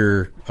idiots.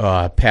 You're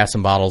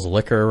passing bottles of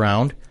liquor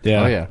around.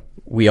 Yeah. Oh, yeah.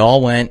 We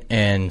all went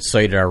and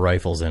sighted our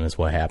rifles in is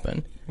what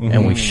happened. Mm-hmm.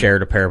 And we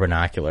shared a pair of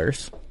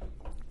binoculars.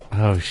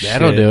 Oh, shit.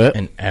 That'll do it.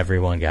 And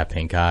everyone got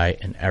pink eye,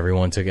 and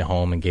everyone took it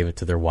home and gave it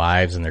to their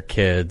wives and their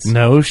kids.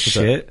 No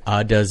shit.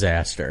 A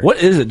disaster. What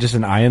is it? Just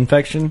an eye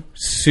infection?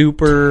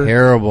 Super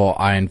terrible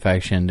eye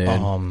infection,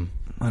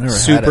 dude.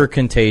 Super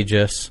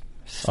contagious.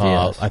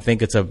 Yes. I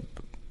think it's a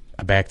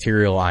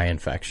bacterial eye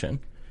infection.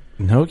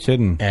 No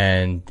kidding.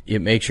 And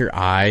it makes your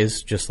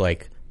eyes just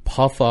like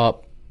puff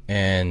up,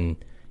 and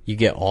you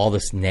get all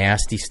this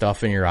nasty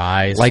stuff in your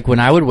eyes. Like when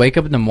I would wake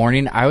up in the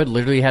morning, I would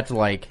literally have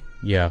to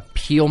yeah,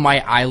 peel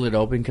my eyelid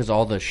open because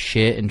all the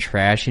shit and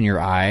trash in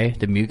your eye,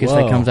 the mucus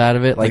Whoa. that comes out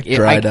of it,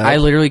 dried out. I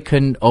literally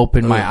couldn't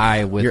open my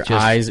eye with your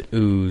just eyes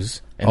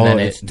ooze, and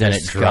it's then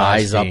it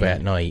dries up disgusting.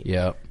 at night.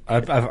 Yep.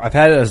 I've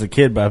had it as a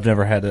kid, but I've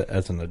never had it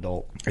as an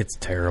adult. It's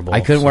terrible.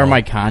 I couldn't wear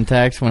my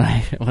contacts when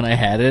I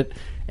had it,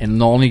 and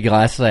the only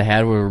glasses I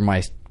had were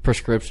my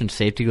prescription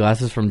safety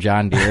glasses from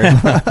John Deere.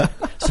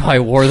 So I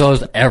wore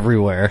those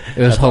everywhere.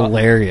 It was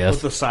hilarious.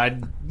 With the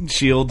side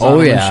shields Oh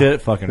on yeah, and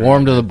shit. Fucking wore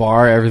them to the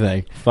bar,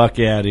 everything. Fuck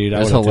yeah, dude. It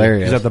was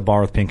hilarious. He's at the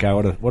bar with pink eye.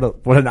 What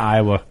an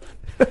Iowa.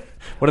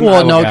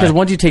 Well, no, because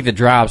once you take the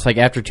drops, like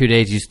after 2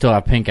 days, you still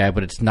have pink eye,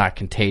 but it's not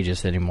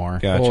contagious anymore.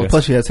 Gotcha. Well,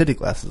 plus you had safety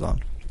glasses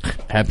on.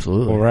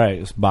 Absolutely. Well, right.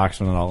 It's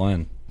boxing it all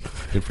in.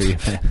 Good for you,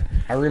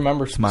 man. I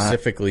remember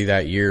specifically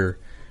that year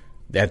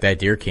at that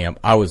deer camp.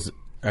 That was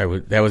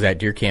at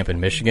deer camp in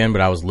Michigan,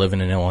 but I was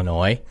living in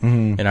Illinois,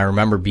 and I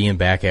remember being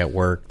back at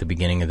work the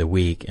beginning of the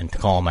week and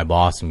calling my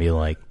boss and be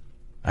like,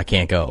 "I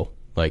can't go.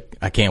 Like,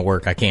 I can't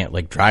work. I can't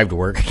drive to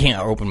work. I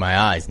can't open my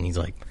eyes." And he's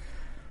like,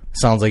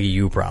 "Sounds like a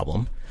you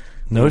problem."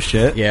 No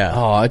shit. Yeah.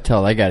 Oh, I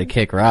tell that guy to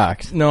kick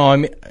rocks. No, I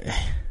mean,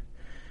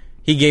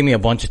 he gave me a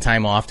bunch of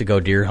time off to go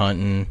deer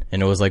hunting,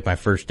 and it was like my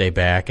first day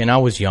back, and I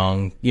was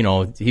young. He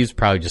was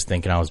probably just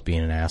thinking I was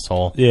being an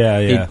asshole.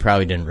 Yeah. He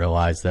probably didn't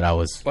realize that I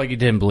was. Like he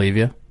didn't believe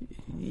you.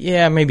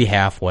 Yeah, maybe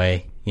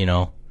halfway.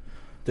 Didn't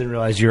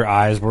realize your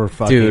eyes were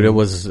fucking. Dude, it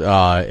was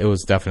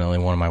definitely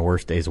one of my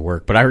worst days of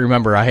work. But I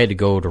remember I had to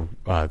go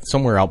to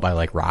somewhere out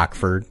by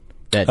Rockford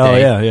that day.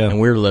 Oh yeah. And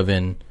we were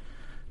living,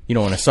 in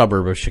a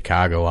suburb of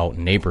Chicago out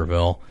in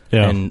Naperville.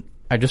 Yeah. And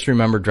I just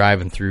remember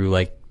driving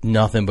through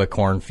nothing but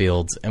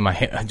cornfields,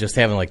 and just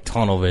having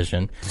tunnel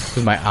vision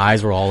because my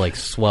eyes were all you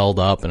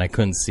up and I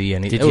couldn't see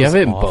anything. Did you have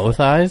it in both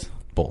eyes?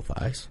 Both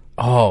eyes.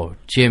 Oh,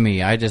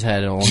 Jimmy, I just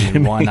had only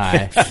one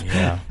eye.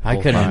 Yeah, I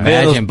couldn't Yeah,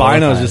 imagine. those binos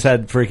both eyes. just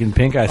had freaking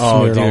pink eye. Oh,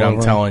 smeared dude, all I'm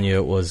over telling you,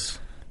 it was.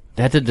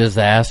 That's a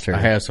disaster. I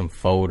have some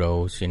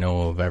photos,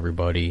 of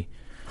everybody.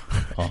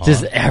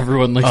 Just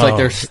everyone looks like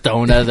they're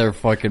stoned out of their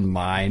fucking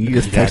mind.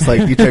 You just text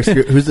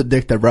who's the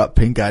dick that brought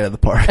pink eye to the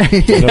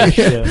party?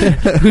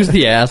 Who's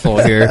the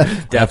asshole here?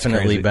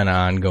 Definitely been an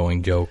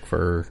ongoing joke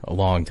for a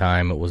long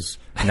time. It was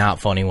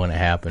not funny when it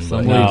happened,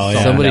 but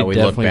Somebody that we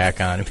look definitely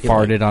back on and be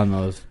farted on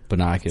those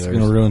binoculars. It's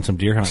going to ruin some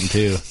deer hunting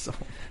too.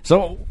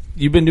 So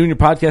you've been doing your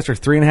podcast for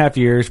 3.5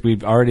 years.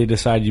 We've already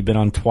decided you've been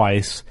on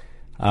twice.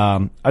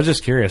 I was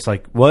just curious,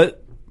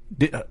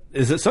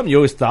 is it something you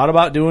always thought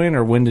about doing,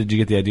 or when did you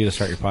get the idea to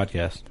start your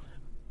podcast?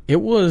 It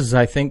was,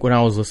 I think, when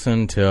I was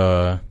listening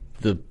to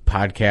the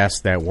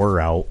podcasts that were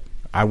out.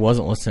 I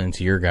wasn't listening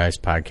to your guys'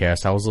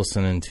 podcast. I was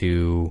listening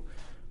to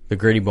the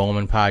Gritty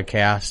Bowman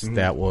podcast.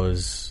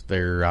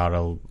 They're out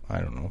of,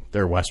 I don't know,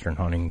 their Western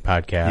hunting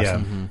podcast. Yeah.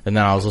 And then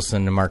I was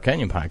listening to Mark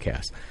Kenyon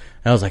podcast.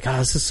 And I was like,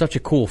 this is such a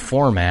cool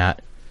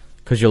format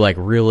because you're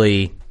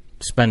really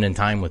spending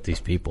time with these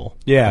people.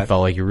 Yeah. I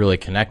felt like you really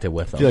connected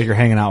with them. I feel like you're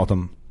hanging out with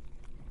them.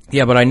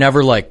 Yeah, but I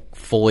never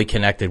fully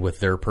connected with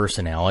their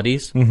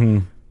personalities. Mm-hmm.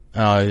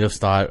 I just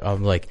thought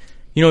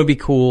it'd be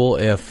cool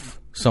if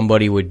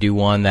somebody would do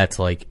one that's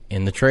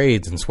in the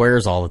trades and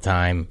swears all the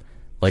time,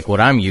 like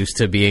what I'm used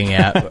to being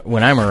at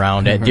when I'm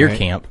around at deer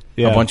camp.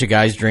 Yeah. A bunch of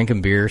guys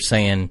drinking beer,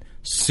 saying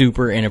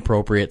super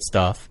inappropriate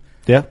stuff.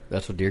 Yeah,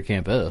 that's what deer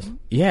camp is.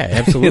 Yeah,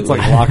 absolutely. It's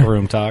like locker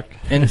room talk,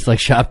 and it's like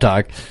shop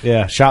talk.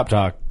 Yeah, shop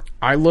talk.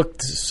 I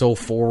looked so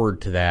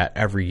forward to that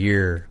every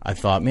year. I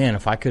thought, man,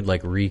 if I could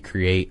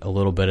recreate a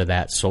little bit of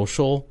that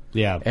social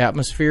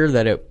atmosphere,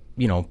 that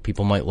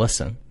people might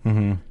listen.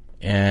 Mm-hmm.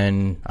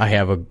 And I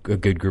have a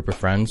good group of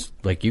friends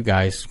like you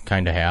guys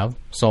kind of have.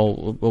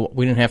 So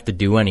we didn't have to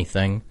do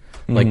anything,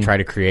 try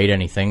to create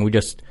anything. We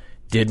just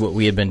did what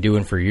we had been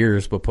doing for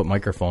years, but put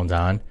microphones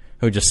on.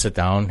 And we'd just sit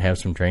down, have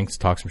some drinks,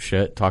 talk some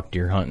shit, talk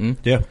deer hunting.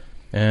 Yeah.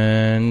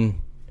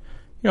 And,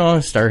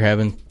 start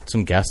having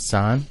some guests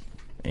on.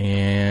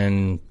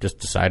 And just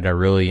decided I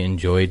really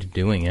enjoyed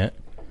doing it,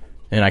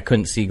 and I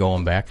couldn't see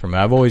going back from it.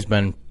 I've always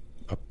been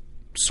a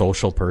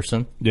social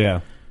person.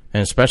 Yeah.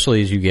 And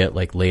especially as you get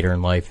like later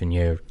in life and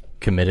you're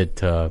committed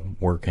to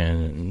working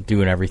and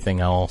doing everything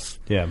else.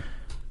 Yeah.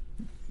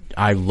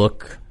 I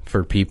look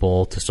for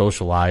people to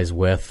socialize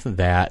with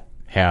that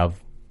have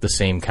the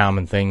same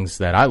common things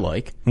that I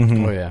like.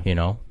 Mm-hmm. Oh, yeah. You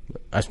know,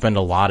 I spend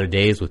a lot of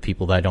days with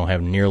people that I don't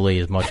have nearly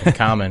as much in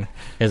common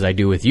as I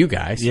do with you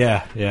guys.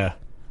 Yeah, yeah.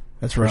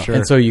 That's for sure.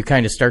 And so you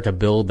kind of start to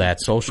build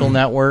that social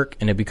network,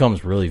 and it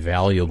becomes really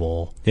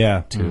valuable.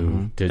 Yeah,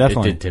 to it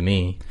definitely. did to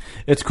me.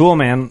 It's cool,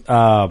 man.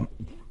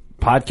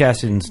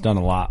 Podcasting's done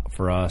a lot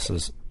for us,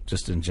 as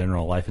just in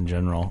general, life in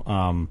general.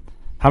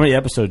 How many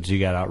episodes you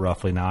got out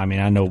roughly now? I mean,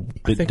 I know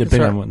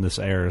depending on when this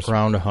airs,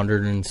 around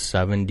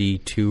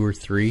 172 or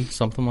 3,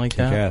 something like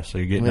that. Yeah, so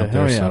you're getting up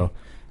there. So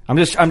I'm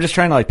just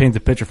trying to like paint the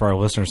picture for our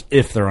listeners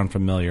if they're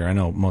unfamiliar. I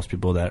know most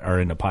people that are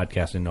into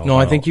podcasting know. No,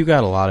 I think you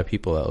got a lot of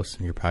people that listen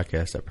to your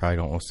podcast that probably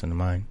don't listen to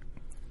mine.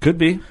 Could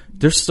be.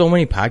 There's so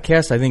many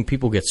podcasts. I think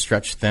people get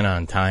stretched thin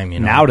on time. You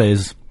know,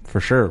 nowadays. For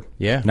sure.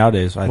 Yeah.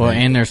 Nowadays, I think.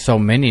 And there's so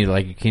many,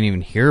 like, you can't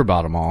even hear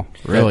about them all,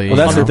 really. Well,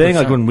 that's 100%. The thing.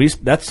 Like,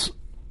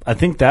 I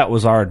think that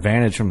was our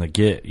advantage from the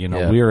get. You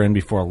know, we were in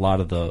before a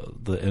lot of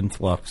the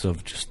influx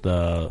of just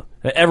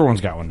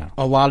everyone's got one now.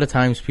 A lot of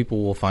times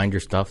people will find your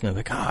stuff and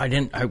they're like,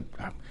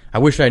 I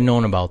wish I'd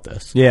known about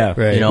this. Yeah.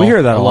 Right. You know, we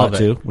hear that a lot,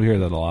 too. We hear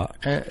that a lot.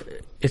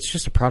 It's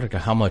just a product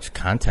of how much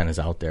content is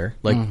out there.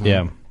 Like,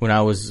 when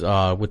I was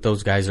with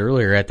those guys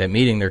earlier at that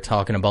meeting, they're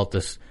talking about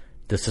this.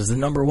 This is the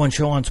 #1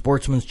 show on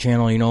Sportsman's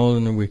Channel, you know,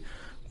 and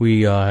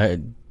we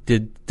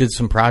did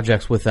some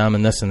projects with them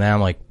and this and that.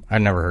 I'm like, I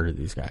never heard of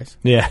these guys.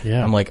 Yeah.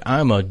 I'm like,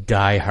 I'm a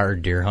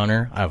diehard deer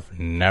hunter. I've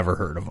never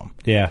heard of them.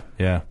 Yeah.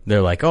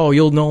 They're like, oh,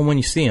 you'll know them when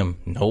you see them.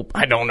 Nope,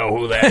 I don't know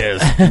who that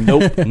is.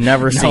 Nope,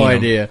 never seen them. No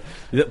idea.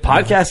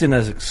 Podcasting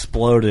has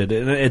exploded.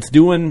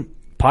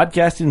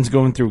 Podcasting's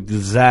going through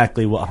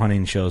exactly what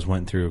hunting shows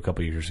went through a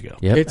couple years ago.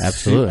 Yep, it's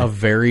absolutely. a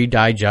very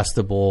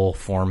digestible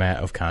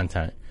format of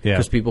content. Yeah.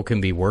 Because people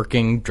can be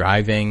working,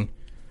 driving.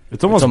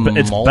 It's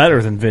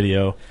better than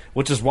video,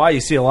 which is why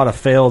you see a lot of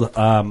failed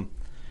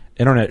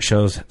internet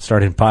shows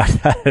starting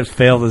podcasts.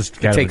 Failed is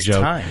kind of a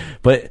joke. Time.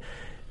 But,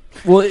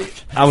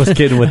 I was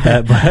kidding with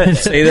that. But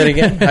say that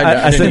again?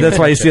 I said that's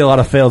why you see a lot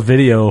of failed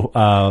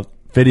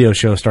video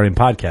shows starting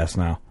podcasts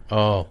now.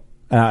 Oh.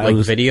 Like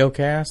video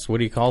casts? What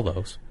do you call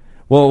those?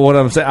 Well, what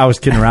I'm saying, I was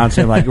kidding around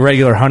saying like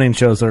regular hunting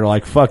shows that are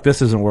like, fuck,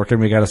 this isn't working.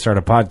 We got to start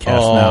a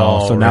podcast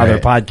now. So now they're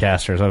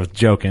podcasters. I was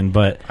joking,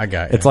 but I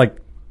got you. It's like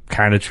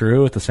kind of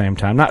true at the same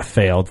time. Not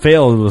failed.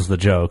 Failed was the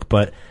joke,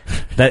 but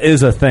that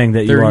is a thing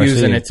that they're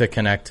using it to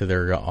connect to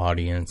their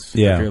audience.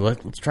 Yeah.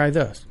 Let's try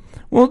this.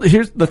 Well,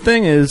 here's the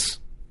thing is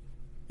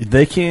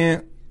they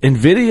can't in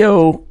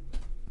video,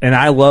 and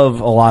I love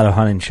a lot of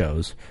hunting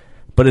shows,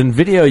 but in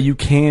video you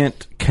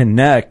can't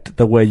connect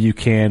the way you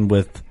can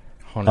with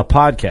a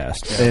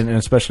podcast, and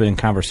especially in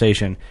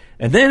conversation.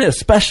 And then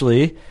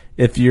especially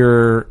if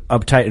you're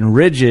uptight and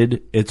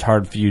rigid, it's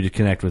hard for you to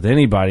connect with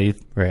anybody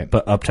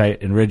but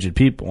uptight and rigid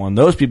people. And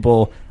those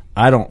people,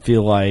 I don't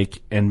feel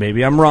like, and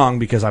maybe I'm wrong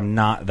because I'm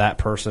not that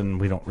person,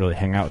 we don't really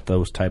hang out with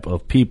those type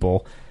of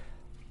people.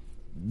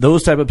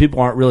 Those type of people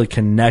aren't really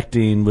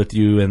connecting with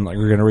you, and like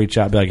we're going to reach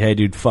out and be like, hey,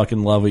 dude,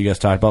 fucking love what you guys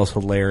talked about. It's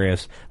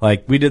hilarious.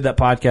 Like, we did that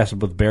podcast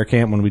with Bear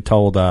Camp when we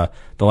told the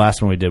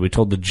last one we did. We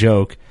told the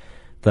joke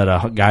that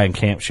a guy in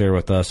camp shared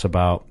with us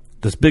about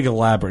this big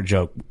elaborate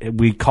joke.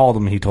 We called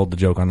him, he told the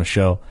joke on the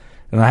show.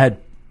 And I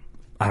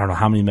don't know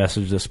how many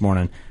messages this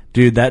morning.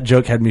 Dude, that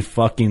joke had me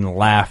fucking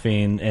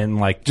laughing and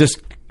like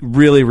just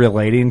really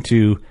relating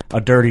to a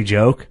dirty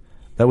joke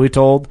that we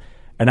told.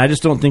 And I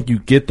just don't think you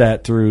get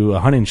that through a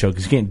hunting show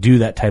because you can't do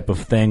that type of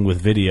thing with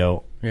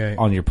video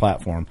on your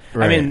platform.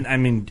 Right. I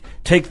mean,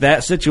 take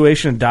that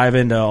situation and dive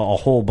into a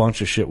whole bunch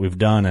of shit we've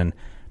done, and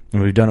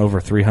we've done over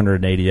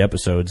 380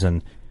 episodes,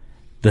 and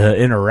the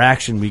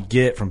interaction we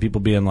get from people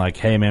being like,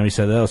 hey, man, we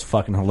said that was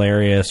fucking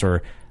hilarious,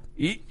 or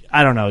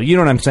I don't know. You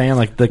know what I'm saying?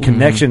 Like, the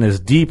connection is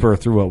deeper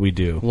through what we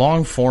do.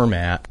 Long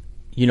format,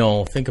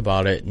 think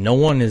about it. No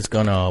one is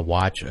going to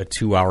watch a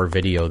 2-hour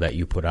video that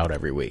you put out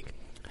every week.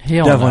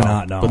 Definitely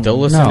not, no. But they'll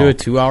listen to a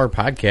 2-hour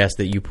podcast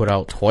that you put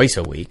out twice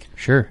a week.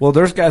 Sure. Well,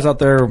 there's guys out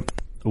there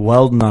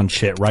welding on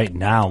shit right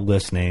now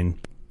listening,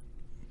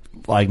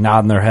 like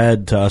nodding their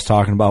head to us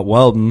talking about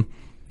welding,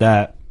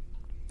 that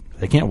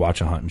they can't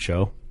watch a hunting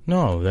show.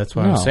 No, that's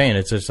what I'm saying.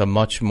 It's just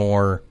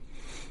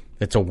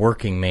it's a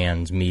working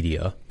man's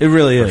media. It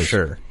really is. For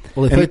sure.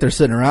 Well, they feel like they're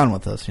sitting around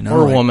with us,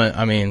 Or a woman,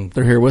 I mean.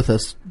 They're here with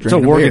us. It's a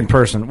working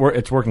person.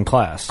 It's working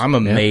class. I'm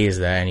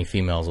amazed that any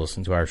females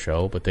listen to our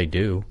show, but they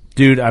do.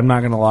 Dude, I'm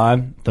not going to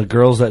lie. The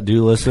girls that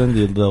do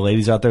listen, the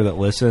ladies out there that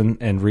listen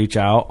and reach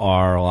out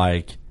are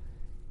like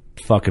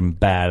fucking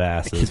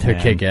badasses. They're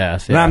kick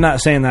ass. Yeah. And I'm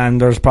not saying that, and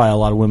there's probably a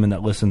lot of women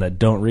that listen that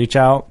don't reach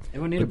out.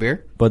 Anyone need a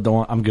beer? But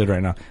I'm good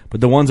right now. But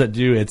the ones that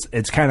do,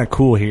 it's kind of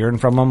cool hearing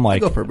from them.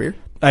 Like, go for a beer.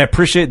 I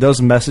appreciate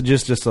those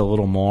messages just a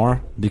little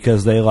more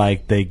because they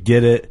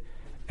get it,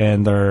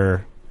 and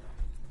they're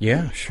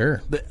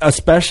sure.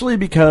 Especially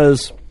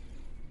because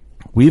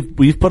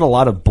we've put a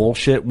lot of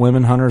bullshit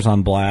women hunters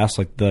on blast,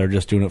 like that are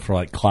just doing it for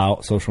like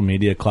clout, social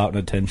media clout and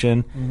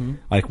attention. Mm-hmm.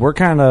 Like we're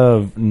kind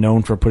of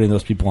known for putting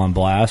those people on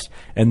blast,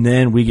 and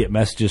then we get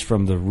messages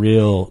from the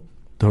real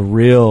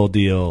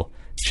deal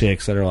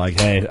chicks that are like,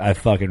 "Hey, I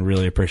fucking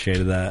really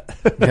appreciated that."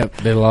 Yep,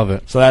 they love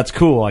it. So that's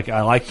cool. Like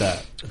I like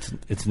that.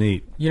 It's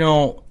neat.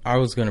 I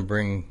was going to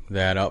bring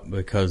that up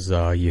because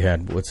you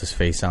had what's his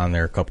face on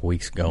there a couple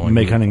weeks ago. And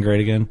Make hunting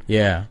great again.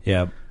 Yeah.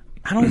 Yeah.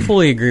 I don't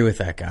fully agree with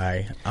that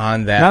guy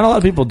on that. Not a lot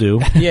of people do.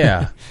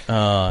 Yeah.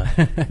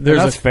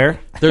 That's fair.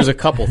 There's a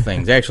couple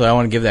things. Actually, I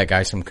want to give that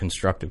guy some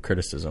constructive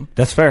criticism.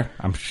 That's fair.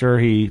 I'm sure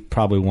he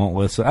probably won't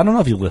listen. I don't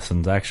know if he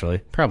listens, actually.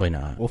 Probably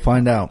not. We'll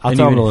find out. I'll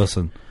tell him to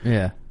listen.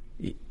 Yeah.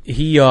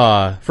 He,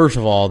 first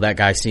of all, that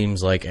guy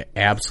seems like an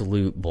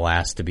absolute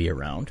blast to be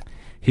around.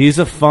 He's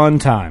a fun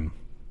time.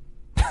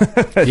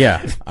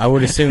 Yeah. I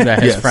would assume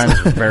that his Yes. friends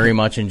very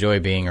much enjoy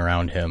being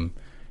around him.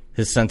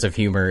 His sense of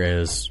humor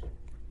is...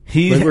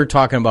 like we were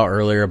talking about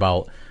earlier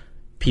about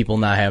people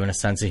not having a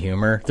sense of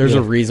humor. There's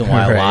a reason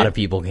why a lot of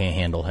people can't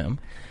handle him.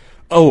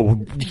 Oh,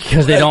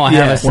 because they don't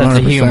have a sense 100%.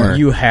 of humor.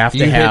 You have to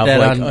You hit have that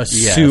like on- a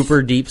yes.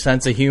 super deep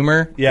sense of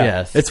humor. Yeah.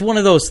 Yes. It's one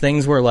of those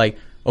things where like,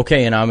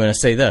 okay, and I'm going to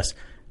say this.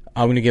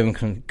 I'm going to give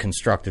him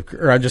constructive,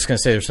 or I'm just going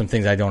to say there's some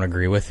things I don't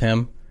agree with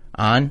him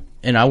on,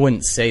 and I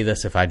wouldn't say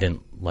this if I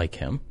didn't like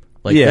him.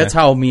 Like, Yeah. that's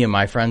how me and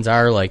my friends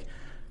are. Like,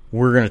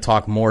 we're going to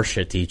talk more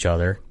shit to each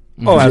other.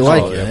 Oh, You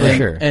like absolutely. it. For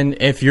sure.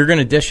 And if you're going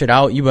to dish it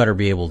out, you better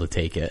be able to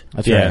take it.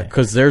 That's Yeah. right.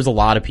 Because there's a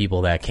lot of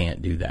people that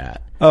can't do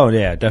that. Oh,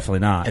 yeah, definitely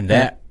not. And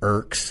that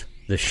irks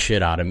the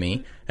shit out of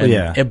me. And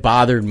Yeah. it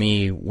bothered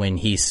me when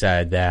he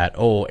said that,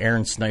 oh,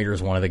 Aaron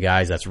Snyder's one of the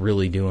guys that's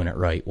really doing it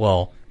right.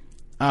 Well,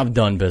 I've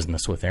done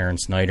business with Aaron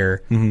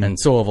Snyder, and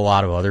so have a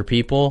lot of other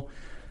people.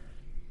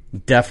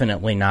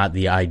 Definitely not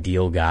the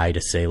ideal guy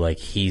to say, like,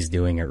 he's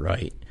doing it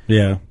right.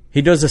 Yeah.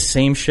 He does the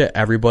same shit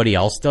everybody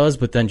else does,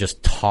 but then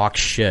just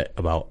talks shit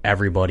about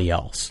everybody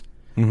else.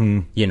 Mm-hmm.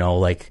 You know,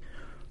 like,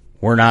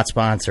 we're not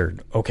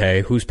sponsored.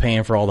 Okay, who's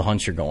paying for all the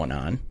hunts you're going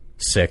on?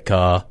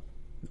 Sitka,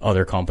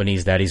 other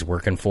companies that he's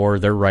working for,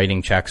 they're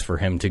writing checks for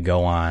him to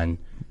go on.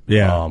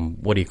 Yeah.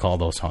 What do you call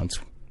those hunts?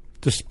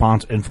 Just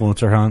sponsor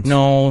influencer hunts?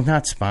 No,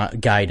 not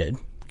guided.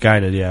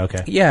 Guided, yeah,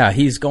 okay. Yeah,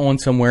 he's going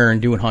somewhere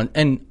and doing hunt.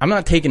 And I'm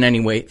not taking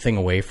anything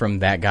away from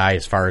that guy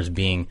as far as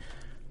being,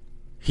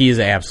 he is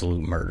an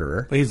absolute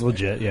murderer. He's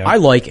legit, yeah. I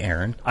like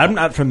Aaron. I'm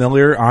not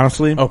familiar,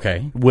 honestly.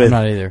 Okay. With, I'm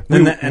not either.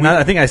 And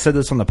I think I said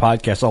this on the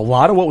podcast. A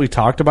lot of what we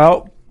talked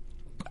about,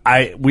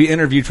 we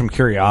interviewed from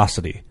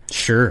curiosity.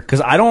 Sure. Because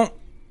I don't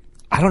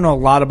know a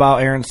lot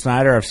about Aaron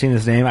Snyder. I've seen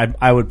his name.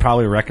 I would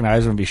probably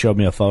recognize him if he showed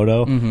me a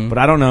photo. Mm-hmm. But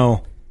I don't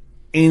know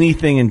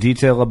anything in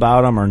detail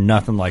about him or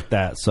nothing like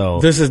that. So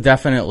This is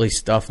definitely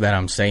stuff that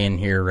I'm saying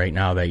here right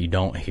now that you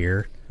don't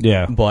hear.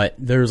 Yeah. But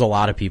there's a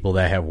lot of people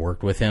that have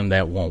worked with him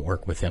that won't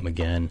work with him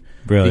again.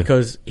 Really?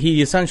 Because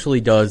he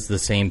essentially does the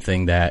same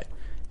thing that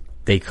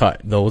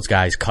those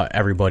guys cut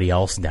everybody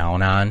else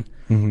down on.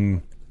 Mm-hmm.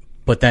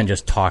 But then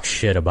just talk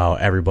shit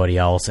about everybody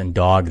else and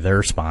dog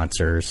their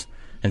sponsors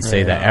and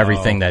say that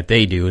everything that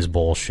they do is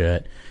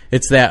bullshit.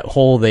 It's that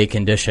whole they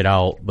can dish it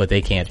out, but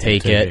they can't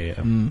take it.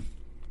 yeah.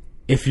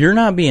 If you're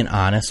not being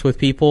honest with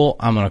people,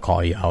 I'm going to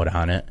call you out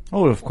on it.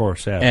 Oh, of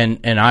course, yeah.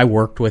 And I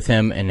worked with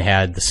him and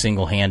had the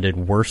single-handed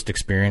worst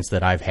experience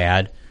that I've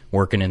had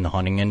working in the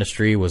hunting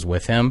industry was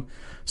with him.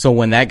 So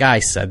when that guy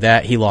said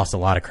that, he lost a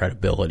lot of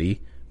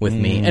credibility with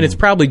me. And it's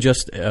probably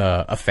just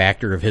a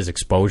factor of his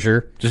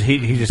exposure. Just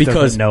he just because,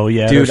 doesn't know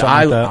yet. Dude, or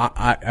something like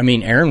that. I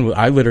mean, Aaron,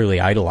 I literally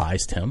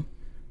idolized him.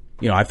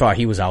 You know, I thought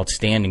he was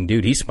outstanding,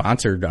 dude. He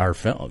sponsored our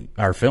film.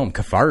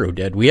 Kafaru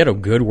did. We had a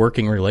good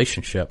working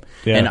relationship,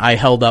 Yeah. and I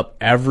held up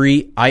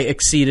I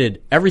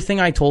exceeded everything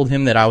I told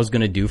him that I was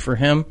going to do for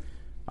him.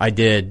 I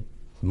did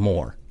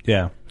more,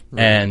 Yeah.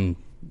 and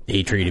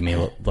he treated me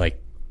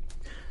like.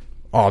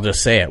 I'll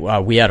just say it.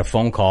 We had a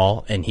phone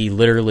call, and he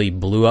literally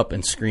blew up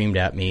and screamed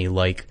at me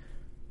like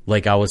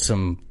I was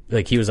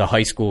he was a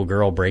high school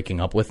girl breaking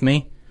up with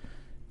me,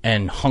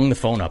 and hung the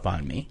phone up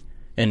on me.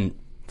 And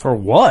for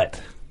what?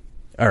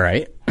 All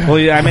right. Well,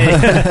 yeah, I mean,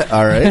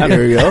 all right,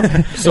 here we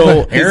go.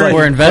 So Aaron,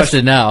 we're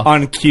invested now.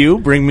 On cue,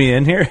 bring me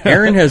in here.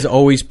 Aaron has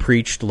always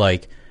preached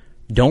like,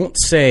 don't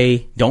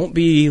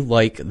be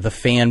like the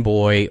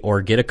fanboy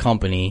or get a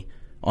company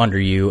under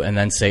you and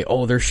then say,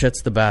 oh, their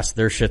shit's the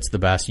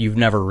best. You've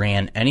never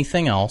ran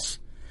anything else.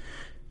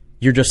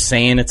 You're just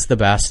saying it's the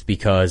best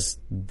because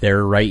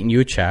they're writing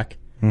you a check.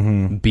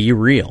 Mm-hmm. Be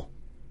real.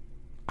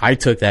 I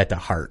took that to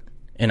heart.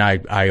 And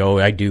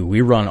I do. We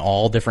run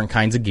all different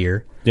kinds of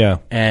gear. Yeah.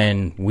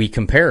 And we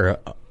compare,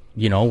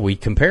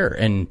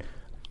 And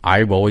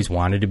I've always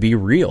wanted to be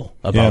real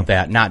about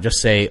that. Not just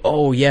say,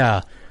 oh,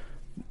 yeah,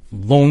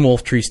 Lone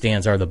Wolf tree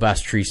stands are the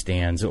best tree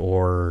stands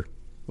or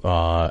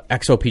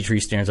XOP tree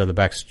stands are the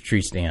best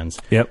tree stands.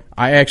 Yep.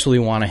 I actually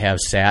want to have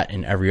sat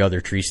in every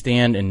other tree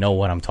stand and know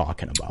what I'm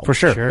talking about. For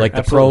sure. Like the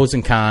Absolutely. pros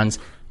and cons.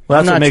 Well,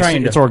 that's I'm what not makes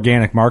trying it's to,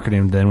 organic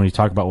marketing then when you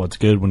talk about what's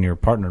good when you're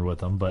partnered with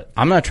them. But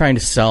I'm not trying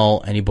to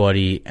sell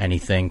anybody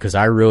anything because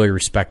I really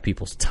respect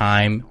people's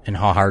time and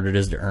how hard it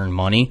is to earn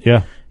money.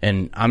 Yeah.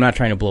 And I'm not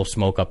trying to blow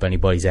smoke up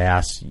anybody's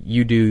ass.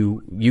 You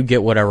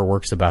get whatever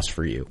works the best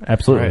for you.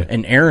 Absolutely. Right?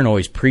 And Aaron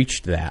always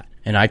preached that,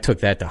 and I took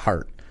that to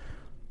heart.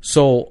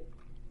 So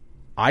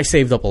I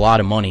saved up a lot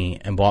of money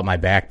and bought my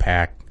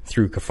backpack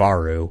through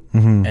Kifaru,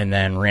 and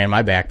then ran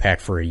my backpack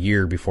for a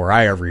year before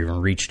I ever even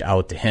reached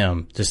out to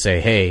him to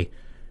say, hey,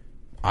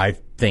 I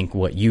think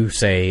what you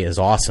say is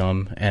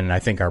awesome, and I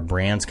think our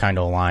brands kind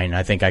of align.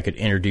 I think I could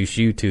introduce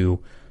you to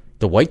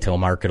the whitetail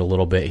market a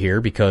little bit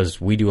here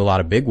because we do a lot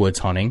of big woods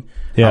hunting.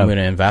 Yeah. I'm going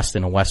to invest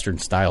in a Western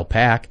style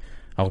pack.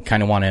 I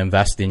kind of want to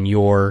invest in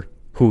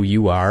who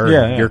you are,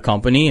 your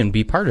company, and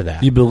be part of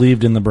that. You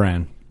believed in the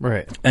brand.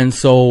 Right. And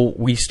so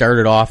we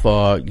started off,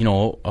 a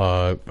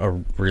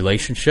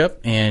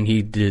relationship,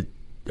 and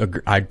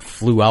I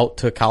flew out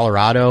to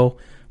Colorado.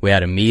 We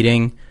had a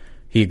meeting.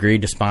 He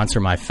agreed to sponsor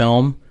my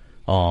film.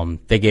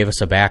 They gave us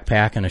a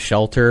backpack and a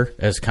shelter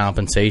as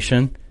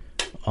compensation.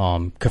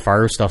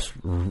 Kifaru stuff's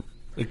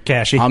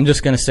cashy. I'm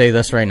just going to say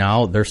this right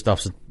now. Their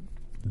stuff's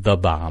the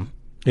bomb.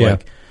 Yeah.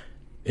 Like,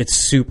 it's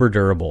super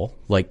durable.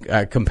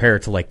 Like, compare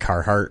it to like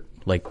Carhartt.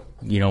 Like,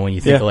 when you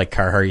think of like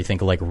Carhartt, you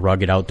think of like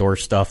rugged outdoor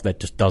stuff that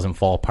just doesn't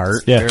fall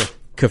apart. Yeah.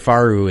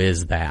 Kifaru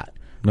is that.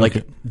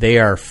 Like, they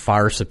are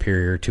far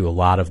superior to a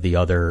lot of the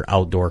other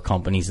outdoor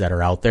companies that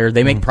are out there.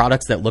 They make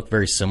products that look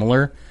very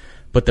similar,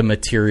 but the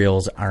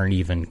materials aren't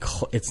even,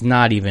 it's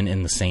not even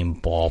in the same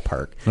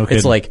ballpark. Okay.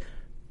 It's like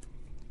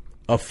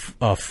a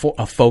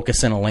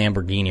Focus and a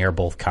Lamborghini are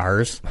both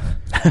cars,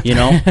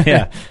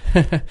 Yeah.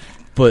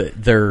 But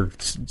they're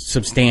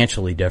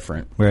substantially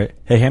different. Right.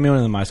 Hey, hand me one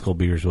of the My School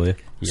beers, will you?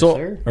 So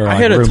Or I like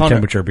had room a ton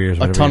temperature beers,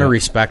 a whatever ton you of got.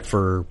 respect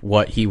for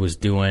what he was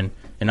doing,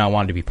 and I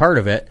wanted to be part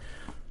of it.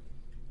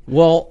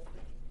 Well,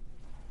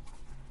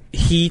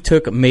 he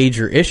took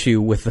major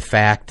issue with the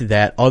fact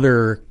that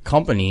other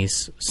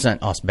companies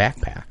sent us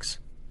backpacks.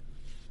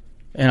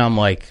 And I'm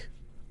like,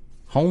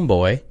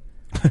 homeboy,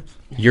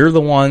 you're the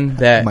one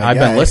that My I've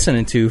guy. been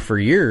listening to for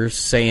years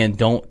saying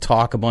don't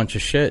talk a bunch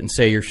of shit and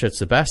say your shit's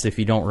the best if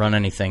you don't run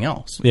anything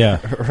else. Yeah.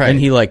 Right. And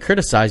he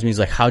criticized me. He's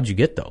like, how'd you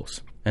get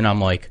those? And I'm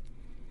like,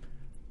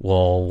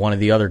 well, one of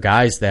the other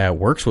guys that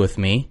works with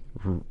me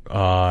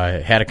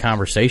had a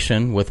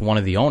conversation with one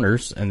of the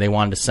owners, and they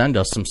wanted to send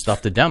us some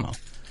stuff to demo.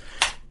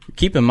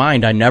 Keep in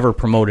mind, I never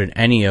promoted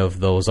any of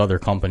those other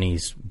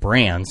companies'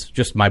 brands.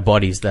 Just my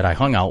buddies that I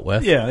hung out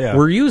with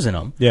were using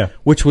them,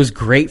 which was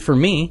great for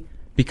me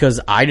because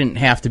I didn't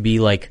have to be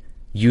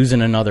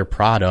using another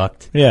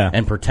product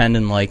and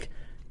pretending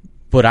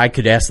but I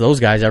could ask those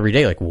guys every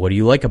day, what do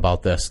you like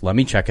about this? Let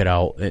me check it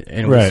out.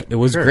 And it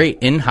was great.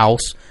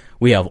 In-house,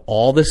 we have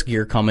all this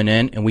gear coming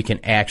in, and I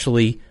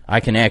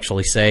can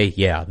actually say,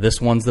 yeah, this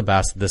one's the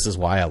best. This is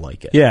why I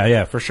like it.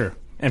 Yeah, for sure.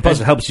 And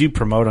plus, it helps you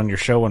promote on your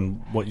show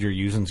and what you're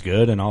using's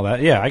good and all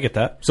that. Yeah, I get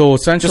that. So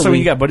essentially, just like when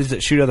you got buddies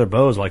that shoot other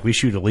bows, like we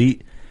shoot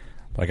Elite,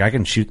 I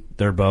can shoot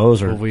their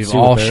bows, or Well, we've see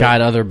all what they're-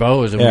 shot other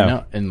bows, and Yeah. we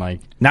know, and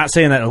not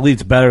saying that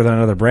Elite's better than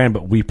another brand,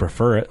 but we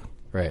prefer it.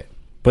 right.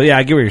 But yeah,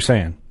 I get what you're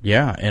saying.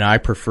 yeah, and I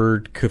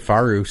preferred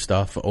Kifaru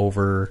stuff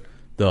over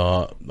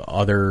the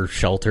other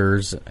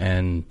shelters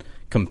and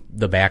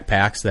the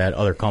backpacks that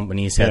other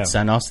companies had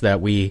sent us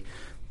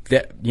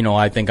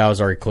I think I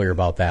was already clear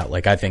about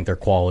that. I think their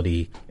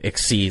quality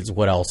exceeds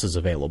what else is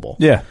available.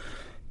 Yeah.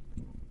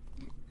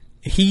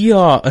 He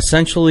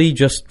essentially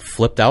just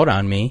flipped out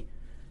on me,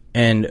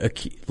 and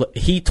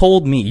he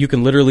told me, you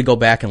can literally go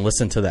back and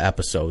listen to the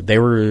episode. They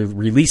were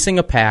releasing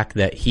a pack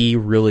that he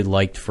really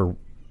liked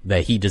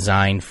that he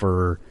designed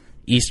for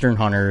Eastern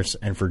hunters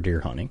and for deer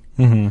hunting.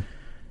 Mm-hmm.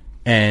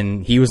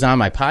 And he was on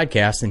my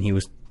podcast,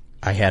 and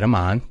I had him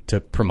on to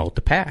promote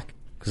the pack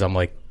because I'm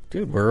like,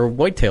 dude, we're a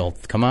whitetail.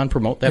 Come on,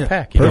 promote that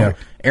pack.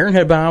 Aaron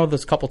had been on with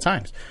us a couple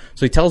times.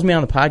 So he tells me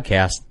on the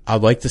podcast,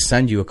 I'd like to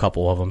send you a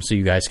couple of them so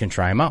you guys can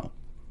try them out.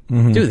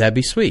 Mm-hmm. Dude, that'd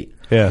be sweet.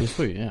 Yeah. Pretty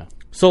sweet, yeah.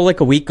 So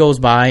a week goes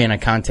by, and I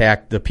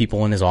contact the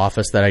people in his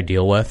office that I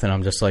deal with, and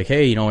I'm just like,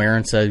 hey,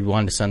 Aaron said he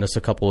wanted to send us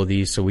a couple of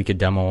these so we could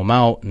demo them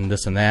out and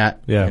this and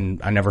that. Yeah.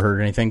 And I never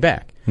heard anything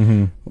back.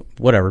 Mm-hmm.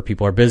 Whatever,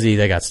 people are busy.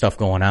 They got stuff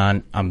going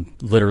on. I'm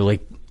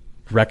literally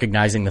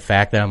recognizing the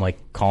fact that I'm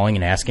calling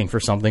and asking for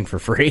something for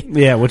free.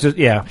 Yeah, which is,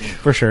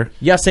 for sure.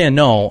 Yes and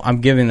no.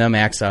 I'm giving them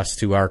access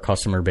to our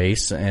customer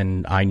base,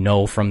 and I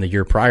know from the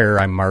year prior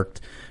I marked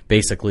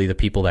basically the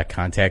people that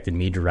contacted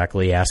me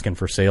directly asking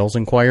for sales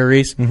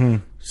inquiries. Mm-hmm.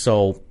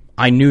 So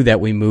I knew that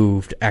we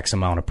moved X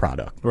amount of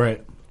product.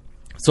 Right.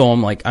 So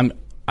I'm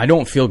I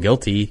don't feel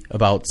guilty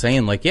about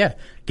saying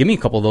give me a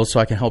couple of those so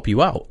I can help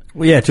you out.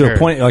 Well, yeah, to a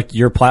point,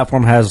 your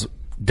platform has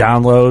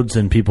downloads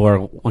and people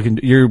are looking.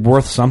 You're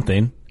worth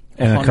something,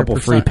 and a couple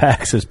 100%. free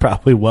packs is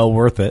probably well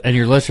worth it. And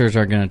your listeners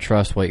are going to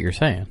trust what you're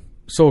saying.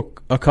 So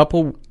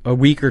a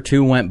week or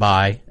two went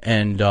by,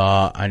 and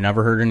I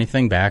never heard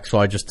anything back. So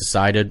I just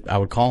decided I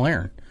would call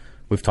Aaron.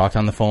 We've talked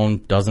on the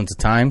phone dozens of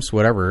times,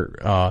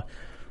 whatever.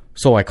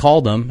 So I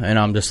called him, and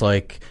I'm just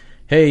like,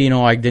 hey,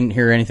 I didn't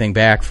hear anything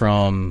back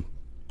from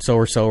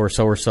so-or-so or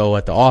so-or-so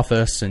at the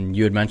office, and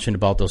you had mentioned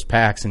about those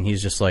packs, and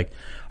he's just like,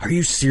 are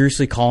you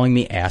seriously calling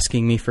me,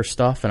 asking me for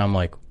stuff? And I'm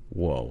like,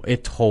 whoa,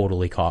 it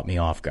totally caught me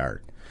off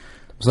guard.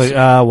 It's like,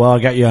 well, I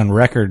got you on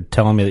record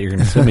telling me that you're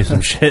going to send me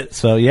some shit,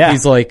 so yeah.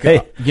 He's like,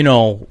 hey.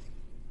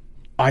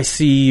 I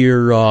see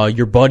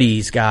your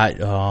buddy's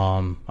got,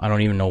 I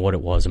don't even know what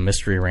it was, a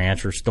Mystery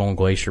Ranch or Stone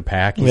Glacier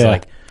pack. He's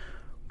like,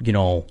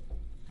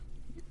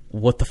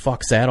 what the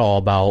fuck's that all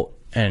about?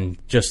 And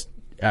just,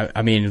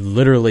 I mean,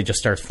 literally just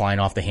starts flying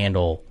off the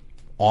handle,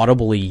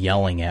 audibly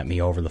yelling at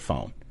me over the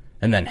phone,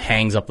 and then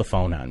hangs up the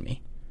phone on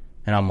me.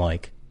 And I'm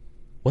like,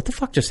 what the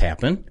fuck just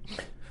happened?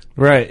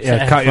 Right,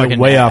 yeah, caught you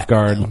way off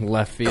guard.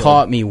 Left field.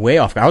 Caught me way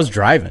off guard. I was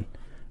driving.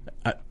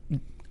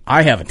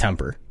 I have a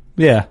temper.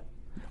 Yeah.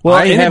 Well,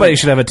 anybody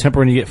should have a temper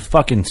when you get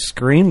fucking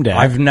screamed at.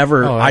 I've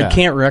never, I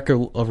can't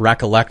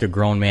recollect a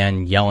grown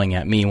man yelling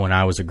at me when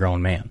I was a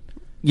grown man.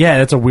 Yeah,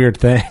 that's a weird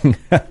thing.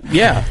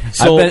 Yeah.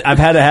 So I've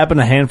had it happen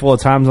a handful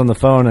of times on the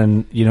phone,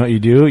 and you know what you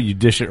do? You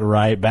dish it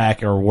right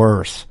back or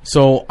worse.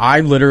 So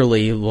I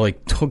literally,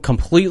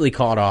 completely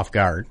caught off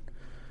guard.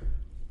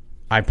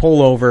 I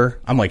pull over.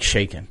 I'm,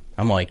 shaking.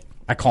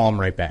 I call him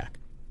right back.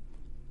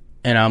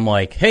 And I'm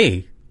like,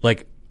 hey,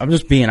 I'm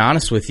just being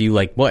honest with you.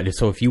 What?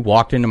 So if you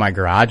walked into my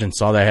garage and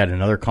saw that I had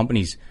another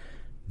company's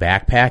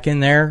backpack in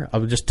there, I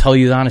would just tell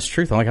you the honest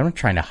truth. I'm not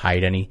trying to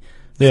hide anything.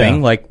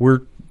 Yeah. We're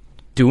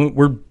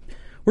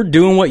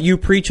doing what you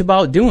preach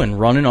about doing,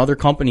 running other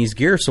companies'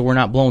 gear so we're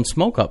not blowing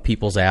smoke up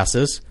people's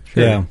asses.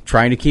 Yeah.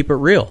 Trying to keep it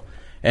real.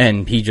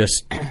 And he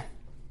just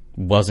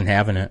wasn't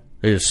having it.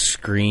 He just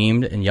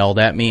screamed and yelled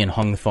at me and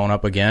hung the phone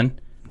up again.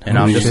 And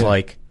I'm just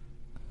like,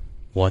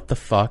 what the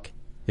fuck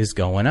is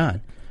going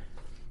on?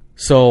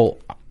 So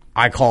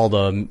I called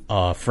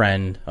a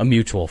friend, a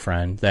mutual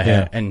friend,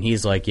 and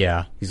he's like,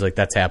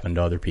 that's happened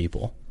to other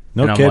people.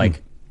 No and I'm kidding.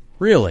 like,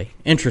 really?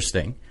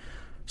 Interesting.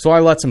 So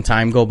I let some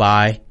time go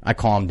by. I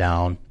calmed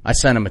down. I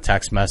sent him a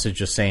text message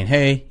just saying,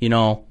 hey,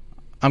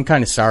 I'm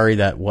kind of sorry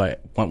that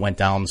what went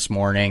down this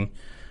morning.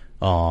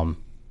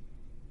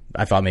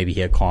 I thought maybe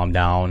he had calmed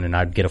down and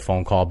I'd get a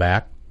phone call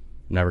back.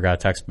 Never got a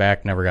text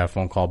back. Never got a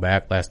phone call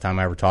back. Last time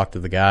I ever talked to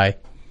the guy.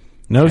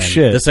 No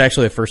shit. This is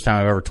actually the first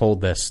time I've ever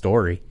told this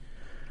story.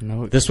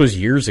 No, this was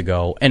years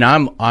ago, and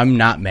I'm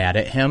not mad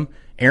at him.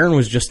 Aaron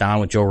was just on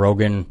with Joe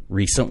Rogan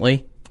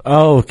recently.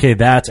 Oh, okay,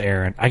 that's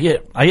Aaron. I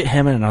get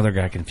him and another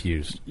guy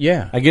confused.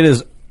 Yeah, I get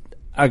his.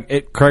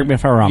 Correct me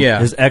if I'm wrong. Yeah.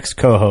 His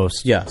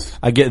ex-co-host. Yes,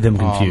 I get them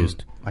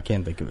confused. I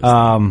can't think of his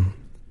name.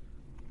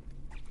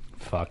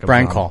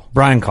 Brian Call.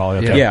 Brian Call.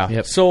 Okay. Yeah.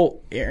 Yep.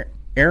 So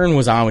Aaron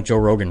was on with Joe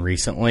Rogan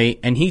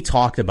recently, and he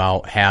talked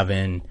about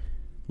having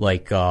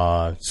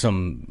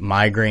some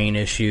migraine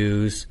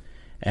issues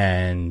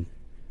and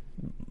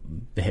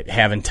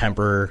having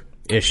temper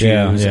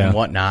issues and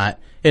whatnot.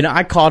 And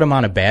I caught him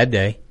on a bad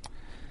day.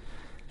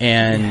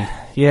 And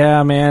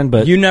yeah, man,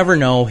 but you never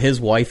know. His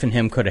wife and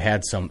him could have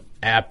had some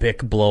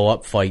epic blow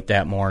up fight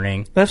that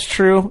morning. That's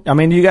true. I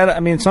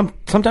mean,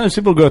 sometimes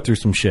people go through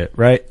some shit,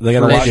 right? They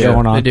got a lot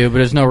going on. They do, but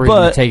there's no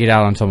reason to take it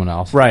out on someone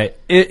else. Right.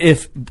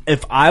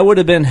 If I would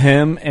have been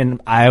him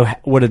and I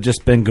would have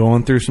just been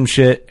going through some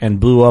shit and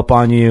blew up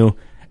on you,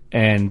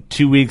 and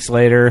 2 weeks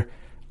later,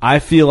 I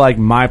feel like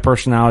my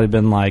personality had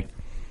been like,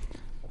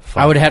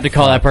 I would have to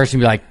call that person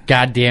and be like,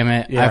 God damn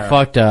it, I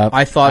fucked up.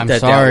 I thought I'm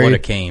that sorry. would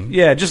have came.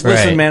 Yeah, just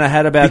listen, man, I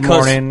had a bad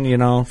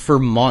morning, For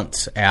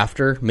months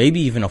after,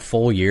 maybe even a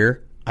full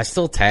year, I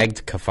still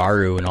tagged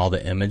Kafaru in all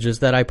the images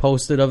that I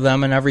posted of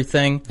them and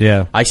everything.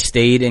 Yeah. I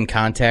stayed in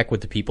contact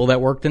with the people that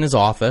worked in his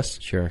office.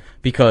 Sure.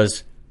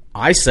 Because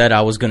I said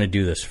I was going to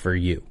do this for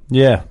you.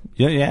 Yeah.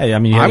 I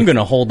mean, I'm going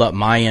to hold up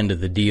my end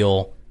of the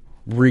deal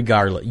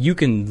regardless. You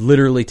can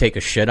literally take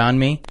a shit on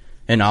me,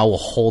 and I will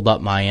hold up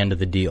my end of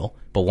the deal.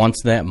 But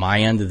once my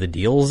end of the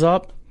deal is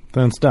up,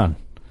 then it's done.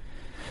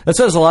 That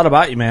says a lot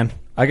about you, man.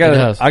 I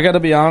gotta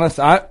be honest.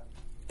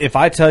 If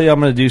I tell you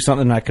I'm going to do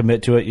something and I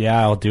commit to it, yeah,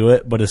 I'll do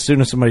it. But as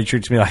soon as somebody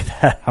treats me like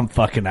that, I'm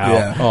fucking out.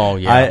 Yeah. Oh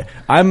yeah.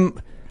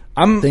 I'm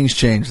things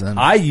change then.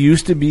 I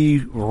used to be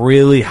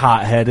really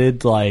hot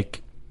headed.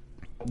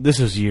 This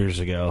was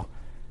years ago.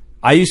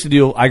 I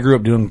grew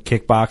up doing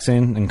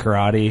kickboxing and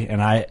karate,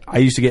 and I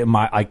used to get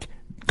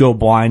go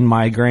blind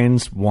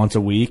migraines once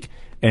a week.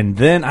 And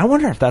then I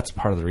wonder if that's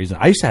part of the reason.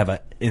 I used to have an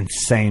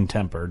insane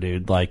temper,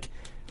 dude,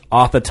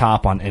 off the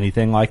top on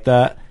anything like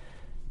that.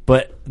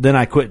 But then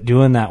I quit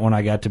doing that when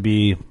I got to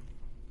be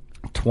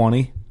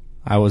 20.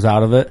 I was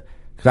out of it.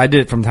 Because I did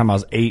it from the time I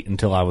was 8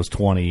 until I was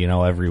 20,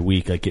 every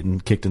week, getting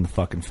kicked in the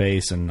fucking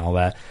face and all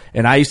that.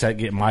 And I used to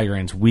get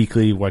migraines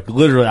weekly.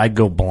 Literally, I'd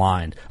go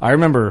blind. I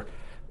remember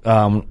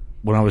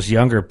when I was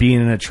younger,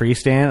 being in a tree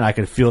stand, I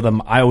could feel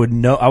them. I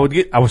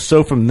was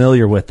so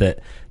familiar with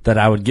it that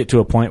I would get to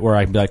a point where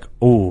I'd be like,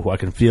 oh, I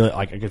can feel it.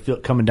 I could feel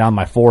it coming down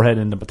my forehead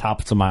into the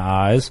tops of my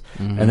eyes.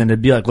 Mm-hmm. And then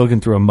it'd be like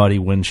looking through a muddy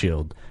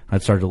windshield.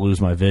 I'd start to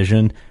lose my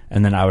vision.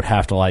 And then I would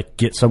have to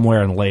get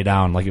somewhere and lay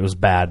down. It was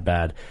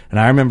bad. And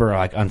I remember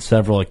on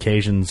several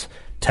occasions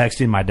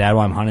texting my dad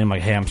while I'm hunting. I'm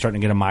like, hey, I'm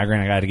starting to get a migraine.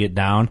 I got to get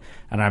down.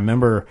 And I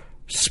remember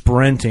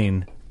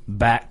sprinting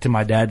back to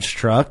my dad's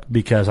truck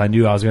because I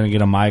knew I was going to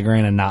get a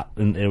migraine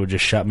and it would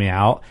just shut me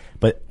out.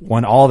 But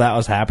when all that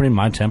was happening,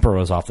 my temper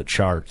was off the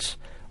charts.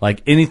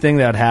 Like anything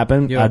that would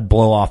happen, I'd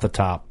blow off the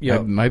top.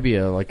 Yeah, it might be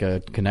a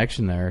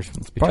connection there.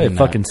 It's probably a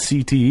fucking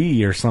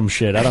CTE or some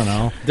shit. I don't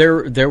know.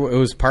 It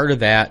was part of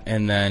that,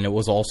 and then it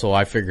was also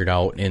I figured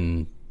out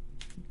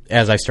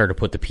as I started to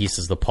put the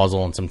pieces of the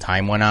puzzle and some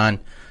time went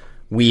on,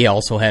 we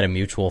also had a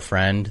mutual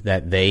friend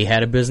that they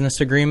had a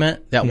business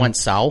agreement that went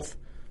south.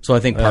 So I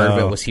think part of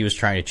it was he was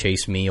trying to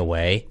chase me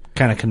away.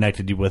 Kind of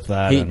connected you with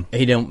that.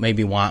 He didn't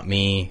maybe want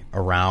me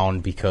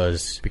around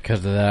because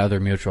of that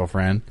other mutual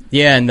friend.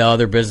 Yeah, and the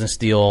other business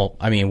deal,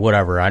 I mean,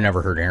 whatever. I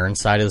never heard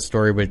Aaron's side of the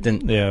story, but it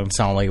didn't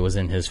sound like it was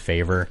in his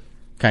favor.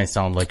 Kind of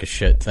sounded like a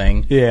shit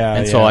thing. Yeah,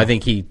 and so I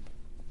think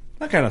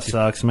that kind of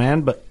sucks,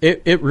 man. But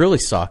it really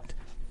sucked.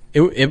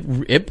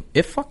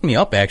 It fucked me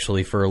up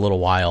actually for a little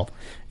while.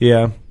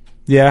 Yeah,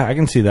 I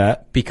can see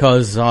that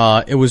because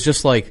it was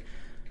just like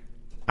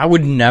I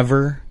would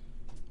never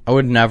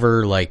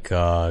like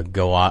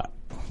go out.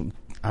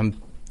 I'm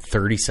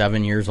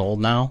 37 years old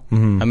now.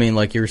 Mm-hmm. I mean,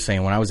 like you were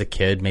saying, when I was a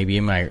kid, maybe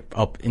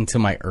up into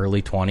my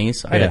early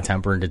 20s, I had a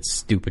temper and did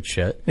stupid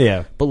shit.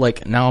 Yeah. But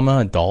like now I'm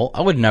an adult,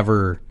 I would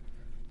never,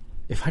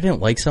 if I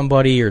didn't like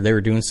somebody or they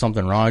were doing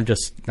something wrong,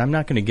 I'm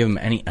not going to give them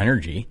any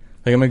energy.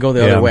 Like I'm going to go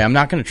the other way. I'm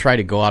not going to try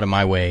to go out of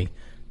my way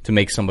to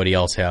make somebody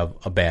else have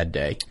a bad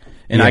day.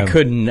 And I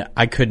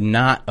could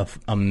not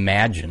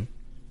imagine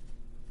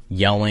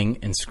yelling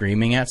and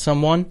screaming at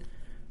someone.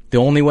 The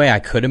only way I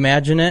could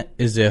imagine it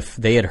is if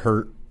they had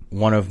hurt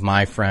one of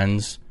my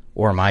friends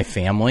or my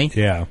family.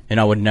 Yeah. And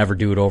I would never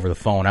do it over the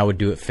phone. I would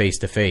do it face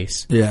to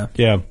face. Yeah.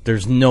 Yeah.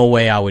 There's no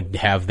way I would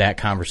have that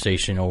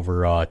conversation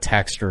over a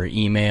text or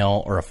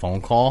email or a phone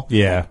call.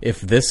 Yeah.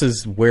 If this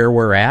is where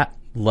we're at,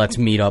 let's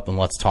meet up and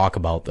let's talk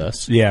about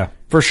this. Yeah,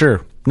 for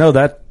sure. No,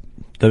 that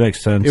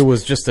makes sense. It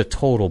was just a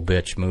total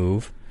bitch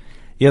move.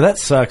 Yeah, that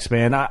sucks,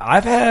 man.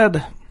 I've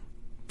had...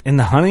 In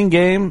the hunting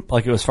game,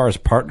 like as far as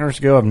partners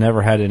go, I've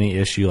never had any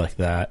issue like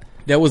that.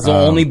 That was the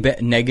only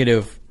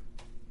negative.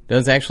 That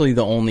was actually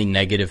the only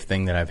negative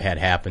thing that I've had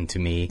happen to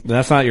me.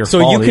 That's not your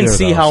fault. fault. So you can either,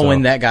 see though, how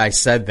when that guy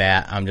said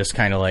that, I'm just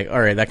kind of like,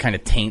 all right, that kind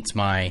of taints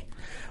my.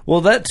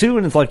 Well, that too,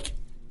 and it's like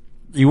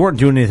you weren't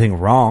doing anything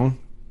wrong.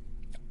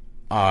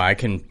 I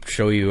can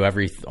show you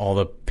all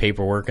the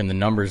paperwork and the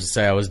numbers to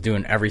say I was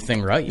doing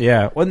everything right.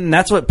 Yeah, well, and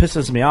that's what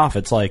pisses me off.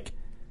 It's like,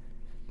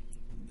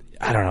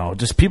 I don't know,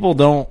 just people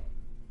don't.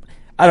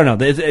 I don't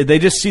know. They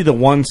just see the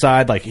one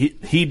side, like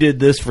he did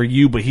this for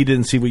you, but he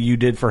didn't see what you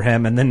did for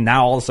him, and then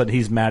now all of a sudden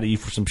he's mad at you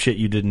for some shit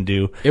you didn't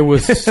do. It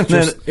was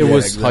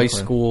exactly. high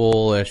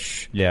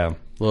school-ish. Yeah,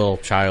 little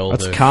child.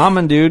 That's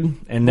common, dude,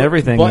 and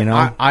everything. But you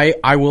know,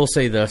 I will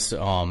say this.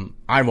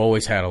 I've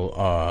always had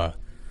a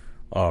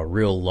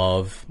real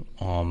love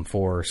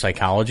for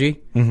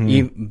psychology. Mm-hmm.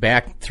 Even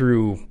back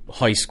through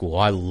high school,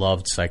 I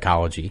loved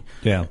psychology.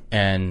 Yeah,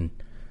 and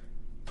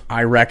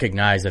I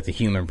recognize that the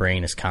human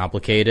brain is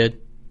complicated.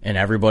 And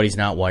everybody's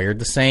not wired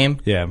the same.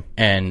 Yeah.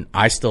 And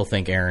I still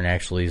think Aaron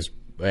actually is,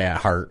 at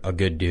heart, a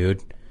good dude.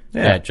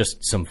 Yeah. That just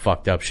some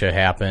fucked up shit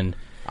happened.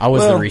 I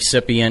was the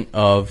recipient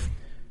of,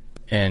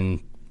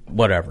 and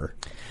whatever.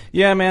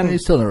 Yeah, man. He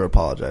still never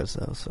apologized,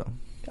 though, so.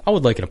 I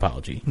would like an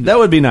apology. That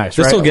would be nice,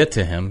 This right? will get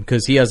to him,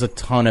 because he has a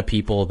ton of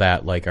people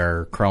that, like,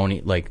 are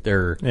crony, like,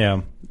 they're...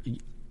 Yeah.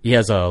 He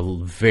has a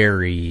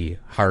very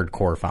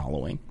hardcore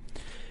following.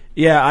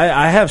 Yeah,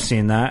 I have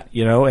seen that,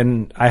 you know,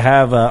 and I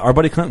have our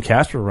buddy Clinton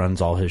Casper runs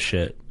all his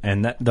shit,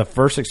 and the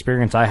first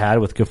experience I had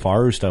with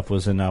Kafaru stuff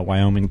was in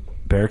Wyoming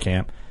bear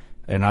camp,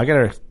 and same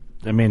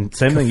thing you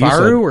said.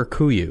 Kafaru or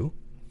Kuyu?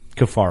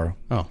 Kafaru.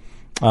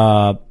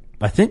 Oh,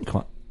 I think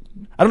I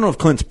don't know if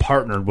Clint's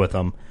partnered with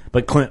them,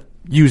 but Clint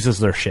uses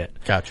their shit.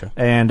 Gotcha.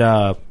 And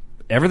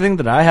everything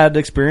that I had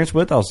experience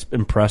with, I was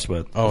impressed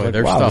with. Oh, like,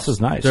 their wow, stuff this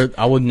is nice.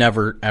 I would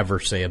never ever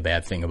say a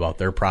bad thing about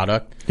their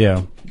product.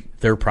 Yeah.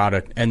 Their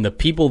product and the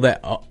people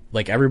that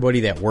like everybody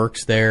that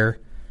works there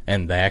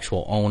and the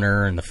actual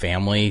owner and the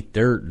family,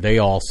 they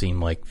all seem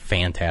like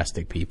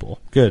fantastic people.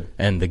 Good.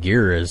 And the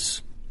gear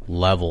is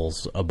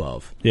levels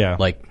above. Yeah.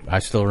 Like I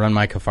still run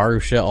my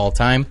Kafaru shit all the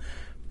time.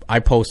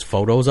 I post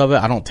photos of it.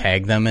 I don't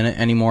tag them in it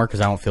anymore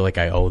because I don't feel like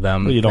I owe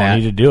them. Well, you don't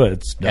need to do it.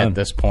 It's done at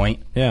this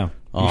point. Yeah.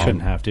 You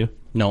shouldn't have to.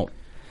 No.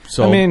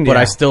 So,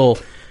 I still.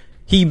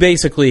 He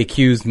basically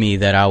accused me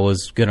that I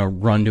was going to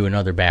run to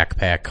another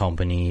backpack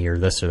company or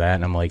this or that.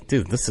 And I'm like,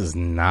 dude, this is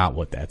not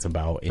what that's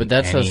about. But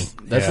that says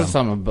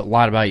something a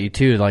lot about you,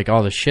 too. Like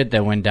all the shit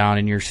that went down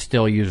and you're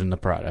still using the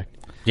product.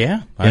 Yeah. You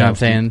know what I'm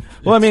saying?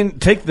 Well, I mean,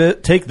 take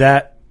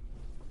that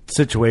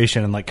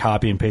situation and like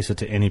copy and paste it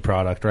to any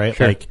product, right?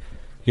 Sure. Like,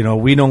 you know,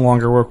 we no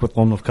longer work with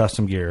Lone Wolf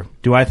Custom Gear.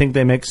 Do I think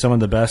they make some of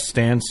the best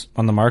stands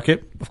on the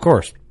market? Of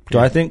course. Do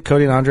I think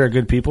Cody and Andre are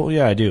good people?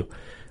 Yeah, I do.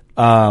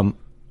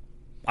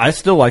 I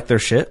still like their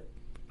shit.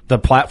 The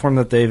platform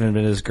that they've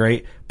invented is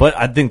great, but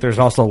I think there's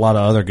also a lot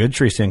of other good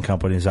tree stand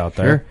companies out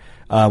there.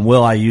 Sure.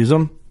 Will I use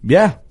them?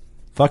 Yeah.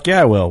 Fuck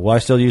yeah, I will. Will I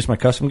still use my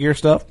custom gear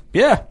stuff?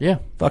 Yeah. Yeah.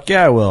 Fuck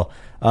yeah, I will.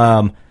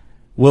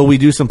 Will we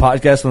do some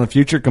podcasts in the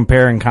future,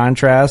 compare and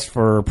contrast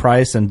for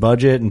price and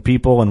budget and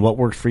people and what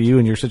works for you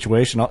in your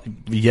situation?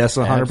 Yes,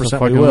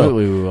 100%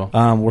 we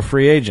will. We're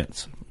free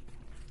agents.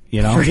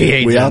 You know, free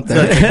agent. We out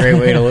there. That's a great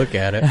way to look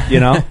at it. You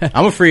know,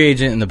 I'm a free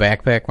agent in the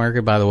backpack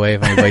market, by the way.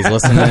 If anybody's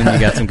listening, you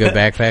got some good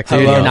backpacks.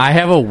 Dude, and I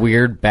have a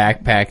weird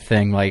backpack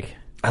thing. Like,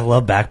 I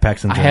love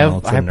backpacks in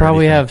general. I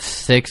probably have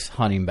 6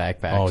 hunting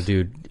backpacks. Oh,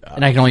 dude,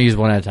 and I can only use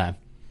one at a time.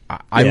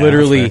 I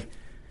literally,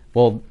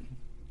 well,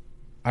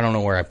 I don't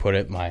know where I put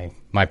it.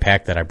 My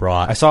pack that I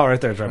brought. I saw it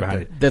right there. It's right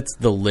behind you. That's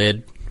the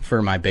lid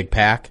for my big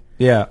pack.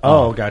 Yeah.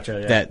 Oh,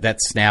 gotcha. Yeah.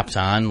 That snaps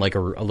on like a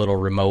little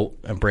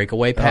remote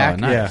breakaway pack,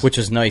 nice. Yeah. which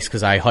is nice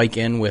because I hike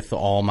in with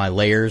all my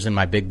layers in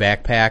my big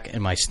backpack,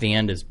 and my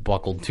stand is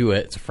buckled to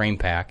it. It's a frame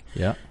pack.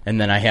 Yeah.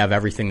 And then I have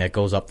everything that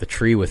goes up the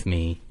tree with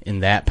me in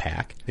that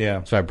pack.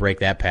 Yeah. So I break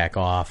that pack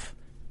off,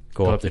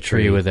 go Go up the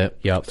tree with it.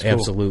 Yep, That's cool.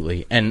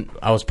 absolutely. And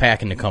I was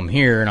packing to come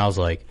here, and I was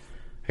like,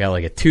 I got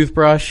like a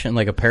toothbrush and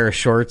like a pair of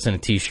shorts and a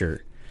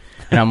t-shirt.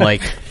 And I'm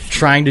like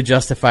trying to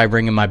justify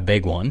bringing my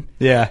big one.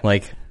 Yeah.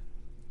 Like,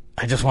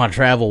 I just want to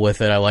travel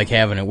with it. I like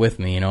having it with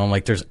me. You know, I'm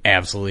like, there's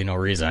absolutely no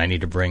reason I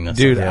need to bring this.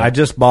 Dude, I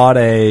just bought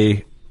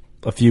a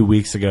few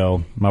weeks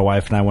ago. My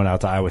wife and I went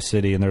out to Iowa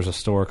City, and there's a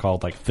store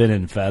called like Fin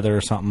and Feather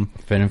or something.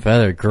 Fin and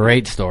Feather,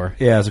 great store.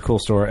 Yeah, it's a cool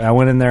store. I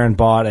went in there and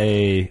bought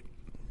a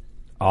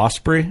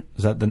Osprey.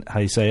 Is that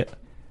how you say it?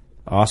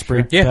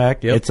 Osprey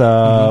pack. Yep. It's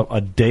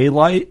a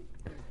daylight.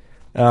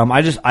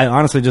 I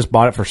honestly just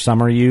bought it for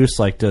summer use,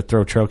 like to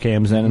throw trail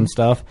cams in and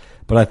stuff.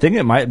 But I think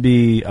it might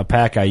be a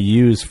pack I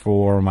use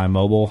for my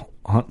mobile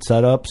hunt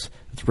setups.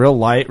 It's real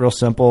light, real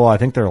simple. I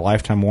think they're a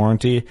lifetime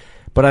warranty.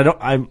 But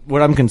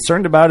what I'm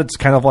concerned about, it's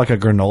kind of like a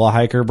granola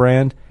hiker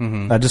brand.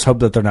 I just hope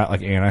that they're not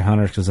like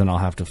anti-hunters, because then I'll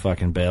have to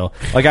fucking bail.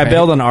 Like I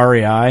bailed on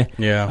REI.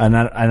 Yeah. And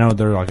I know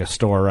they're like a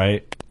store,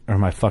 right? Or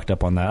am I fucked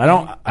up on that? I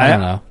don't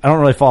know. I don't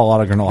really follow a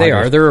lot of granola They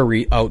hikers. are. They're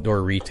a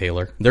outdoor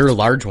retailer. They're a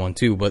large one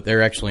too, but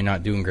they're actually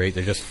not doing great.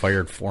 They just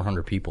fired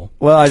 400 people.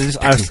 Well, I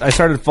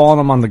started following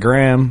them on the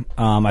gram.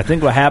 I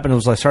think what happened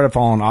was I started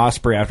following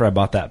Osprey after I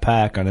bought that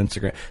pack on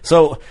Instagram.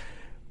 So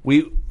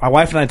my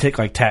wife and I take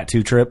like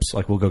tattoo trips.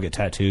 Like we'll go get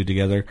tattooed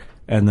together,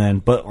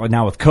 but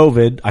now with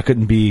COVID, I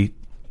couldn't be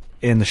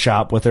in the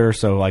shop with her,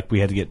 so like we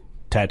had to get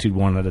tattooed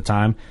one at a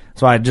time.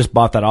 So I just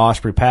bought that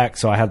Osprey pack,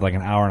 so I had like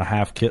an hour and a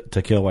half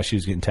to kill while she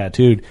was getting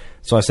tattooed.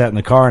 So I sat in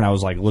the car and I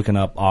was like looking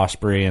up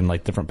Osprey and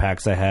like different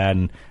packs I had,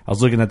 and I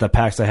was looking at the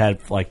packs I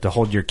had like to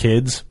hold your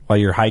kids while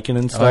you're hiking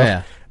and stuff. Oh,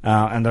 yeah.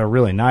 And they're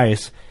really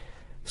nice.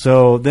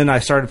 So then I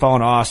started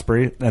following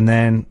Osprey, and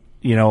then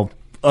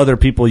other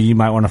people you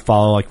might want to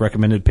follow, like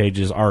recommended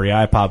pages,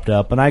 REI popped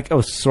up, and I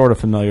was sort of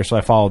familiar, so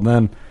I followed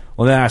them.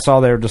 Well, then I saw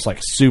they were just like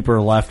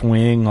super left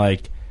wing,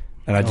 like.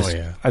 And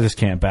I just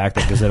can't back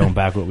that because they don't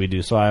back what we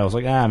do. So I was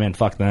like, man,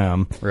 fuck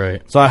them.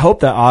 Right. So I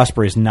hope that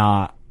Osprey's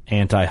not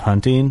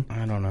anti-hunting.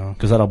 I don't know.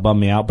 Because that'll bum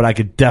me out. But I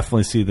could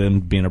definitely see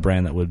them being a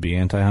brand that would be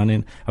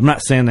anti-hunting. I'm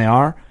not saying they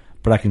are,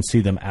 but I can see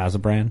them as a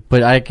brand.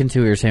 But I can see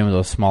what you're saying with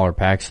those smaller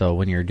packs, though,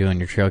 when you're doing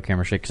your trail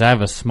camera shit. Because I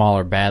have a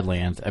smaller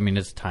Badlands. I mean,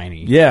 it's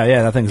tiny. Yeah,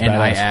 that thing's and badass.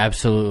 I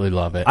absolutely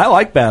love it. I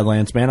like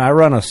Badlands, man. I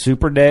run a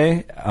super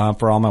day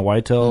for all my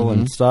whitetail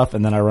and stuff,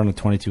 and then I run a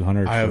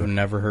 2200. I have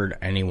never heard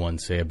anyone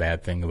say a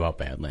bad thing about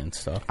Badlands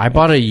stuff. I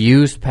bought a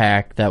used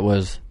pack that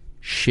was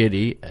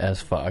shitty as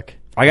fuck.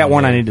 I got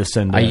one I need to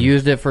send in. I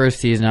used it for a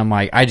season. I'm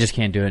like, I just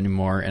can't do it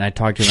anymore. And I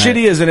talked to him.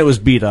 Shitty as in it was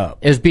beat up.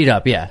 It was beat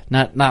up, yeah.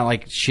 Not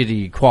like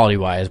shitty quality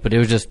wise, but it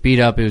was just beat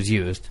up. It was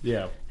used.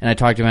 Yeah. And I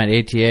talked to him at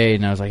ATA,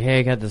 and I was like, hey,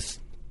 I got this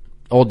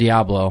old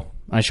Diablo.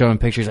 And I showed him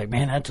pictures. Like,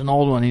 man, that's an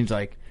old one. And he's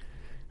like,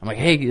 I'm like,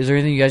 hey, is there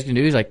anything you guys can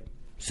do? He's like,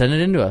 send it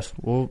in to us.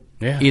 We'll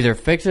either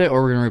fix it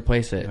or we're going to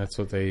replace it. That's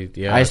what they,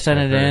 I sent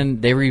it in.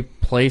 They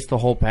replaced the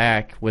whole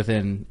pack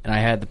and I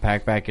had the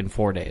pack back in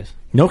 4 days.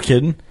 No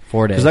kidding.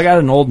 4 days. Because I got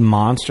an old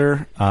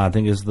Monster, I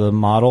think is the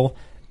model,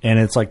 and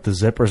it's like the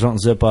zippers don't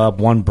zip up.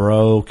 One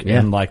broke,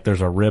 and like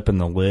there's a rip in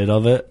the lid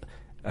of it.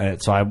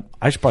 So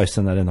I should probably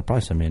send that in. They'll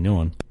probably send me a new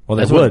one. Well,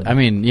 they would. I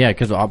mean, yeah,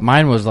 because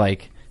mine was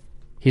like,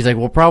 he's like,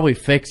 we'll probably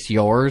fix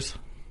yours,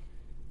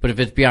 but if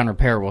it's beyond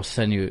repair, we'll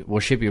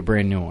ship you a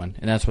brand new one.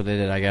 And that's what they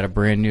did. I got a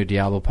brand new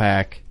Diablo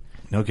pack.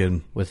 No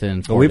kidding.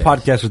 Within 4 we days.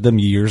 podcasted with them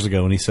years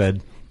ago, and he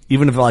said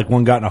even if like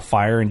one got in a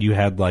fire and you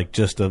had like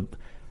just a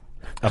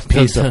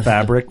piece of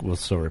fabric, we'll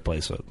still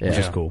replace it, which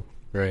is cool.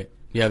 Right.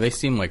 Yeah, they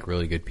seem like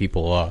really good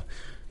people.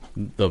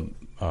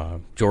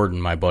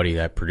 Jordan, my buddy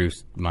that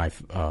produced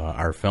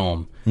our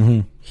film,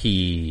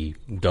 he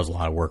does a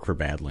lot of work for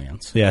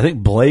Badlands. Yeah, I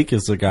think Blake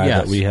is the guy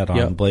that we had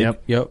on. Blake,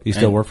 Yep. He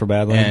still work for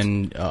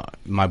Badlands? And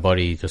my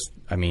buddy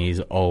he's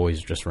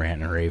always just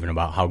ranting and raving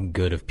about how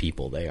good of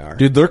people they are.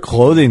 Dude, their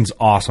clothing's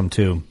awesome,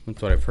 too.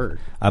 That's what I've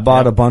heard. I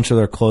bought a bunch of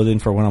their clothing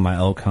for one of my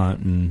elk hunt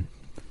and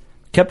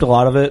kept a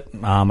lot of it.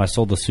 I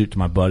sold the suit to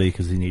my buddy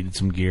because he needed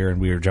some gear, and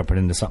we were jumping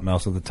into something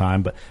else at the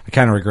time, but I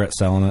kind of regret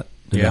selling it,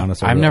 to be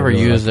honest. I've never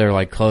used their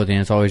like clothing.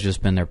 It's always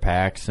just been their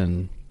packs,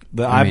 and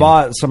I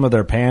bought some of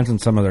their pants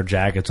and some of their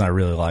jackets, and I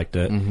really liked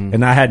it.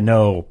 And I had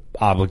no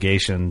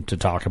obligation to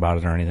talk about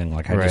it or anything.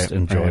 Like, I just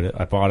enjoyed it.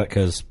 I bought it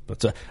because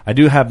I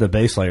do have the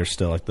base layers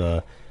still, like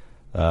the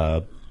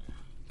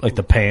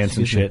pants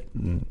and shit,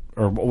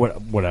 or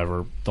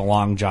whatever, the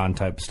long john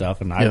type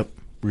stuff, and I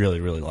really,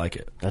 really like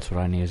it. That's what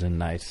I need, is a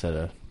nice set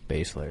of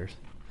base layers.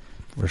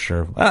 For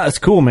sure. It's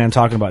cool, man,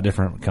 talking about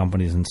different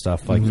companies and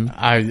stuff. Like,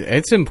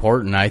 it's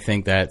important, I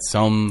think, that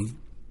some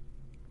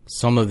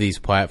of these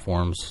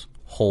platforms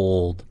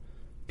hold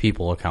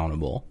people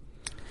accountable.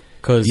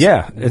 Cause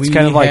it's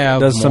kind of like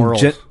does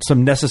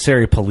some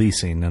necessary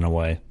policing in a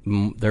way.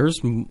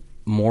 There's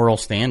moral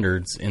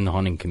standards in the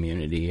hunting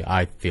community,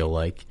 I feel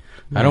like.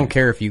 I don't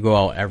care if you go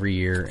out every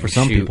year and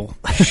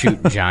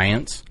shoot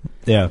giants.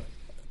 Yeah.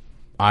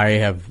 I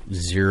have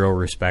zero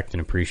respect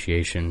and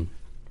appreciation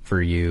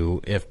for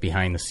you if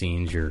behind the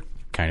scenes you're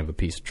kind of a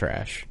piece of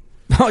trash.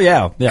 Oh,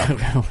 yeah.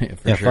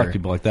 For sure. Fuck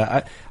people like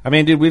that. I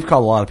mean, dude, we've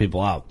called a lot of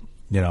people out,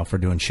 for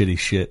doing shitty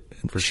shit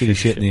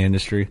in the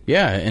industry.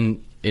 Yeah,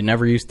 and it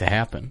never used to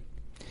happen.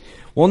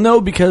 Well,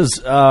 no, because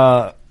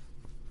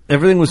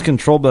everything was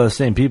controlled by the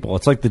same people.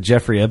 It's like the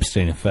Jeffrey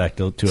Epstein effect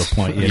to a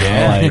point.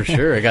 For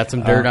sure. I got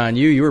some dirt on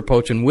you. You were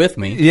poaching with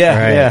me.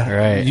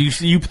 Right.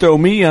 You throw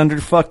me under,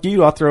 fuck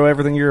you. I'll throw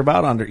everything you're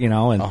about under.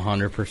 And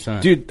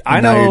 100%. Dude,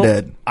 I know. Now you're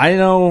dead. I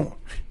know.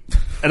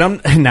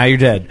 And now you're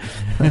dead.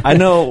 I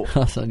know.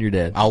 All of a sudden you're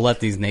dead. I'll let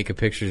these naked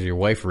pictures of your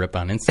wife rip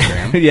on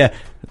Instagram. Yeah,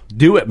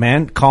 do it,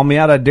 man. Call me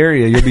out. I dare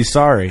you. You'll be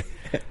sorry.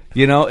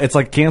 It's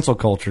like cancel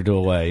culture to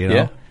a way.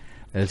 Yeah.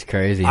 That's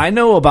crazy. I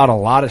know about a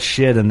lot of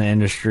shit in the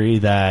industry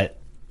that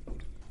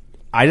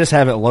I just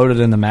have it loaded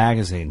in the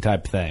magazine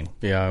type thing.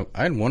 Yeah,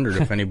 I wondered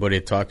if anybody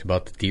had talked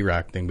about the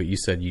D-Rock thing, but you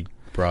said you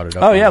brought it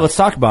up. Oh, yeah, let's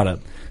talk about it.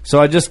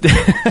 So I just did,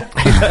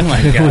 oh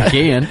my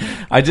God.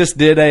 I just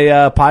did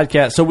a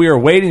podcast. So we were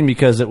waiting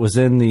because it was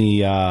in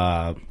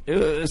the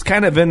it's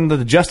kind of in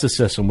the justice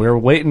system. We were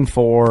waiting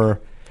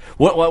for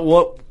what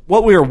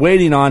we were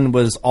waiting on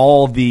was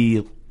all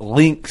the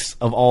links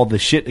of all the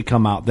shit to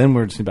come out. Then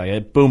we're just gonna be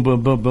like, boom,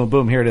 boom, boom, boom,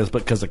 boom. Here it is.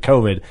 But because of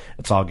COVID,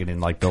 it's all getting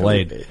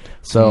delayed.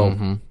 So,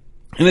 and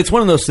it's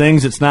one of those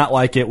things. It's not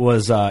like it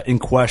was in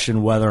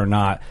question whether or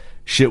not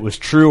shit was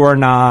true or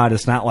not.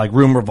 It's not like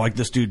rumor of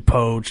this dude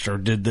poached or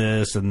did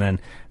this, and then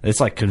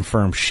it's like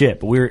confirmed shit.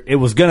 But it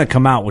was gonna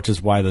come out, which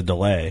is why the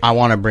delay. I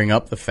want to bring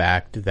up the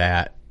fact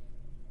that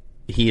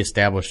he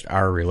established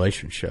our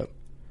relationship.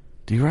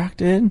 D-Rock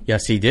did?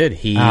 Yes, he did.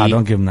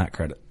 Don't give him that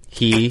credit.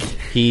 He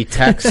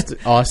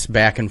texted us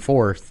back and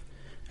forth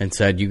and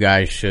said, you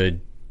guys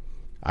should...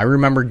 I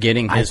remember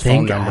getting his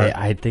phone number.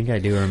 I think I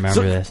do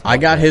remember this. I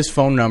got his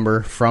phone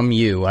number from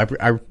you. I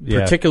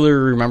particularly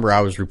remember I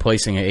was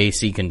replacing an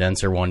AC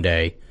condenser one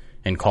day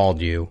and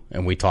called you,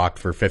 and we talked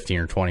for 15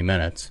 or 20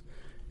 minutes.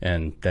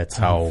 And that's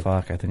how... Oh,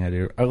 fuck, I think I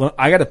do.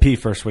 I got to pee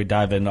first so we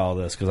dive into all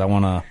this, because I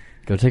want to...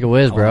 Go take a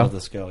whiz, bro. Let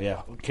this go.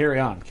 Yeah, carry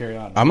on.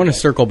 I'm going to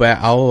circle back.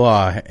 I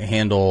want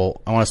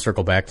to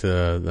circle back to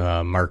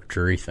the Mark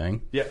Jury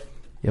thing. Yeah,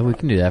 we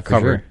can do that for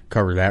sure.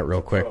 Cover that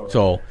real quick.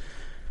 So,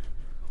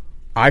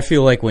 I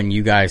feel like when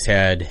you guys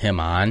had him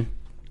on,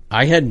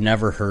 I had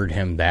never heard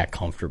him that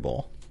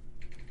comfortable.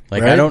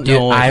 Like, right? I don't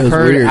know. I've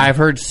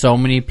heard so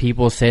many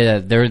people say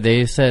that.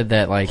 They said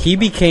that he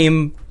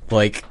became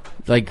like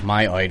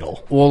my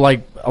idol. Well,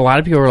 a lot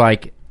of people were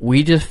like,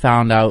 we just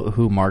found out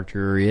who Mark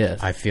Jury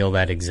is. I feel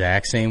that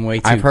exact same way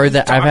too. I've heard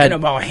that. I've had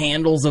about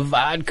handles of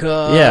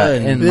vodka. Yeah,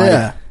 and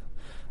then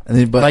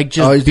just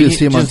always do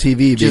see him on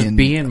TV. Just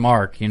being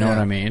Mark, you know what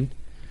I mean?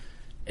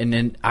 And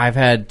then I've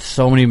had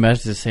so many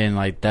messages saying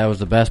that was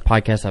the best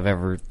podcast I've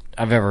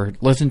ever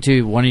listened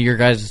to. One of your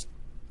guys'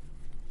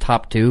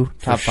 top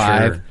 5.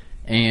 Sure.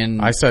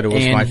 And I said it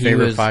was my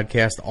favorite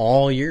podcast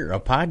all year. A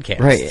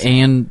podcast, right?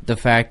 And the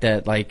fact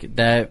that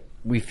that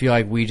we feel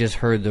like we just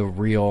heard the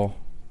real.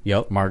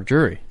 Yep. Mark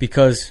Jury.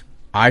 Because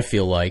I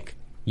feel like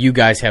you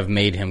guys have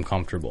made him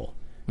comfortable.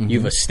 Mm-hmm.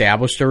 You've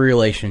established a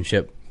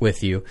relationship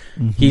with you.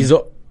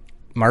 Mm-hmm.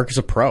 Mark is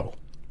a pro.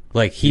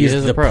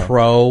 He's the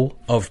pro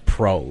of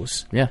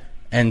pros. Yeah.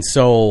 And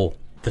so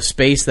the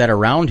space that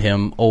around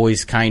him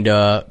always kind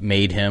of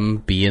made him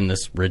be in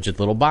this rigid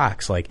little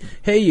box.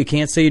 Hey, you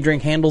can't say you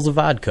drink handles of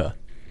vodka.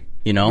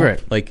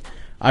 Right.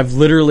 I've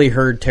literally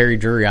heard Terry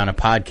Jury on a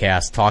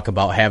podcast talk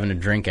about having a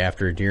drink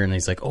after a deer, and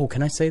he's like, oh,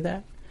 can I say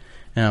that?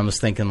 And I was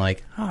thinking,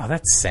 oh,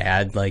 that's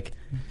sad.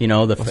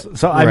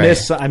 So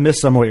I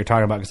miss some of what you're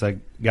talking about because I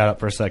got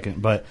up for a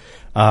second. But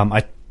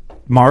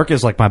Mark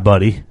is my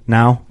buddy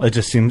now. It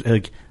just seems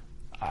like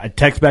I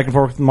text back and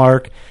forth with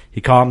Mark. He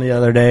called me the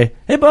other day.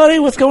 Hey, buddy,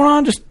 what's going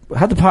on? Just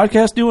had the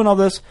podcast doing all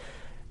this.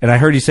 And I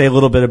heard you say a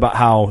little bit about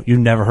how you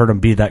never heard him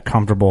be that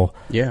comfortable.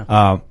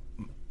 Yeah.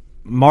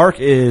 Mark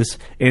is,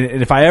 and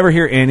if I ever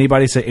hear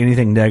anybody say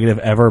anything negative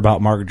ever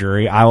about Mark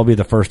Jury, I will be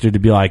the first dude to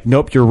be like,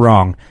 nope, you're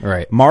wrong.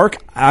 Right. Mark,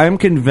 I'm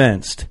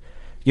convinced,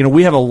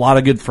 we have a lot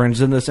of good friends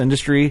in this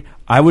industry.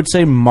 I would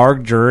say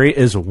Mark Jury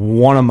is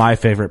one of my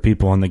favorite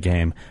people in the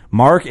game.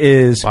 Mark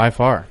is by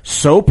far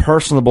so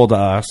personable to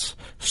us,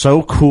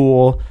 so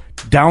cool,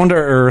 down to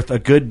earth, a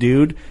good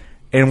dude.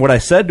 And what I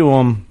said to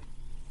him,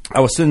 I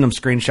was sending them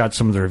screenshots,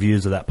 some of the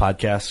reviews of that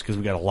podcast because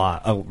we got a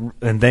lot.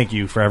 And thank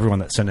you for everyone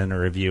that sent in a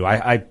review.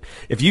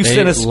 If you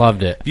sent us,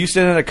 loved it. If you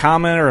sent in a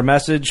comment or a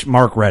message,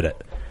 Mark read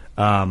it.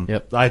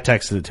 Yep. I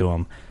texted it to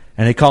him,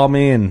 and he called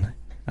me, and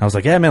I was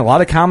like, "Yeah, man." A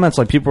lot of comments,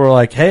 like people were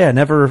like, "Hey, I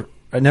never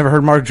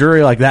heard Mark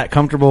Drury like that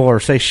comfortable or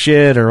say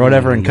shit or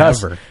whatever and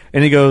cuss."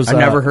 And he goes, I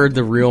never heard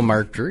the real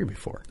Mark Drury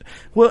before.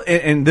 Well,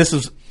 and this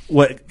is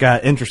what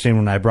got interesting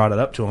when I brought it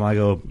up to him. I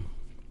go,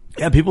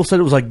 yeah, people said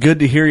it was like good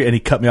to hear you, and he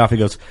cut me off. He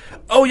goes,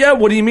 "Oh yeah,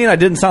 what do you mean? I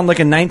didn't sound like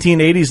a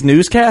 1980s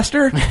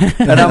newscaster?"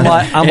 And I'm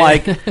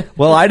like,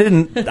 well, I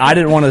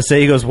didn't want to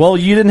say. He goes, "Well,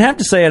 you didn't have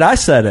to say it. I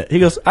said it." He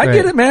goes, "I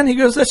get it, man." He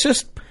goes,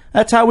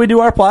 that's how we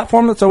do our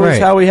platform. That's always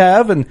how we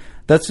have, and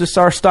that's just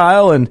our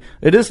style. And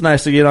it is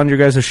nice to get on your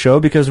guys' show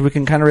because we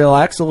can kind of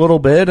relax a little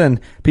bit, and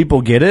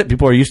people get it.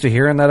 People are used to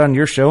hearing that on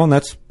your show, and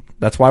that's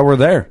why we're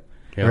there.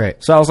 Yep.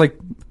 Right. So I was like,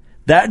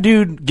 that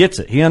dude gets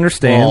it. He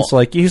understands.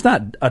 Like, he's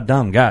not a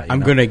dumb guy.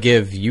 I'm going to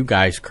give you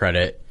guys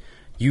credit.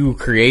 You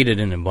created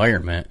an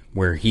environment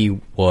where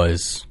he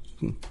was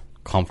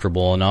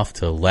comfortable enough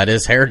to let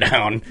his hair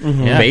down,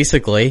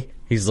 basically.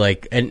 He's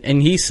like,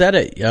 and he said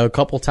it a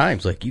couple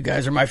times, like, "You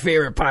guys are my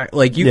favorite part."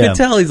 Like, you could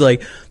tell he's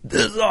like,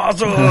 "This is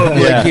awesome."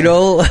 Like,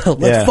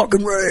 let's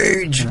fucking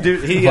rage.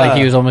 Dude, he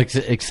was almost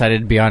excited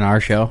to be on our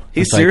show.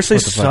 He's seriously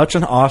such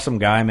an awesome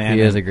guy, man.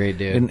 He is a great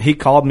dude. And he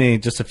called me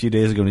just a few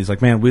days ago, and he's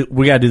like, "Man,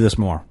 we got to do this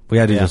more. We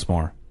got to do this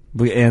more."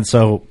 And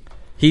so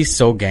he's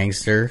so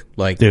gangster,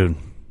 like, dude.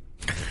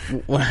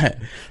 What?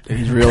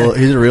 He's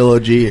a real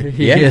OG.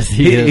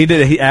 He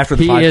did after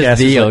the podcast.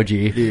 He is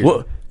the OG.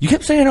 Well, you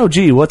kept saying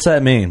OG. What's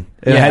that mean?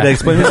 And I had to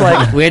explain. He's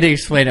like, we had to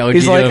explain OG.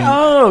 He's like, to him.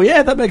 "Oh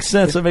yeah, that makes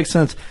sense. That makes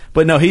sense."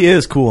 But no, he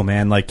is cool,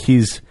 man. Like,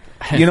 he's,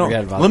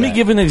 let me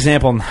give an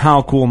example on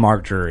how cool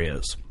Mark Drury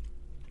is.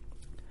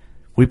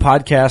 We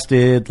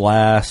podcasted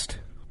last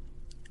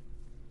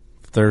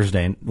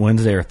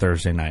Wednesday or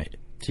Thursday night.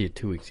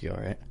 2 weeks ago,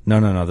 right?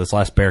 No. This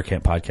last Bear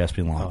Camp podcast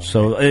being launched.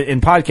 So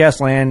in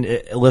podcast land,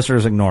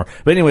 listeners ignore.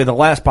 But anyway, the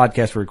last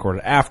podcast we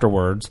recorded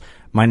afterwards,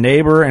 my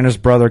neighbor and his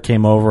brother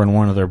came over, and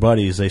one of their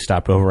buddies, they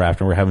stopped over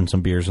after. We're having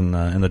some beers in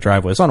the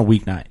driveway. It's on a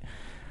weeknight.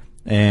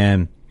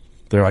 And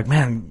they're like,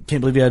 "Man,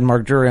 can't believe you had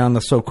Mark Drury on.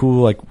 That's so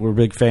cool. Like, we're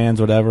big fans,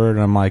 whatever." And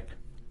I'm like,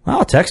 well,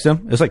 I'll text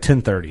him. It's like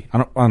 10:30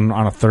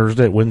 on a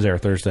Thursday, Wednesday or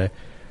Thursday.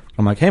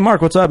 I'm like, "Hey,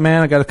 Mark, what's up,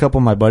 man? I got a couple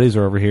of my buddies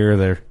are over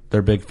here.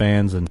 They're big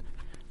fans."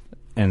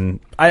 And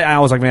I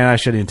was like, man, I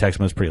shouldn't even text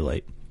him. It's pretty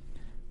late.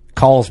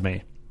 Calls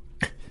me.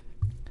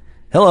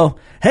 "Hello.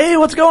 Hey,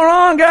 what's going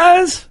on,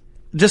 guys?"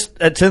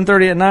 Just at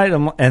 10:30 at night.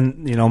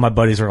 And my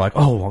buddies are like,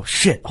 "Oh,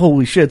 shit.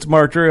 Holy shit. It's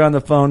Mark Drury on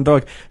the phone." They're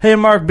like, "Hey,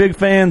 Mark, big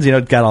fans."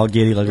 Got all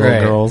giddy like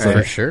little girls. Right,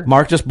 for sure.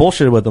 Mark just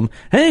bullshitted with them.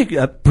 "Hey,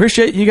 I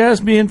appreciate you guys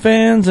being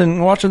fans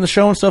and watching the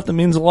show and stuff. That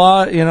means a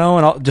lot,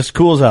 and just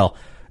cool as hell."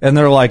 And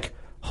they're like,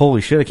 "Holy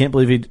shit, I can't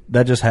believe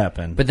that just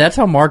happened." But that's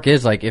how Mark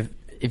is. Like,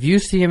 if you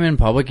see him in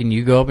public and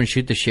you go up and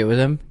shoot the shit with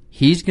him,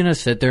 he's going to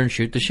sit there and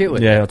shoot the shit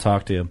with you. Yeah, he'll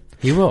talk to you.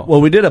 He will. Well,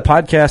 we did a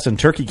podcast in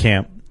turkey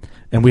camp,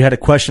 and we had a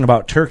question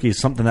about turkeys,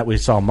 something that we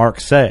saw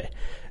Mark say.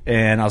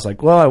 And I was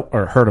like,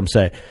 or heard him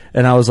say.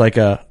 And I was like,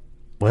 it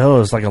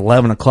was like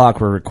 11 o'clock.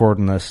 We're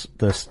recording this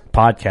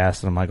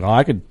podcast. And I'm like, well,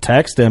 I could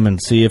text him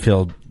and see if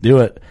he'll do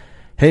it.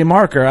 "Hey,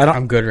 Mark,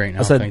 I'm good right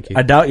now. I said, thank you.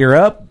 "I doubt you're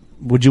up.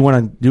 Would you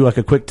want to do like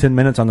a quick 10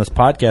 minutes on this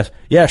podcast?"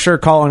 "Yeah, sure.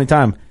 Call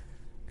anytime."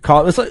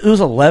 It was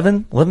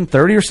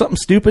 11:30 or something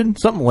stupid,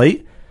 something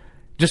late.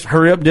 Just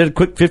hurry up, did a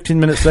quick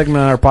 15-minute segment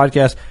on our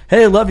podcast.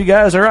 "Hey, love you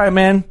guys. All right,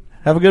 man.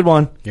 Have a good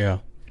one." Yeah.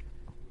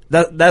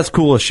 That's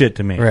cool as shit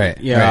to me. Right.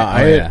 Yeah.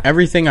 Right.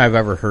 Everything I've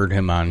ever heard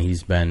him on,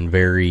 he's been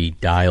very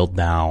dialed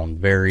down,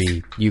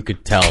 you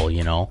could tell,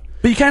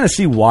 But you kind of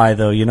see why,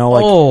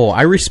 though,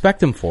 I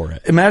respect him for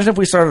it. Imagine if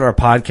we started our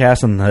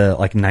podcast in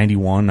the,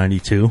 91,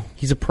 92.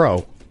 He's a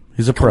pro.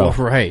 He's a pro. Oh,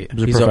 right.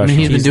 He's a professional.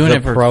 He's been doing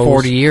it for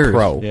 40 years.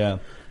 Pro. Yeah.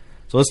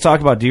 So let's talk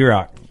about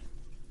D-Rock.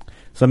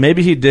 So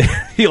maybe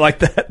he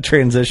liked that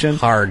transition.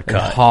 Hard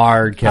cut.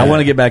 I want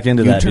to get back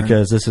into that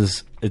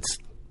because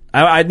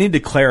I need to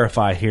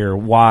clarify here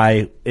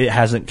why it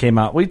hasn't came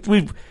out.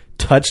 We've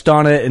touched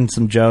on it in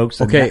some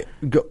jokes. Okay.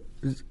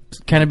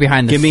 Kind of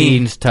behind the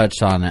scenes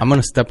touched on it. I'm going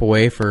to step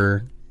away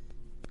for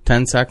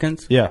 10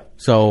 seconds. Yeah.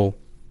 So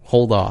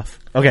hold off.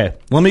 Okay.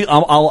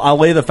 I'll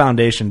lay the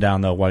foundation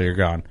down though while you're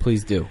gone.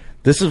 Please do.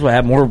 This is what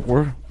happened.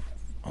 We're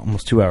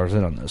almost 2 hours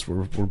in on this.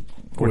 We're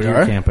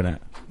camping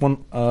at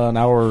an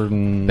hour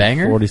and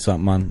 40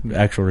 something on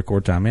actual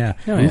record time. Yeah.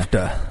 Oh,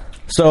 yeah.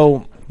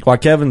 So while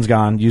Kevin's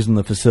gone using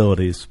the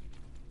facilities,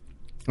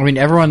 I mean,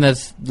 everyone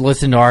that's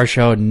listened to our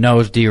show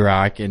knows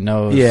D-Rock and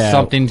knows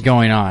something's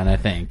going on, I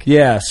think.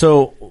 Yeah,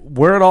 so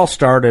where it all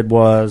started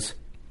was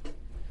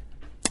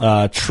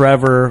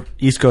Trevor,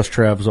 East Coast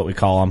Trev is what we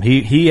call him.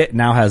 He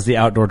now has the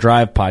Outdoor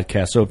Drive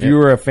podcast. So if you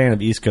were a fan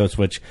of East Coast,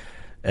 which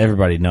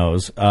everybody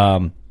knows,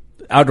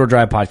 Outdoor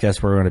Drive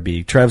podcast where we're going to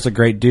be. Trev's a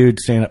great dude,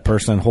 stand-up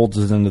person, holds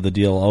his end of the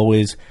deal,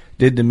 always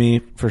did to me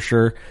for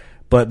sure.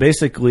 But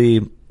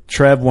basically,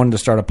 Trev wanted to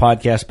start a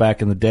podcast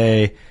back in the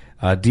day.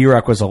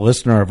 D-Rock was a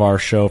listener of our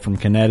show from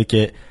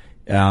Connecticut,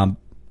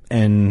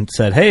 and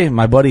said, "Hey,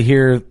 my buddy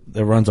here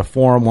that runs a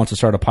forum wants to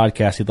start a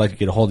podcast. He'd like to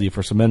get a hold of you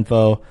for some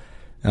info."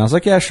 And I was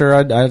like, "Yeah, sure.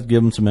 I'd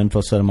give him some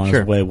info, set him on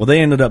his way." Well,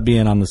 they ended up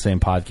being on the same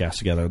podcast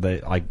together.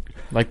 They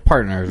like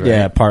partners, right?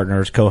 Yeah,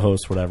 partners,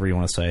 co-hosts, whatever you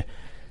want to say.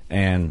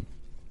 And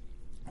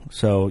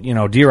so,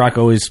 D-Rock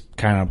always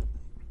kind of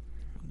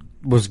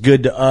was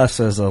good to us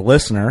as a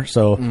listener.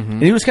 So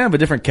and he was kind of a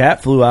different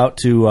cat. Flew out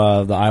to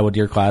the Iowa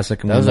Deer Classic,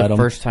 and that was we met the him.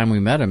 first time we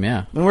met him.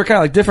 Yeah, And we're kind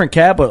of like different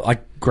cat, but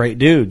like great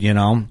dude,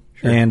 And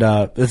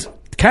it's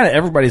kind of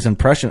everybody's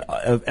impression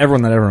of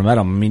everyone that ever met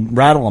him. I mean,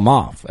 rattle him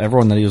off.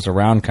 Everyone that he was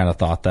around kind of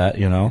thought that,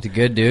 he's a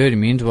good dude. He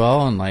means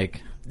well, and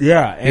like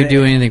he'd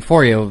do anything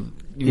for you.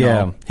 You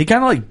know. He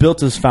kind of like built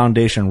his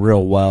foundation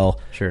real well.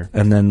 Sure.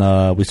 And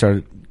then we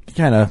started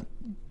kind of.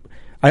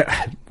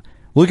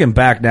 Looking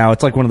back now,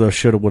 it's like one of those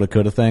shoulda, woulda,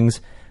 coulda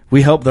things.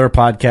 We helped their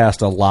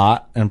podcast a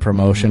lot and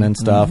promotion and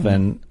stuff,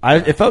 and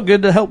it felt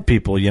good to help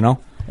people, Yeah.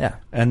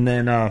 And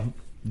then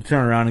you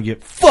turn around and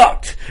get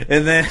fucked,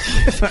 and then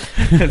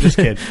just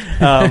kidding.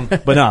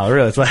 But no,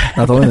 really, it's like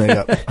Not the only thing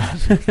up.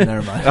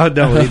 Never mind. oh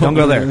no, don't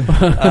go there.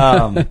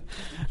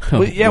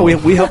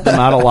 We helped them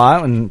out a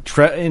lot,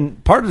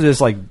 and part of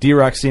this, like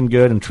D-Rock seemed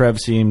good, and Trev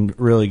seemed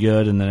really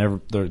good, and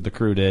then the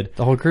crew did.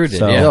 The whole crew did.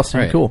 So, Yeah, They all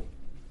seem right. cool.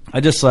 I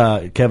just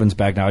Kevin's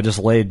back now. I just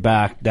laid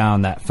back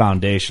down that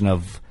foundation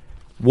of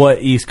what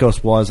East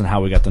Coast was and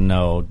how we got to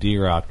know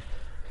D-Rock.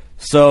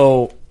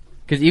 So,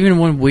 because even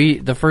when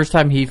the first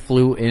time he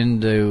flew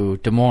into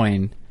Des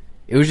Moines,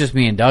 it was just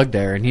me and Doug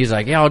there, and he's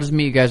like, "Yeah, I'll just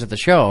meet you guys at the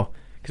show."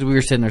 Because we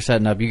were sitting there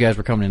setting up, you guys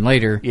were coming in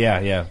later. yeah.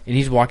 And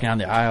he's walking down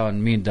the aisle,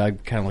 and me and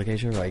Doug kind of look at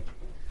each other like,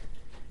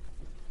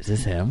 "Is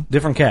this him?"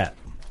 Different cat.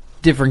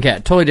 Different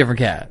cat, totally different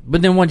cat.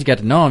 But then once you got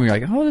to know him, you're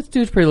like, "Oh, this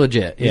dude's pretty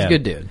legit. He's a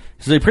good dude."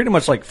 So they pretty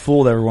much like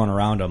fooled everyone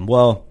around him.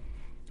 Well,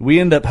 we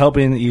ended up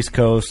helping the East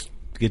Coast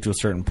get to a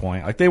certain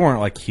point. Like they weren't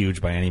like huge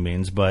by any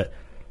means, but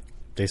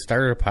They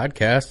started a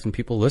podcast and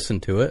people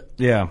listened to it.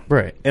 yeah,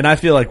 Right. And I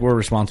feel like we're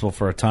responsible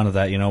for a ton of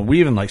that. We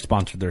even like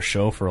sponsored their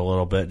show for a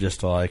little bit, just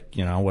to like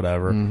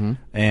whatever.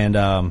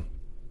 And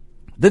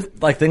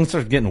like things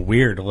started getting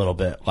weird a little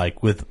bit,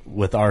 like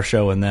with our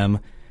show and them,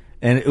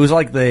 and it was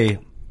like they.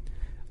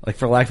 Like,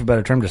 for lack of a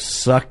better term, just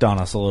sucked on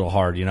us a little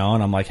hard, And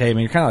I'm like, hey,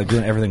 man, you're kind of like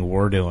doing everything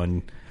we're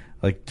doing.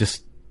 Like,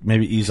 just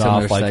maybe ease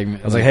Similar off. Like,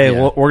 segment. I was like, hey,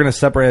 Yeah. we're going to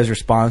separate as your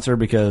sponsor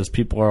because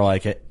people are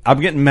like,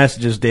 I'm getting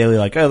messages daily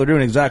like, oh, they're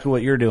doing exactly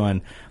what you're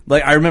doing.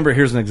 Like, I remember,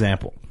 here's an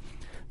example.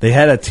 They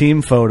had a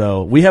team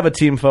photo. We have a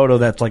team photo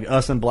that's like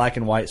us in black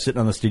and white sitting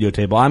on the studio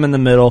table. I'm in the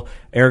middle.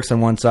 Eric's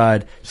on one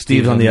side.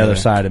 Steve's on the other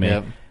side of me.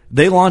 Yep.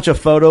 They launch a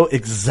photo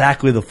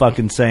exactly the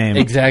fucking same.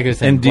 Exactly the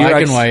same. And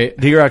Black and white.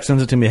 D-Rock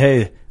sends it to me,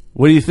 hey,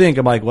 what do you think?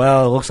 I'm like,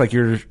 well, it looks like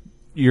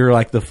you're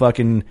like the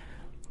fucking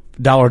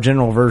Dollar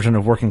General version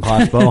of Working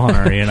Class Bow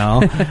Hunter,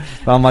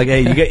 So I'm like,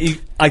 hey,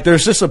 like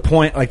there's just a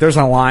point, like there's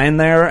a line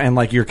there, and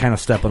like you're kind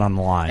of stepping on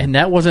the line. And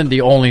that wasn't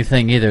the only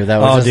thing either. That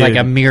was just like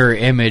a mirror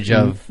image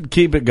of.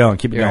 Keep it going,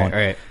 keep it going.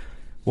 Right.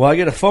 Well, I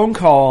get a phone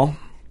call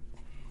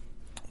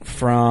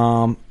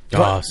from.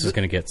 Oh, this is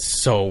going to get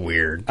so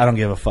weird. I don't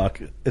give a fuck.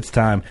 It's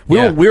time. We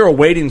were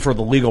waiting for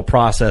the legal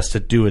process to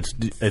do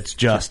its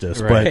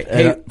justice. Right. But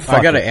Hey,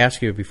 I got it. to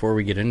ask you before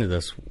we get into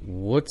this.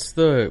 What's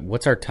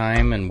our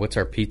time and what's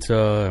our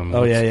pizza? And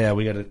Oh yeah,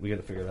 we got to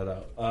figure that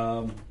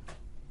out.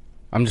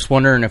 I'm just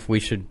wondering if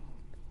we should.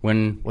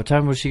 What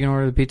time was she going to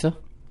order the pizza?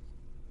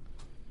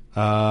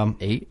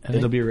 8.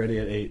 It'll be ready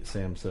at 8.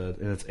 Sam said,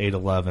 and it's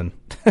 8:11.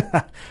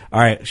 All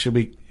right, should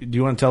we? Do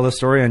you want to tell this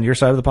story on your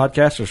side of the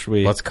podcast, or should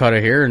we? Let's cut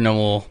it here, and then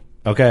we'll.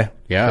 Okay.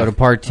 Yeah. Go to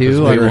part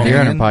 2 of the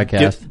Deer Hunter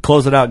podcast.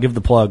 Close it out. Give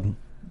the plug.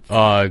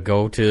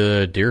 Go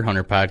to Deer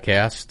Hunter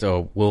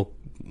podcast.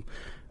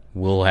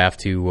 We'll have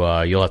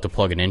to. You'll have to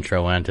plug an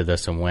intro into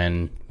this and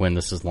when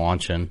this is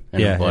launching.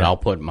 But I'll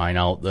put mine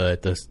out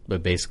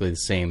basically the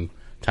same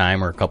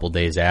time or a couple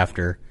days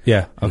after.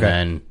 Yeah. Okay.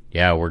 And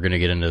then, we're gonna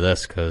get into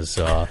this because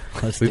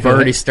we've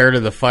already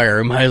started the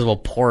fire. We might as well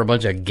pour a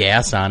bunch of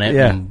gas on it.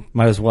 Yeah. And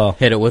might as well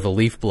hit it with a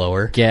leaf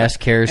blower. Gas,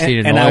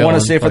 kerosene, And oil. I want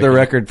to say for the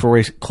record, before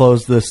we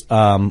close this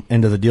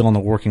into the Deal on the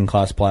Working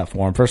Class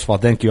platform, first of all,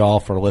 thank you all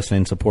for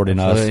listening, supporting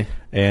us,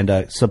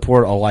 and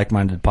support a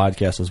like-minded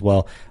podcast as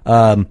well.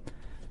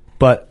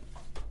 But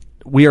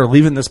we are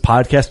leaving this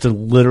podcast to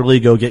literally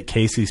go get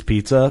Casey's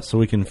Pizza so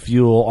we can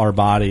fuel our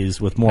bodies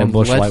with more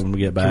Busch Light when we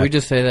get back. Can we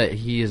just say that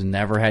he has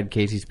never had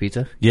Casey's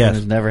Pizza? Yes.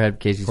 He's never had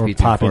Casey's We're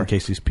Pizza popping before.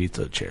 Casey's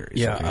Pizza cherries.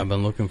 Yeah, Okay. I've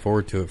been looking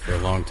forward to it for a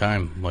long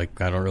time.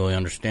 Like, I don't really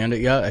understand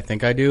it yet. I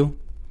think I do.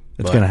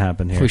 It's going to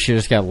happen here. We should have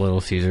just got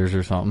Little Caesars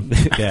or something.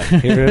 Yeah,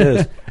 here it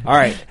is. All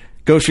right,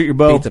 go shoot your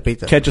bow.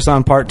 Pizza. Catch us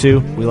on part 2.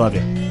 We love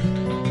you.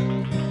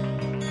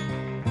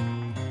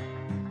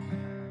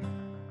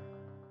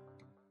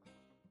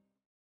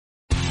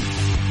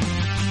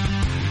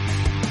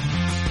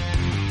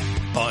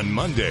 On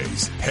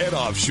Mondays, head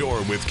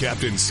offshore with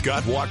Captain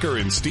Scott Walker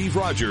and Steve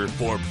Roger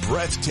for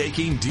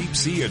breathtaking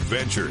deep-sea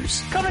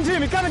adventures. Coming to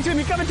me.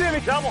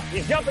 Double.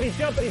 He's jumping.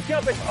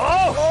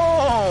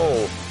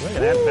 Oh! Look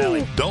at that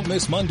belly. Don't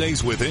miss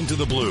Mondays with Into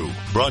the Blue.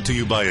 Brought to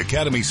you by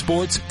Academy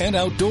Sports and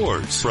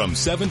Outdoors from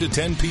 7 to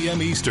 10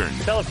 p.m. Eastern.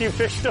 Tell a few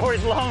fish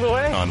stories along the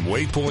way. On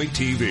Waypoint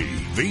TV,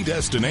 the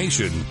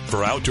destination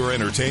for outdoor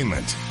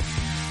entertainment.